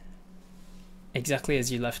is exactly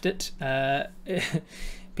as you left it.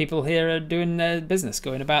 People here are doing their business,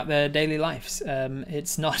 going about their daily lives.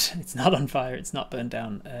 It's not on fire. It's not burnt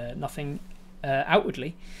down. Nothing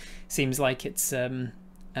outwardly seems like it's.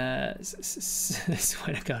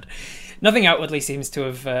 Swear to God, nothing outwardly seems to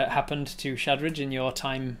have happened to Shadridge in your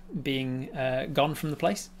time being gone from the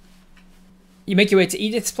place. You make your way to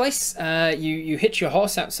Edith's place. You hitch your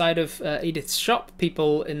horse outside of Edith's shop.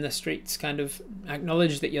 People in the streets kind of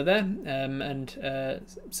acknowledge that you're there and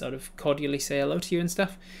sort of cordially say hello to you and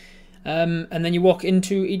stuff. And then you walk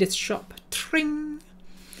into Edith's shop. Tring!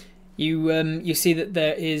 You see that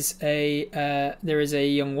there is a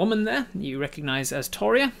young woman there you recognise as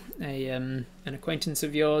Toria, an acquaintance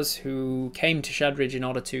of yours who came to Shadridge in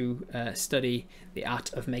order to study the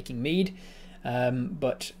art of making mead.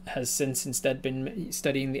 But has since instead been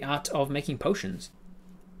studying the art of making potions.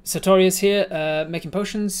 Satoria's here making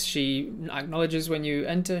potions. She acknowledges when you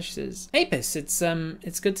enter. She says, "Apis,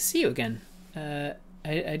 it's good to see you again. I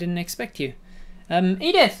didn't expect you."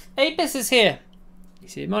 Edith, Apis is here. You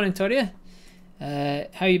say, "Morning, Toria.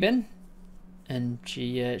 How you been?" And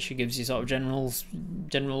she gives you sort of general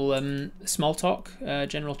small talk,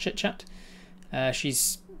 general chit chat.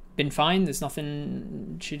 She's been fine. There's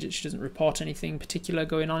nothing. She doesn't report anything particular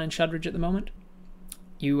going on in Shadridge at the moment.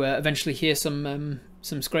 You eventually hear some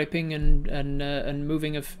scraping and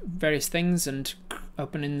moving of various things, and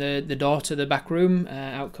opening the door to the back room.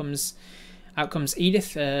 Out comes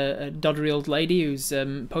Edith, a doddery old lady who's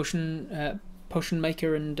potion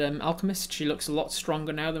maker and alchemist. She looks a lot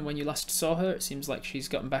stronger now than when you last saw her. It seems like she's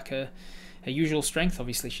gotten back her usual strength.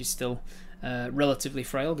 Obviously, she's still relatively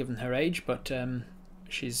frail given her age, but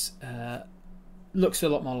she's looks a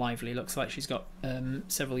lot more lively. Looks like she's got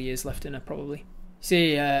several years left in her, probably.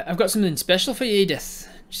 See, I've got something special for you, Edith.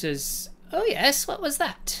 She says, "Oh yes, what was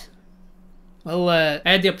that?" Well, I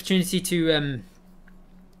had the opportunity to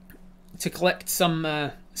collect some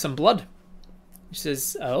blood. She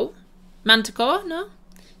says, "Oh, manticore? No?"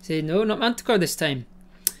 I say, "No, not manticore this time.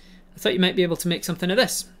 I thought you might be able to make something of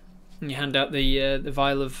this." And you hand out the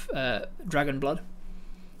vial of dragon blood.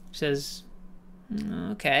 She says,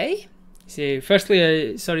 "Okay." So,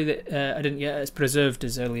 firstly, sorry that I didn't get it preserved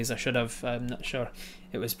as early as I should have. I'm not sure.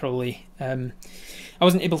 It was probably I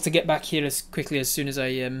wasn't able to get back here as quickly as soon as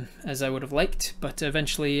I would have liked. But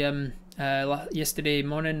eventually, yesterday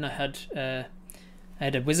morning, I had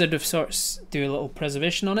a wizard of sorts do a little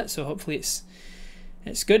preservation on it. So hopefully it's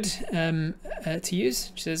good to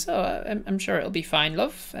use. She says, "Oh, I'm sure it'll be fine,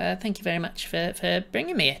 love. Thank you very much for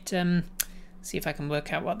bringing me it. See if I can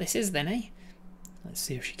work out what this is then, eh?" Let's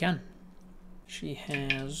see if she can. She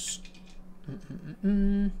has...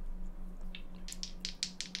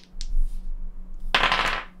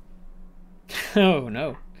 Oh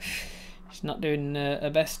no. She's not doing her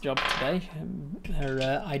best job today.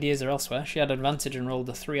 Her ideas are elsewhere. She had advantage and rolled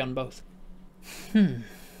a 3 on both. So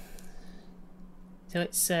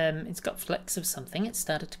it's got flecks of something. It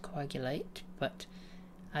started to coagulate, but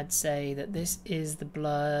I'd say that this is the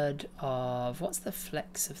blood of... What's the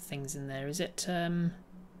flecks of things in there? Is it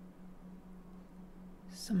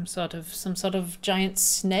some sort of giant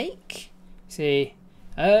snake? See,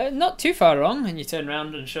 not too far wrong. And you turn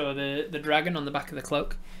around and show the dragon on the back of the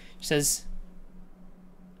cloak. She says,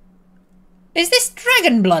 "Is this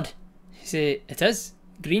dragon blood?" You say, "It is.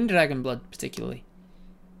 Green dragon blood, particularly."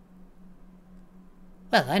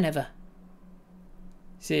 "Well, I never."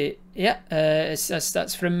 See, yeah,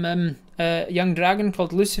 that's from a young dragon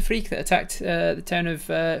called Lucifreak that attacked the town of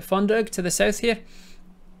Fondurg to the south here.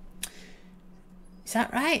 "Is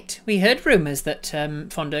that right? We heard rumours that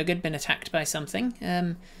Fondurg had been attacked by something,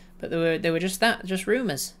 but they were just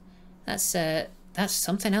rumours. That's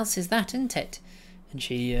something else, is that, isn't it?" And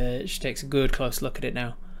she takes a good close look at it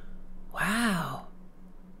now. "Wow.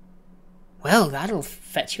 Well, that'll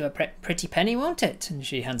fetch you a pretty penny, won't it?" And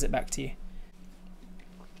she hands it back to you.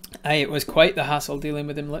 It was quite the hassle dealing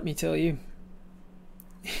with him, let me tell you.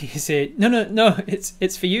 You say, no,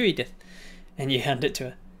 it's for you, Edith. And you hand it to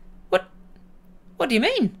her. What do you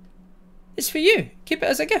mean? It's for you. Keep it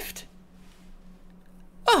as a gift."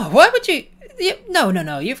 "Oh, why would you... No.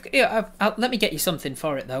 Let me get you something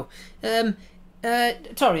for it though.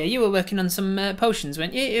 Toria, you were working on some potions,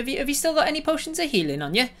 weren't you? Have you still got any potions of healing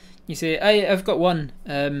on you? You say, I've got one.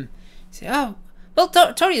 You say, oh, well,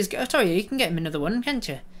 Toria, you can get him another one, can't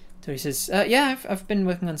you? Toria says, yeah, I've been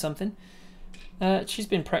working on something. She's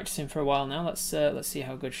been practicing for a while now. Let's see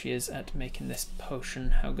how good she is at making this potion.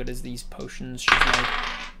 How good is these potions she's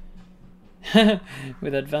made?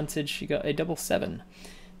 With advantage, she got a double 7.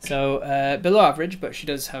 So below average, but she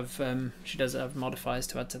does have modifiers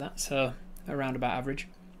to add to that. So around about average.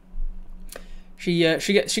 She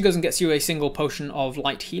goes and gets you a single potion of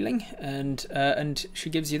light healing, and she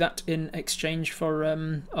gives you that in exchange for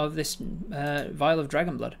of this vial of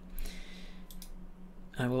dragon blood.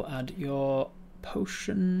 I will add your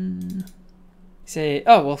potion. Say,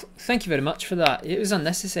 oh well, thank you very much for that. It was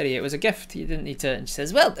unnecessary. It was a gift. You didn't need to. And she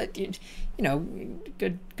says, well, you know,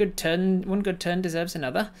 good turn. One good turn deserves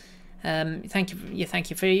another. Thank you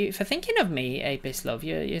for thinking of me, Apis love.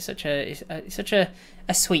 You're such a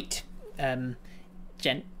sweet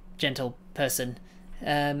gentle person.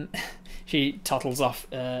 She toddles off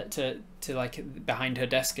to like behind her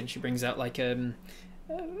desk, and she brings out like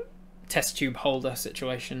test tube holder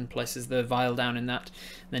situation, places the vial down in that,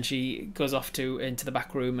 and then she goes off into the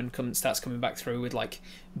back room and starts coming back through with like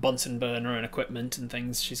Bunsen burner and equipment and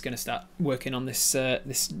things. She's going to start working on this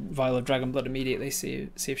vial of dragon blood immediately. See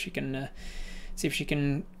if she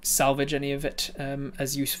can salvage any of it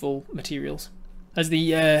as useful materials. Has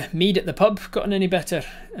the mead at the pub gotten any better?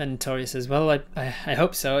 And Toria says, well, I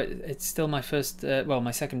hope so. It's still my first,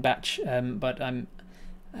 my second batch, but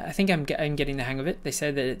I think I'm getting the hang of it. They say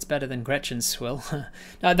that it's better than Gretchen's swill.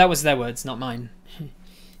 That was their words, not mine.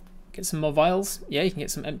 Get some more vials. Yeah, you can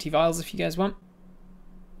get some empty vials if you guys want.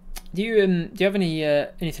 Do you have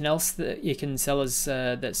anything else that you can sell us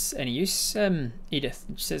that's any use, Edith?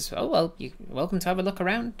 She says, oh well, you're welcome to have a look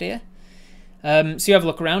around, dear. So you have a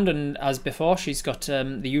look around, and as before, she's got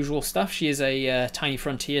the usual stuff. She is a tiny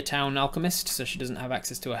frontier town alchemist, so she doesn't have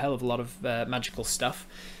access to a hell of a lot of magical stuff.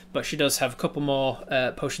 But she does have a couple more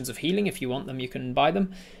potions of healing. If you want them, you can buy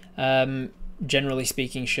them. Generally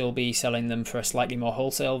speaking, she'll be selling them for a slightly more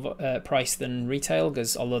wholesale price than retail,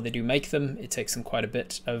 because although they do make them, it takes them quite a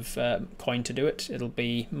bit of coin to do it. It'll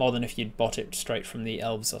be more than if you'd bought it straight from the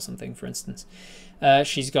elves or something, for instance.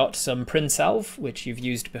 She's got some Prin Salve, which you've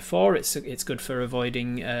used before. It's good for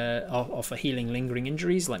avoiding or for healing lingering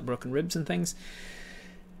injuries like broken ribs and things.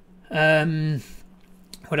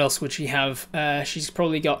 What else would she have? She's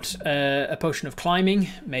probably got a potion of climbing,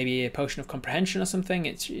 maybe a potion of comprehension or something.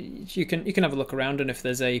 You can have a look around, and if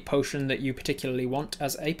there's a potion that you particularly want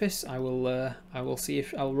as Apis, I'll roll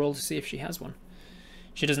to see if she has one.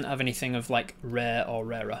 She doesn't have anything of like rare or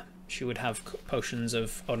rarer. She would have potions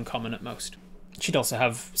of uncommon at most. She'd also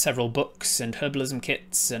have several books and herbalism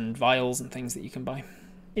kits and vials and things that you can buy.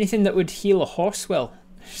 Anything that would heal a horse well?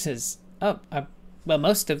 She says, oh, well,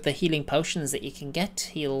 most of the healing potions that you can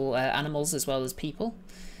get heal animals as well as people.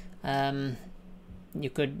 You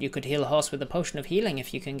could heal a horse with a potion of healing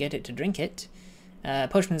if you can get it to drink it.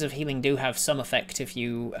 Potions of healing do have some effect if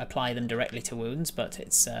you apply them directly to wounds, but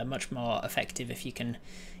it's much more effective if you can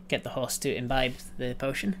get the horse to imbibe the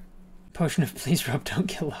potion. Potion of please Rob, don't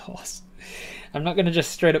kill the horse. I'm not going to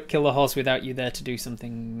just straight up kill the horse without you there to do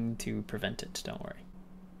something to prevent it, don't worry.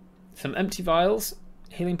 Some empty vials,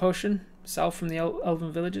 healing potion, salve from the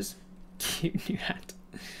elven villages. Cute new hat.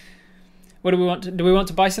 What do we want? Do we want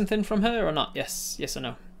to buy something from her or not? Yes or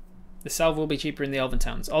no? The salve will be cheaper in the elven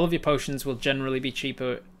towns. All of your potions will generally be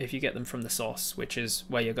cheaper if you get them from the source, which is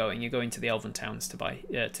where you're going. You're going to the elven towns to buy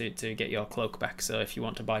to get your cloak back. So if you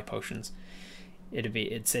want to buy potions,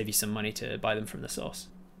 it'd save you some money to buy them from the source.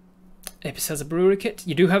 Apis has a brewery kit.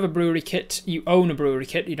 You do have a brewery kit. You own a brewery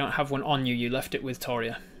kit. You don't have one on you. You left it with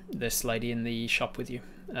Toria, this lady in the shop with you.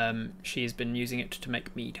 She has been using it to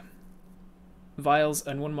make mead. Vials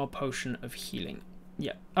and one more potion of healing.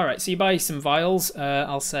 Yeah. Alright, so you buy some vials.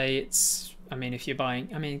 I'll say it's... if you're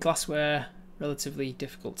buying... glassware, relatively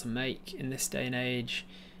difficult to make in this day and age.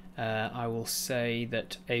 I will say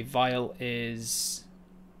that a vial is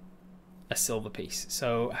a silver piece.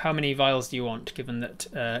 So how many vials do you want, given that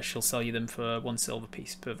she'll sell you them for 1 silver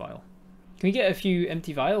piece per vial? Can we get a few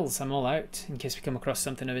empty vials? I'm all out, in case we come across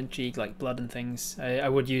something of intrigue like blood and things. I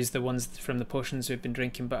would use the ones from the potions we've been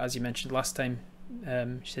drinking, but as you mentioned last time,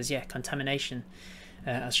 she says, yeah, contamination,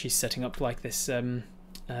 as she's setting up like this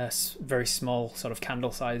very small sort of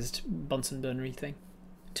candle-sized Bunsen burnery thing.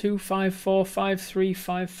 2, 5, 4, 5, 3,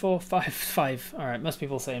 5, 4, 5, 5. All right, most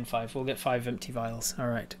people saying 5. We'll get 5 empty vials. All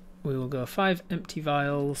right, we will go 5 empty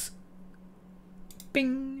vials.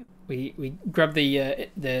 Bing. we grab the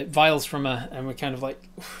vials from her, and we're kind of like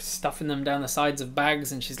stuffing them down the sides of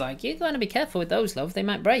bags, and she's like, "You're going to be careful with those, love. They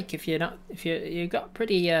might break if you're not. If you got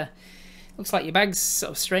pretty. Looks like your bag's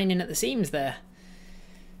sort of straining at the seams there."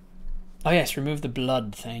 Oh yes, remove the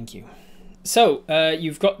blood. Thank you. So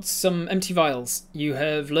you've got some empty vials. You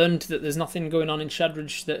have learned that there's nothing going on in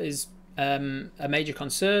Shadridge that is a major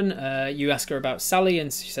concern. You ask her about Sally,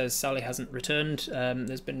 and she says Sally hasn't returned.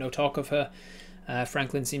 There's been no talk of her.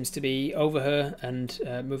 Franklin seems to be over her and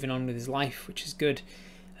moving on with his life, which is good.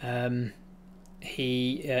 The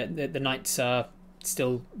knights are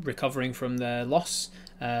still recovering from their loss.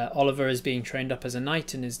 Oliver is being trained up as a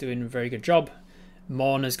knight and is doing a very good job.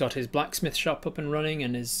 Morn has got his blacksmith shop up and running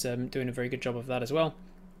and is doing a very good job of that as well.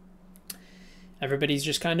 Everybody's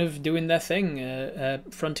just kind of doing their thing.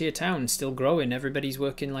 Frontier town still growing. Everybody's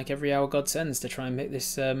working like every hour God sends to try and make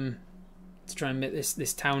this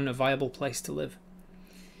this town a viable place to live.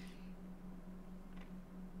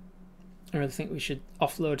 I really think we should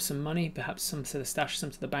offload some money, perhaps some to the stash,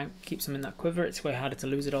 some to the bank, keep some in that quiver. It's way harder to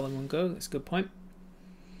lose it all in one go. That's a good point.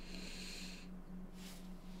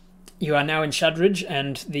 You are now in Shadridge,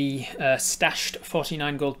 and the stashed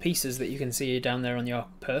 49 gold pieces that you can see down there on your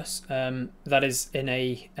purse, that is in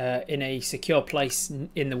a secure place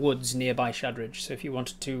in the woods nearby Shadridge. So if you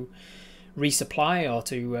wanted to resupply or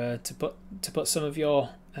to put some of your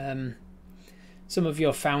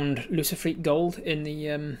found Lucifrete gold in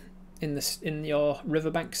the in your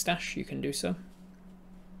riverbank stash, you can do so.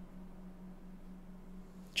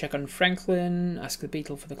 Check on Franklin. Ask the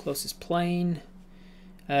beetle for the closest plane.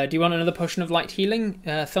 Do you want another potion of light healing?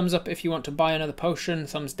 Thumbs up if you want to buy another potion.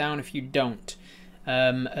 Thumbs down if you don't.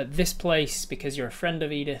 At this place, because you're a friend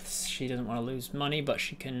of Edith's, she doesn't want to lose money, but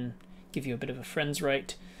she can give you a bit of a friend's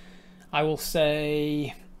rate. I will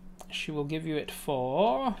say she will give you it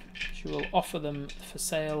for... She will offer them for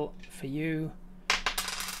sale for you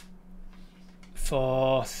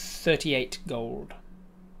for 38 gold.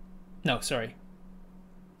 No, sorry.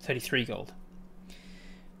 33 gold.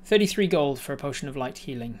 33 gold for a potion of light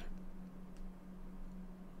healing.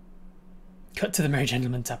 Cut to the merry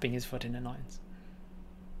gentleman tapping his foot in annoyance.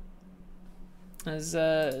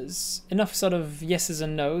 There's enough sort of yeses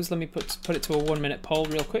and nos. Let me put it to a 1 minute poll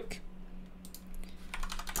real quick.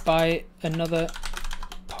 Buy another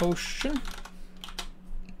potion.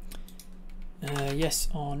 Yes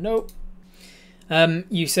or no?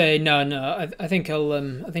 You say no. I think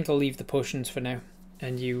I'll leave the potions for now,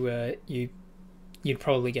 and you'd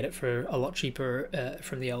probably get it for a lot cheaper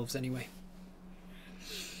from the elves anyway.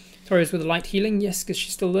 Toria's with the light healing, yes, because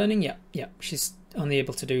she's still learning. Yeah, she's only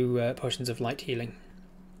able to do potions of light healing.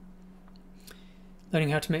 Learning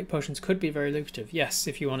how to make potions could be very lucrative. Yes,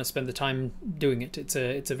 if you want to spend the time doing it, it's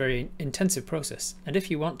a very intensive process. And if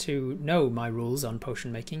you want to know my rules on potion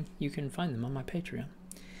making, you can find them on my Patreon.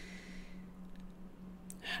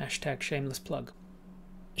 Hashtag shameless plug.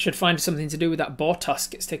 Should find something to do with that boar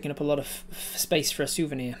tusk. It's taking up a lot of space for a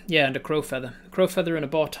souvenir. Yeah, and a crow feather. A crow feather and a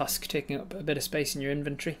boar tusk taking up a bit of space in your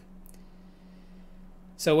inventory.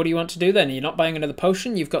 So what do you want to do then? You're not buying another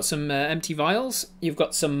potion. You've got some empty vials. You've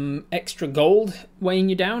got some extra gold weighing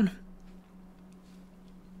you down.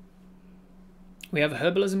 We have a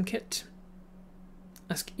herbalism kit.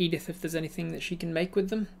 Ask Edith if there's anything that she can make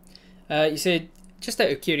with them. You said, just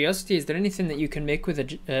out of curiosity, is there anything that you can make with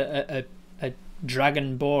a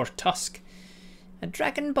dragon boar tusk? A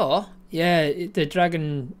dragon boar? Yeah, the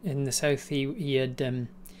dragon in the south, he had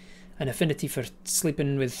an affinity for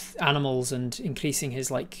sleeping with animals and increasing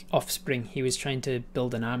his offspring. He was trying to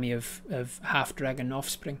build an army of half dragon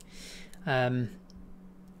offspring, and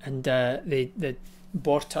the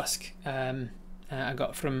boar tusk I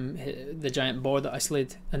got from the giant boar that I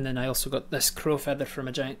slayed, and then I also got this crow feather from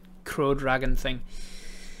a giant crow dragon thing.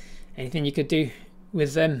 Anything you could do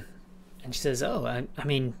with them? And she says, "Oh, I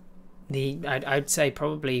mean, I'd say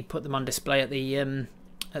probably put them on display at the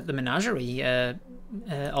menagerie.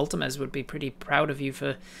 Ultimas would be pretty proud of you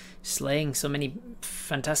for slaying so many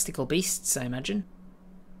fantastical beasts, I imagine."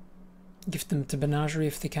 Give them to menagerie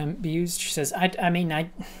if they can't be used. She says, I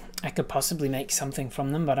could possibly make something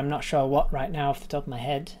from them, but I'm not sure what right now off the top of my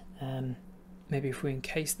head. Maybe if we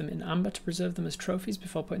encase them in amber to preserve them as trophies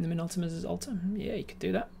before putting them in Ultima's altar. Yeah, you could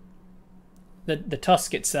do that. The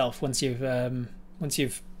tusk itself, once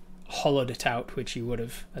you've hollowed it out, which you would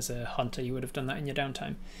have as a hunter, you would have done that in your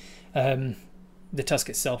downtime. The tusk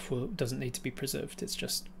itself doesn't need to be preserved.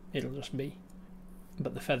 It'll just be.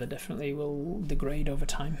 But the feather definitely will degrade over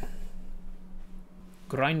time.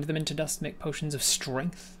 Grind them into dust, make potions of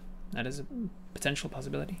strength. That is a potential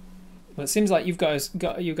possibility. Well, it seems like you guys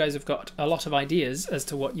have got a lot of ideas as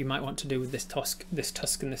to what you might want to do with this tusk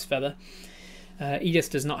and this feather. Edith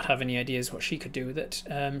does not have any ideas what she could do with it.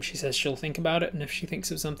 She says she'll think about it, and if she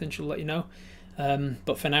thinks of something, she'll let you know.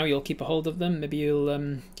 But for now, you'll keep a hold of them. Maybe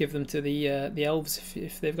you'll give them to the elves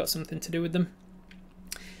if they've got something to do with them.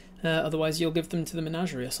 Otherwise, you'll give them to the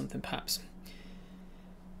menagerie or something, perhaps.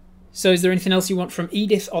 So is there anything else you want from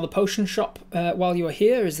Edith or the potion shop while you are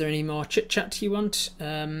here? Is there any more chit-chat you want?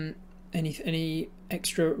 Any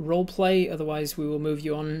extra role play? Otherwise, we will move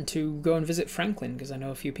you on to go and visit Franklin, because I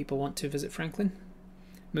know a few people want to visit Franklin.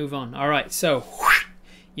 Move on. All right, so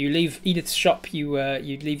you leave Edith's shop. You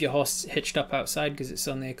leave your horse hitched up outside because it's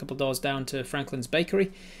only a couple doors down to Franklin's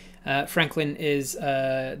bakery. Franklin is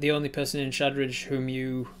the only person in Shadridge whom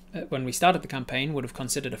you, when we started the campaign, would have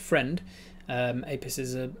considered a friend. Apis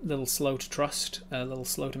is a little slow to trust, a little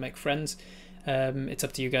slow to make friends. It's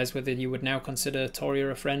up to you guys whether you would now consider Toria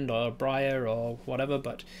a friend or Briar or whatever,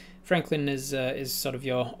 but Franklin is sort of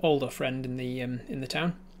your older friend in the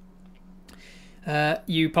town.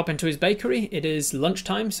 You pop into his bakery. It is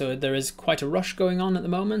lunchtime, so there is quite a rush going on at the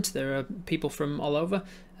moment. There are people from all over.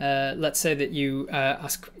 Let's say that you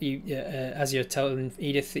ask as you're telling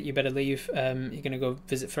Edith that you better leave. You're going to go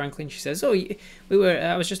visit Franklin. She says, "Oh,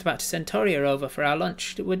 I was just about to send Toria over for our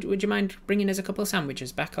lunch. Would you mind bringing us a couple of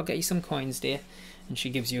sandwiches back? I'll get you some coins, dear." And she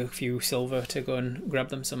gives you a few silver to go and grab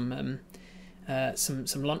them some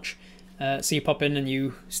lunch. So you pop in and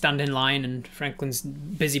you stand in line, and Franklin's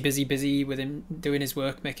busy with him doing his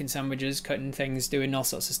work, making sandwiches, cutting things, doing all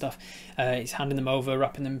sorts of stuff. He's handing them over,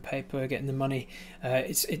 wrapping them in paper, getting the money.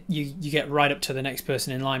 You get right up to the next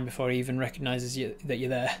person in line before he even recognises that you're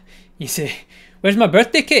there. You say, "Where's my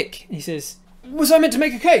birthday cake?" He says, "Was I meant to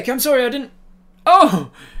make a cake? I'm sorry, I didn't."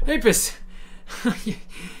 "Oh, Apis, you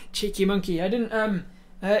cheeky monkey! I didn't.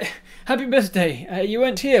 Happy birthday! You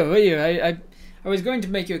weren't here, were you? I was going to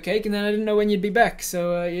make you a cake, and then I didn't know when you'd be back,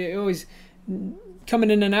 so you're always coming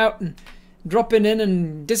in and out and dropping in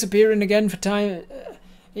and disappearing again for time.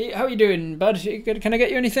 How are you doing, bud? Can I get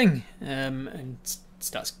you anything?" And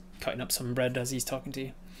starts cutting up some bread as he's talking to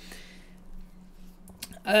you.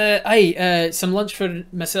 Some lunch for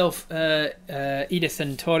myself, Edith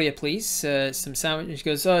and Toria, please. Some sandwich. She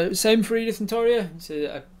goes, "Same for Edith and Toria."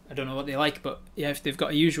 So I don't know what they like, but yeah, if they've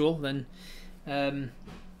got a usual, then...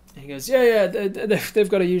 He goes, yeah, they've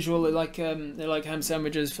got a usual. They like ham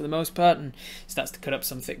sandwiches for the most part, and starts to cut up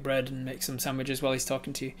some thick bread and make some sandwiches while he's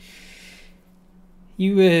talking to you.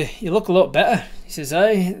 You look a lot better. He says,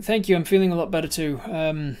 thank you. I'm feeling a lot better too.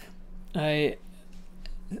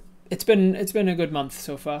 It's been a good month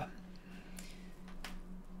so far.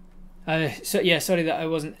 Sorry that I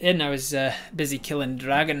wasn't in. I was busy killing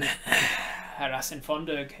dragon, harassing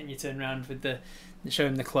Fondurg. And you turn around show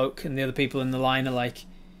him the cloak, and the other people in the line are like,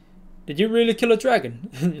 "Did you really kill a dragon?"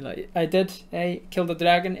 You're like, "I did. I killed a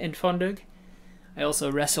dragon in Fondurg. I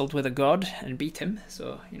also wrestled with a god and beat him,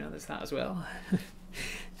 so there's that as well."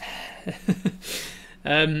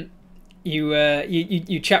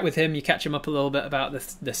 You chat with him. You catch him up a little bit about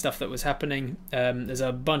the stuff that was happening. There's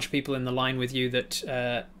a bunch of people in the line with you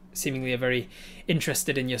that seemingly are very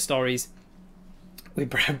interested in your stories. We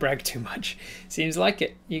brag too much. Seems like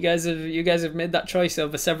it. You guys have made that choice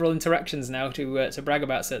over several interactions now to brag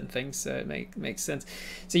about certain things. So it makes sense.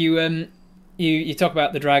 So you talk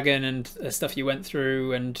about the dragon and stuff you went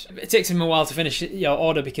through, and it takes him a while to finish your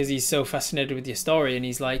order because he's so fascinated with your story, and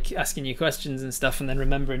he's like asking you questions and stuff, and then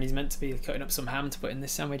remembering he's meant to be cutting up some ham to put in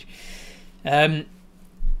this sandwich.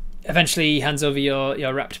 Eventually, he hands over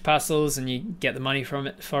your wrapped parcels, and you get the money from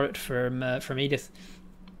Edith.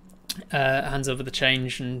 Hands over the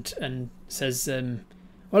change and says,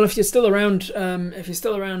 "Well, if you're still around,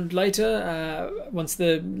 later, once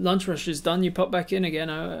the lunch rush is done, you pop back in again.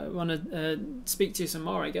 I want to speak to you some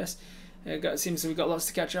more. I guess it seems we've got lots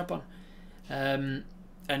to catch up on."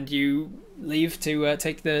 And you leave to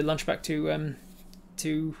take the lunch back to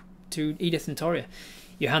Edith and Toria.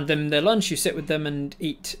 You hand them their lunch. You sit with them and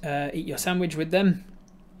eat your sandwich with them.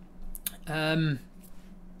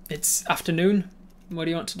 It's afternoon. What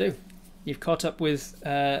do you want to do? You've caught up with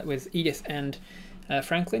Edith and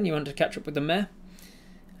Franklin. You want to catch up with the mayor.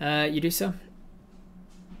 You do so.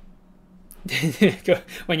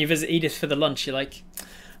 When you visit Edith for the lunch, you're like,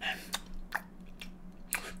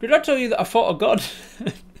 "Did I tell you that I fought a god?"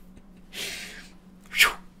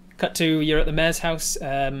 Cut to, you're at the mayor's house.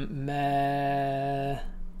 Mayor...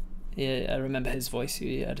 Yeah, I remember his voice.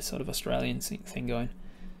 He had a sort of Australian thing going.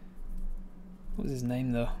 What was his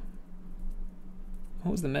name, though?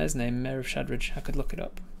 What was the mayor's name? Mayor of Shadridge. I could look it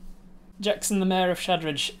up. Jackson, the mayor of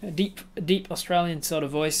Shadridge. A deep Australian sort of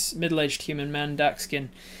voice. Middle-aged human man, dark skin.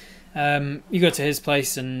 You go to his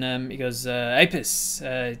place and he goes, Apis,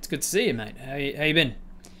 it's good to see you, mate. How you been?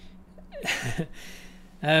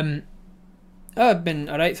 I've been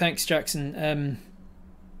alright, thanks, Jackson.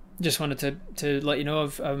 Just wanted to let you know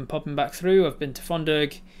I'm popping back through. I've been to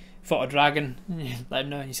Fonderg, fought a dragon. Let him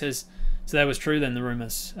know. He says, so that was true then, the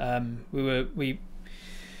rumours.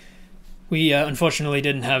 We unfortunately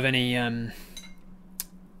didn't have any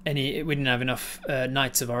we didn't have enough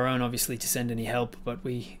knights of our own, obviously, to send any help, but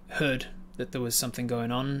we heard that there was something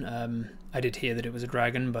going on. I did hear that it was a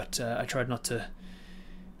dragon, but I tried not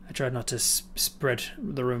to spread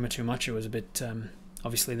the rumor too much. It was a bit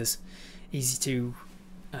obviously there's easy to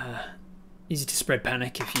spread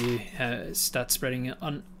panic if you start spreading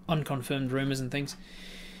unconfirmed rumors and things.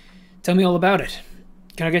 Tell me all about it.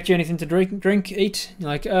 Can I get you anything to drink, eat? You're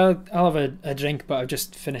like, I'll have a drink, but I've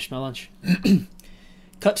just finished my lunch.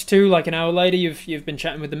 Cut to like an hour later. You've been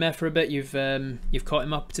chatting with the mayor for a bit. You've caught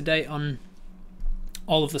him up to date on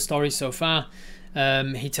all of the stories so far.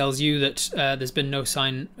 He tells you that there's been no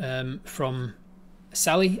sign from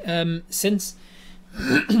Sally since.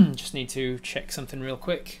 Just need to check something real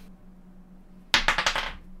quick.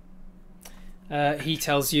 He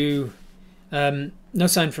tells you no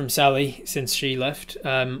sign from Sally since she left,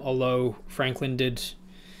 although Franklin did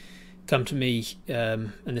come to me,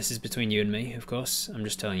 and this is between you and me, of course. I'm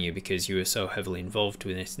just telling you because you were so heavily involved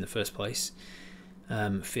with it in the first place.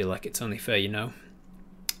 Feel like it's only fair you know.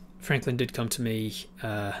 Franklin did come to me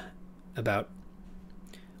about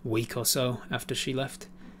a week or so after she left,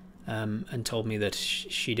 and told me that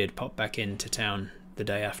she did pop back into town the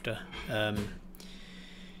day after.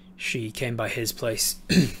 She came by his place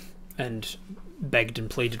and begged and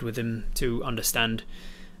pleaded with him to understand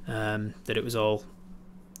that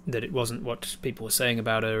it wasn't what people were saying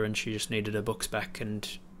about her, and she just needed her books back. And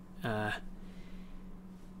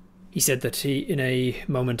he said that in a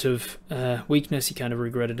moment of weakness, he kind of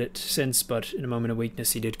regretted it since, but in a moment of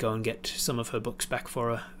weakness, he did go and get some of her books back for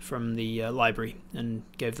her from the library and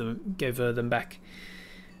gave her them back.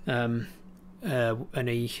 And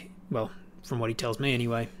he, well, from what he tells me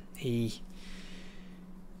anyway, he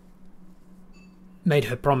made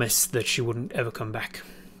her promise that she wouldn't ever come back.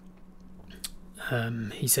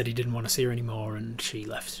 He said he didn't want to see her anymore, and she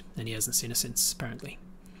left, and he hasn't seen her since, apparently,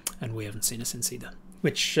 and we haven't seen her since either.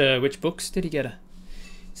 Which books did he get her?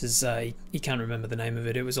 He says he can't remember the name of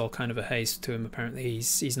it. It was all kind of a haze to him, apparently.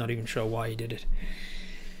 He's not even sure why he did it.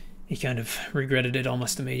 He kind of regretted it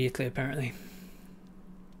almost immediately, apparently.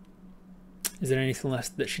 Is there anything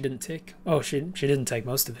left that she didn't take? Oh, she didn't take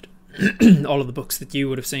most of it. All of the books that you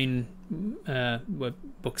would have seen were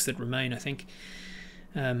books that remain, I think.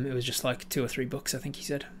 It was just like 2 or 3 books, I think he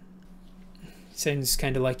said. Sounds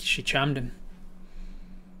kind of like she charmed him.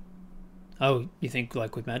 Oh, you think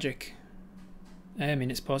like with magic? I mean,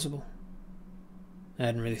 it's possible. I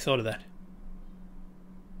hadn't really thought of that.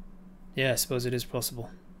 Yeah, I suppose it is possible.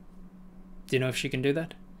 Do you know if she can do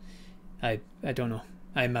that? I don't know.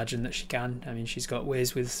 I imagine that she can. I mean, she's got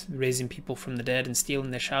ways with raising people from the dead and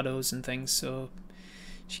stealing their shadows and things, so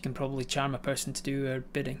she can probably charm a person to do her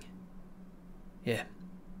bidding. Yeah.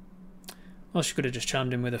 Well, she could have just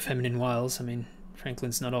charmed him with her feminine wiles. I mean,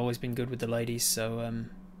 Franklin's not always been good with the ladies, so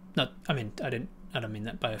I don't mean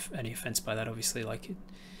that by any offense by that, obviously. Like,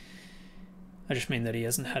 I just mean that he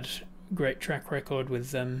hasn't had a great track record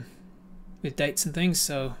with dates and things.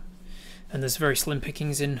 So, and there's very slim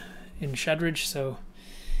pickings in Shadridge, so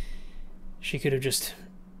she could have just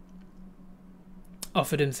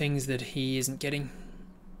offered him things that he isn't getting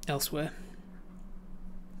elsewhere.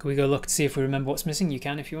 Can we go look to see if we remember what's missing? You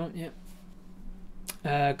can if you want. Yeah.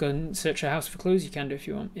 Go and search her house for clues. You can do if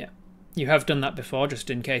you want. Yeah. You have done that before, just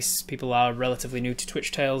in case people are relatively new to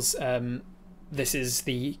Twitch Tales. This is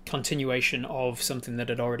the continuation of something that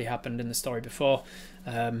had already happened in the story before.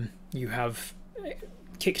 You have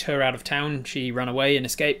kicked her out of town. She ran away and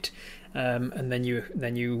escaped, and then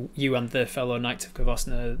you and the fellow Knights of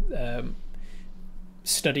Kavosna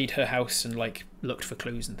studied her house and like looked for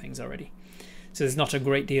clues and things already. So there's not a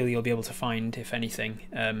great deal you'll be able to find, if anything,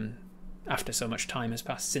 after so much time has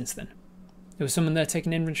passed since then. There was someone there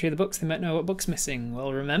taking inventory of the books. They might know what book's missing.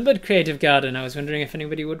 Well remembered, Creative Garden. I was wondering if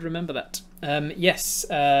anybody would remember that. Yes,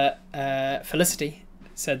 Felicity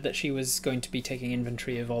said that she was going to be taking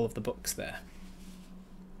inventory of all of the books there.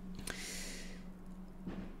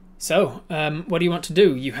 So, what do you want to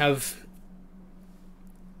do? You have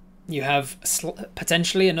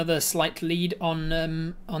potentially another slight lead on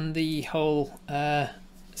the whole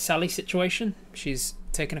Sally situation. She's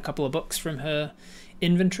taken a couple of books from her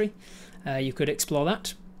inventory. You could explore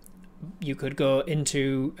that. You could go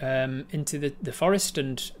into the forest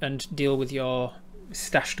and deal with your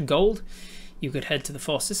stashed gold, you could head to the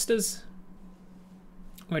Four Sisters.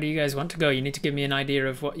 Where do you guys want to go? You need to give me an idea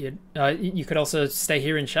of what you... you could also stay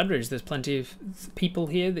here in Shadridge. There's plenty of people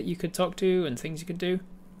here that you could talk to and things you could do.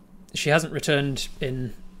 She hasn't returned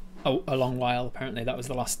in a long while, apparently. That was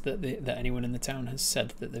the last that anyone in the town has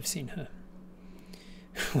said that they've seen her.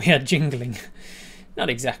 We are jingling. Not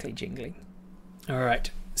exactly jingling.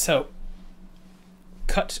 Alright, so...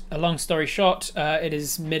 Cut a long story short, it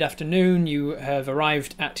is mid-afternoon. You have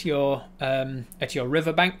arrived at your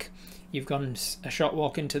riverbank. You've gone a short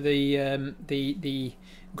walk into the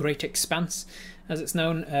Great Expanse, as it's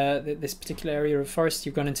known, this particular area of forest.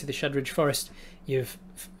 You've gone into the Shadridge Forest. You've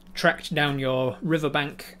tracked down your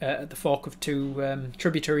riverbank at the fork of two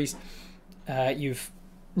tributaries. You've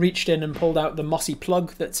reached in and pulled out the mossy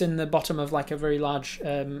plug that's in the bottom of like a very large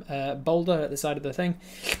boulder at the side of the thing.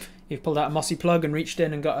 You've pulled out a mossy plug and reached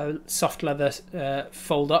in and got a soft leather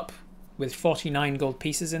fold up with 49 gold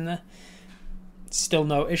pieces in there. Still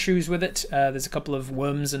no issues with it. There's a couple of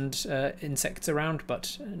worms and insects around,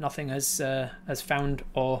 but nothing has found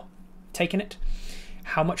or taken it.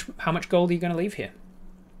 How much gold are you going to leave here?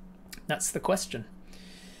 That's the question.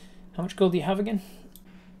 How much gold do you have again?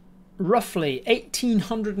 Roughly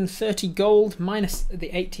 1,830 gold minus the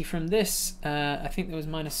 80 from this. I think there was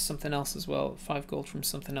minus something else as well. 5 gold from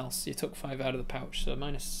something else. You took 5 out of the pouch, so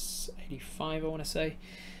minus 85, I want to say.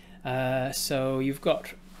 So you've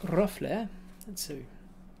got roughly... Let's see.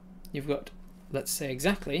 You've got, let's say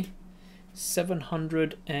exactly,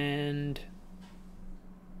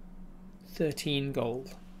 713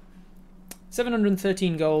 gold.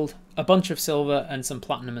 713 gold, a bunch of silver, and some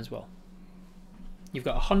platinum as well. You've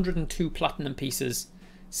got 102 platinum pieces,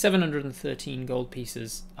 713 gold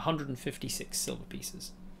pieces, 156 silver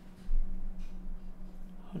pieces.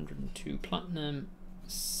 102 platinum,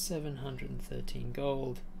 713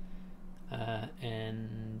 gold.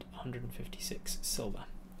 And 156 silver.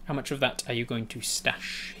 How much of that are you going to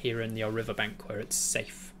stash here in your riverbank where it's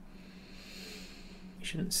safe? You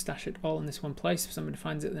shouldn't stash it all in this one place. If somebody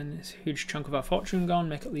finds it, then it's a huge chunk of our fortune gone.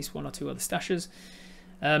 Make at least 1 or 2 other stashes.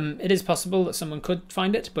 It is possible that someone could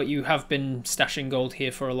find it, but you have been stashing gold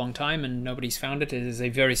here for a long time and nobody's found it. It is a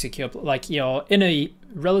very secure... Like, you're in a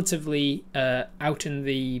relatively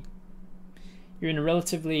You're in a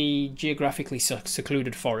relatively geographically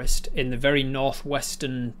secluded forest in the very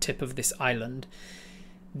northwestern tip of this island.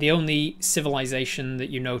 The only civilization that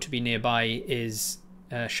you know to be nearby is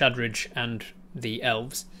Shadridge and the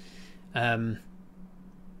elves.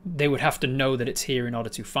 They would have to know that it's here in order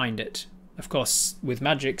to find it. Of course, with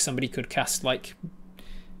magic, somebody could cast, like,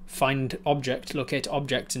 find object, locate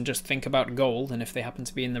object, and just think about gold, and if they happen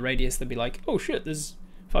to be in the radius, they'd be like, oh shit, there's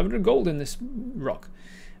 500 gold in this rock.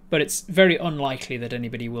 But it's very unlikely that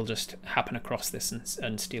anybody will just happen across this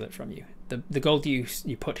and steal it from you. The gold you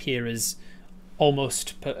put here is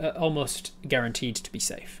almost guaranteed to be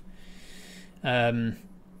safe. The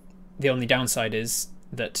only downside is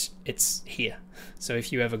that it's here. So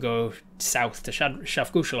if you ever go south to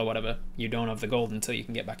Shafgushal or whatever, you don't have the gold until you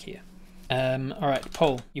can get back here. Alright,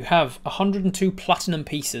 Paul, you have 102 platinum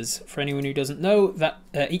pieces. For anyone who doesn't know, that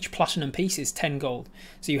each platinum piece is 10 gold.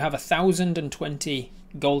 So you have 1,020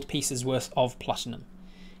 gold pieces worth of platinum.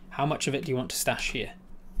 How much of it do you want to stash here?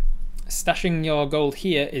 Stashing your gold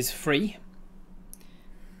here is free,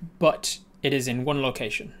 but it is in one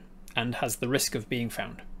location and has the risk of being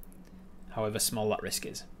found, however small that risk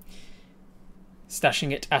is.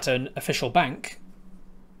 Stashing it at an official bank,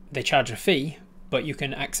 they charge a fee, but you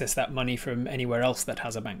can access that money from anywhere else that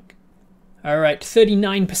has a bank. Alright,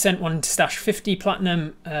 39% wanted to stash 50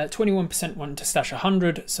 platinum, 21% wanted to stash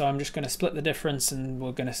 100, so I'm just going to split the difference and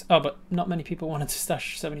we're going to... Oh, but not many people wanted to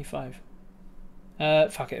stash 75.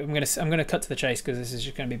 Fuck it, I'm going to cut to the chase because this is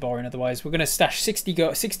just going to be boring otherwise. We're going to stash 60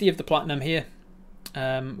 of the platinum here.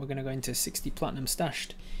 We're going to go into 60 platinum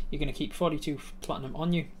stashed. You're going to keep 42 platinum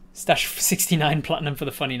on you. Stash 69 platinum for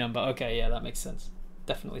the funny number. Okay, yeah, that makes sense.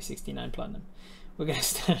 Definitely 69 platinum. We're going to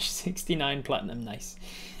stash 69 platinum, nice.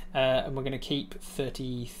 And we're going to keep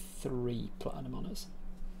 33 platinum on us.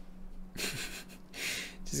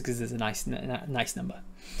 Just because it's a nice number.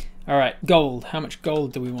 Alright, gold. How much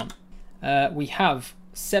gold do we want? We have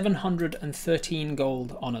 713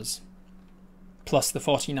 gold on us. Plus the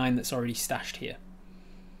 49 that's already stashed here.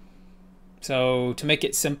 So to make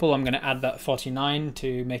it simple, I'm going to add that 49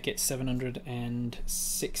 to make it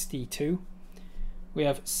 762. We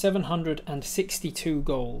have 762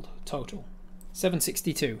 gold total.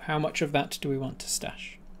 762. How much of that do we want to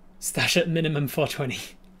stash? Stash at minimum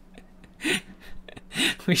 420.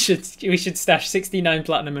 we should stash 69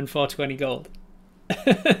 platinum and 420 gold.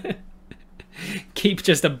 keep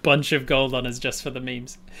just a bunch of gold on us just for the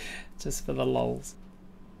memes. Just for the lols.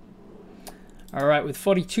 Alright, with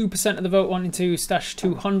 42% of the vote wanting to stash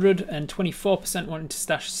 200 and 24% wanting to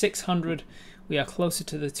stash 600, we are closer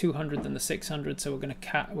to the 200 than the 600, so we're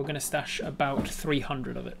gonna stash about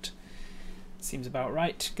 300 of it. Seems about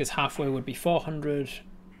right, because halfway would be 400,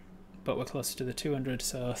 but we're closer to the 200,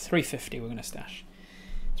 so 350 we're gonna stash.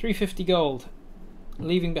 350 gold,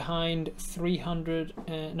 leaving behind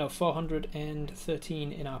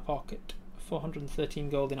 413 in our pocket. 413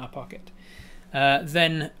 gold in our pocket.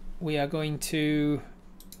 Then we are going to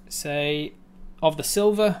say, of the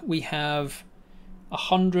silver, we have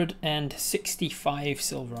 165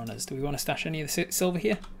 silver on us. Do we want to stash any of the silver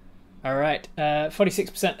here? All right,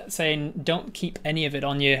 46% saying don't keep any of it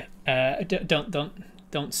on you.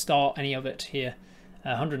 Don't store any of it here.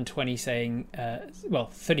 120 saying,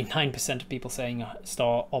 well, 39% of people saying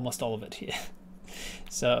store almost all of it here.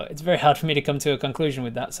 So it's very hard for me to come to a conclusion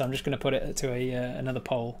with that. So I'm just going to put it to another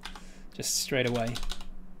poll, just straight away.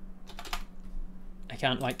 I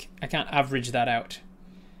can't average that out.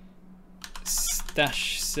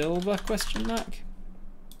 Stash silver ?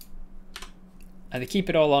 Either keep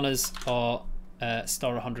it all on us or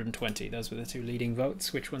store 120. Those were the two leading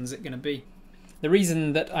votes. Which one's it going to be? The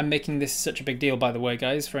reason that I'm making this such a big deal, by the way,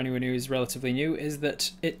 guys, for anyone who is relatively new, is that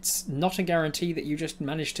it's not a guarantee that you just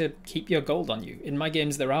manage to keep your gold on you. In my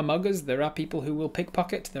games, there are muggers, there are people who will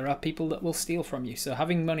pickpocket, there are people that will steal from you. So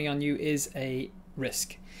having money on you is a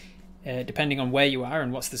risk. Depending on where you are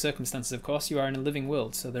and what's the circumstances, of course, you are in a living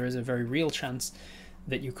world. So there is a very real chance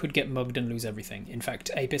that you could get mugged and lose everything. In fact,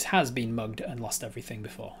 Apis has been mugged and lost everything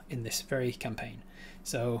before in this very campaign.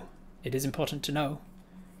 So it is important to know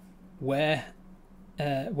where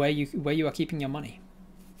you are keeping your money.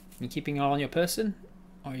 Are you keeping it all on your person?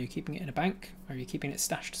 Or are you keeping it in a bank? Or are you keeping it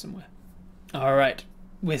stashed somewhere? Alright,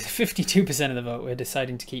 with 52% of the vote, we're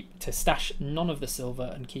deciding to stash none of the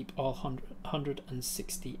silver and keep all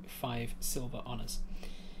 165 silver on us.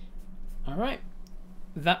 Alright,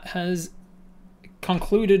 that has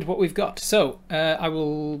concluded what we've got. So I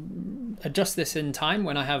will adjust this in time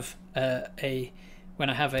when I have an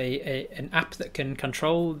app that can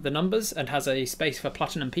control the numbers and has a space for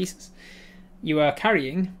platinum pieces. You are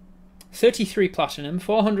carrying 33 platinum,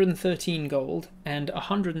 413 gold, and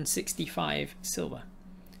 165 silver,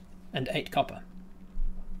 and 8 copper.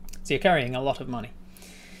 So you're carrying a lot of money.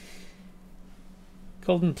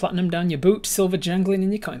 Gold and platinum down your boot, silver jangling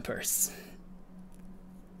in your coin purse.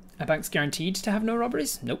 A bank's guaranteed to have no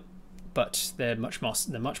robberies? Nope, but they're much more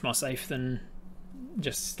safe than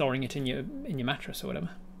just storing it in your mattress or whatever.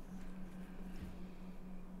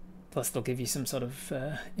 Plus they'll give you some sort of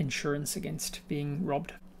insurance against being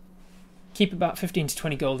robbed. Keep about 15 to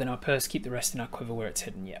 20 gold in our purse, keep the rest in our quiver where it's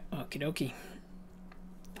hidden. Yeah, okie dokie.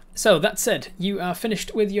 So that said, you are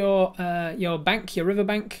finished with your bank, your river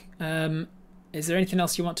bank. Is there anything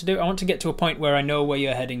else you want to do? I want to get to a point where I know where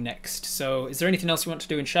you're heading next. So is there anything else you want to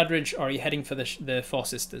do in Shadridge, or are you heading for the Four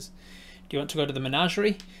Sisters? Do you want to go to the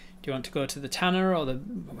menagerie? Do you want to go to the tanner or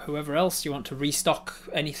whoever else? Do you want to restock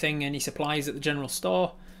anything, any supplies at the general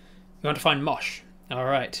store? You want to find Mosh. All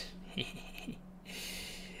right.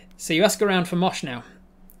 So you ask around for Mosh now.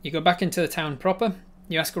 You go back into the town proper.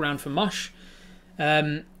 You ask around for Mosh.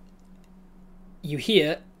 You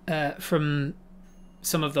hear from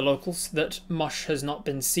some of the locals that Mosh has not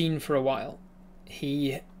been seen for a while.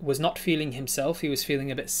 He was not feeling himself. He was feeling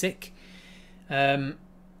a bit sick.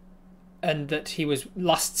 And that he was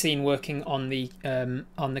last seen working on the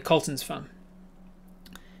Colton's farm.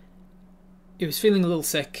 He was feeling a little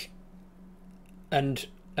sick, and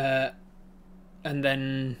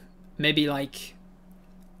then maybe like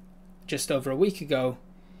just over a week ago,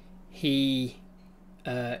 he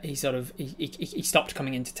stopped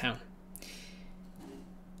coming into town.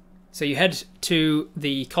 So you head to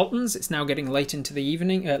the Coltons. It's now getting late into the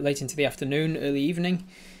evening, late into the afternoon, early evening.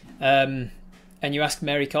 And you ask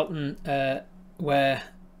Mary Colton where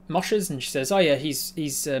Mosh is, and she says, "Oh yeah, he's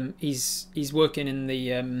working in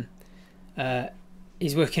the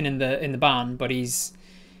barn, but he's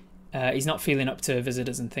not feeling up to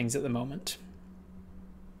visitors and things at the moment."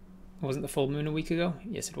 Wasn't the full moon a week ago?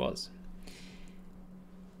 Yes, it was.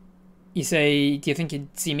 You say, "Do you think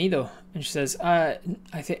he'd see me though?" And she says, I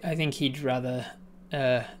think he'd rather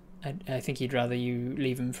you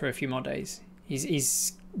leave him for a few more days.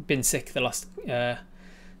 He's been sick the last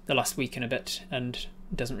week and a bit, and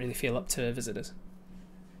doesn't really feel up to visitors."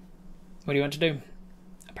 What do you want to do?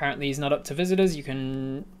 Apparently he's not up to visitors. You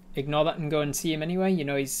can ignore that and go and see him anyway. You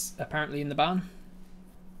know he's apparently in the barn.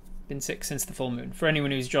 Been sick since the full moon. For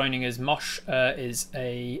anyone who's joining us, Mosh is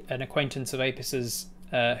an acquaintance of Apis's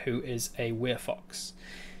who is a werefox.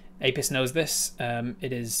 Apis knows this.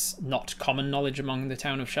 It is not common knowledge among the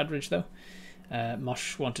town of Shadridge, though.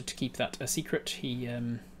 Mosh wanted to keep that a secret. He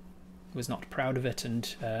was not proud of it,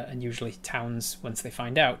 and usually towns, once they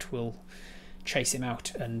find out, will chase him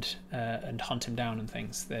out and hunt him down and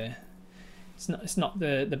things. It's not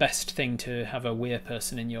the best thing to have a were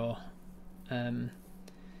person in your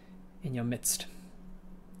midst.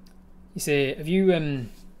 You say, have you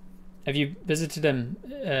visited him?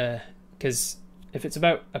 Because if it's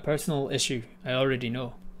about a personal issue, I already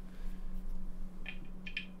know.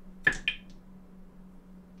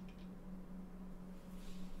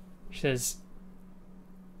 She says,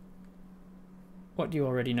 what do you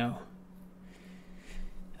already know?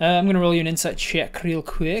 I'm going to roll you an insight check real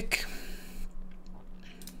quick.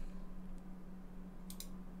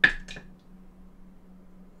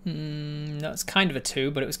 No, it's kind of a 2,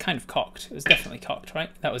 but it was kind of cocked. It was definitely cocked, right?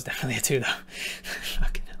 That was definitely a 2, though.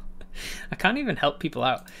 Fucking hell. I can't even help people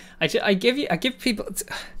out. I give people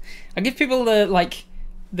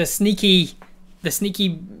the sneaky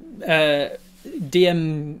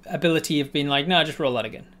DM ability of being like, no, just roll that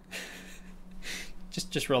again.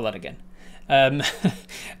 just roll that again. And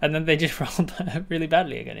then they just rolled really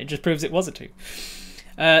badly again. It just proves it was a 2.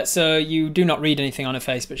 So you do not read anything on her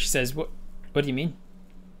face, but she says, what do you mean?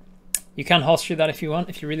 You can horseshoe that if you want,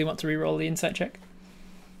 if you really want to re-roll the insight check.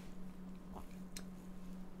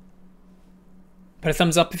 Put a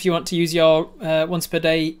thumbs up if you want to use your once per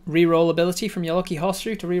day re-roll ability from your lucky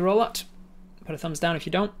horseshoe to re-roll that. Put a thumbs down if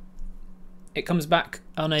you don't. It comes back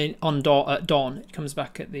at dawn. It comes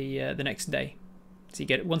back at the next day. So you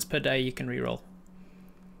get it once per day. You can re-roll.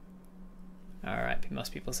 All right,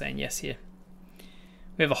 most people saying yes here.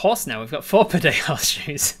 We have a horse now. We've got 4 per day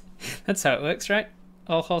horseshoes. That's how it works, right?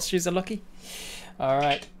 All horseshoes are lucky. All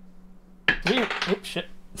right. Oops, shit.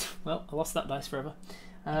 Well, I lost that dice forever.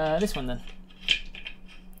 This one then.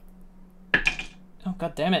 Oh,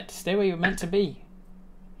 god damn it. Stay where you're meant to be.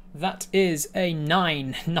 That is a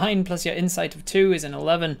 9. 9 plus your insight of 2 is an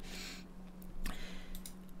 11.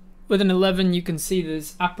 With an 11, you can see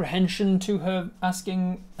there's apprehension to her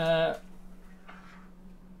asking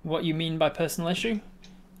what you mean by personal issue.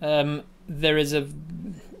 There is a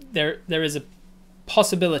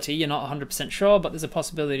possibility, you're not 100% sure, but there's a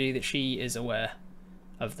possibility that she is aware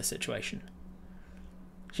of the situation.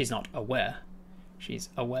 She's not aware. She's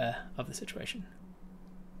aware of the situation.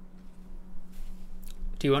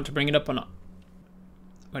 Do you want to bring it up or not?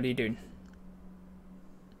 What are you doing?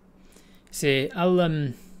 See,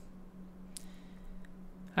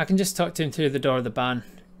 I can just talk to him through the door of the barn.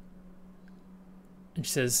 And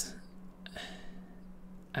she says,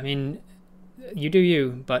 I mean, you do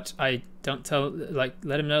you, but I don't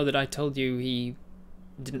let him know that I told you he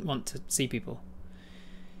didn't want to see people.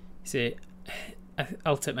 See,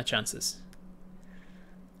 I'll take my chances.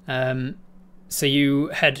 So you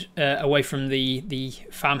head away from the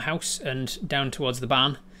farmhouse and down towards the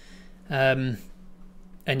barn. And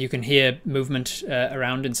you can hear movement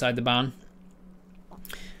around inside the barn.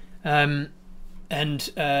 And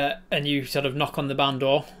you sort of knock on the barn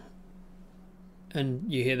door. And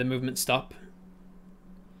you hear the movement stop.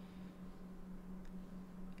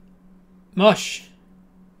 Mosh,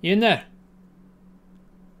 you in there?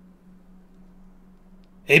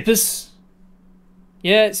 Apis?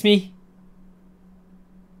 Yeah, it's me.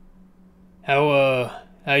 How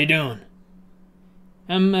you doing?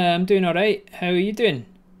 I'm doing alright. How are you doing?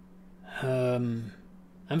 I'm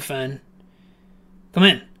fine. Come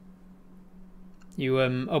in. You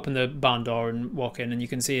open the barn door and walk in, and you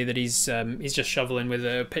can see that he's just shoveling with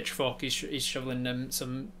a pitchfork. He's shoveling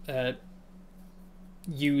some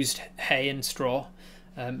used hay and straw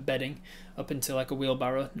bedding up into like a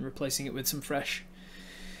wheelbarrow and replacing it with some fresh.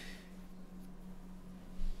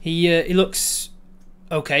 He looks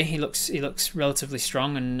okay. He looks relatively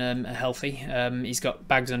strong and healthy. He's got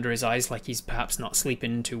bags under his eyes, like he's perhaps not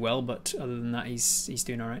sleeping too well, but other than that, he's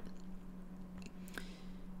doing all right.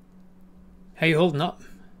 How you holding up?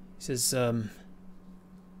 He says, what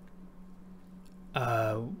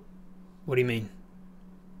do you mean?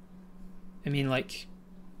 I mean, like,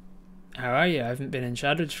 how are you? I haven't been in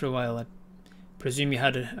Shadridge for a while. I presume you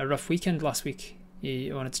had a rough weekend last week.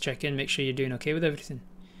 You wanted to check in, make sure you're doing okay with everything.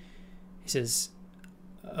 He says,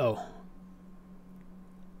 oh.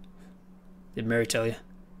 Did Mary tell you?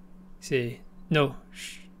 He says, no.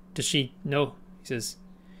 Does she? No. He says,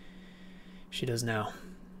 she does now.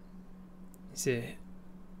 He says,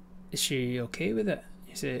 is she okay with it?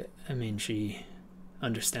 He says, I mean, she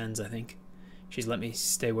understands, I think. She's let me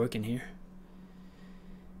stay working here.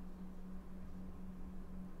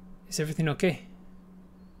 Is everything okay?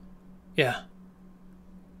 Yeah.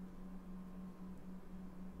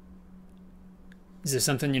 Is there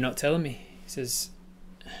something you're not telling me? He says,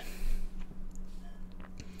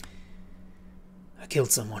 I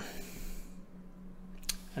killed someone.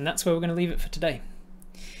 And that's where we're going to leave it for today.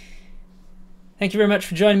 Thank you very much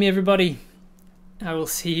for joining me, everybody. I will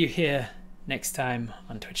see you here next time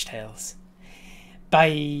on Twitch Tales.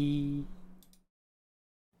 Bye.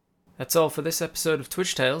 That's all for this episode of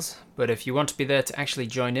Twitch Tales, but if you want to be there to actually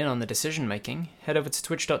join in on the decision making, head over to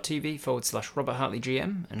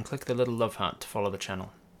twitch.tv/RobertHartleyGM and click the little love heart to follow the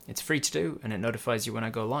channel. It's free to do, and it notifies you when I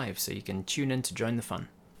go live, so you can tune in to join the fun.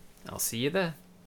 I'll see you there.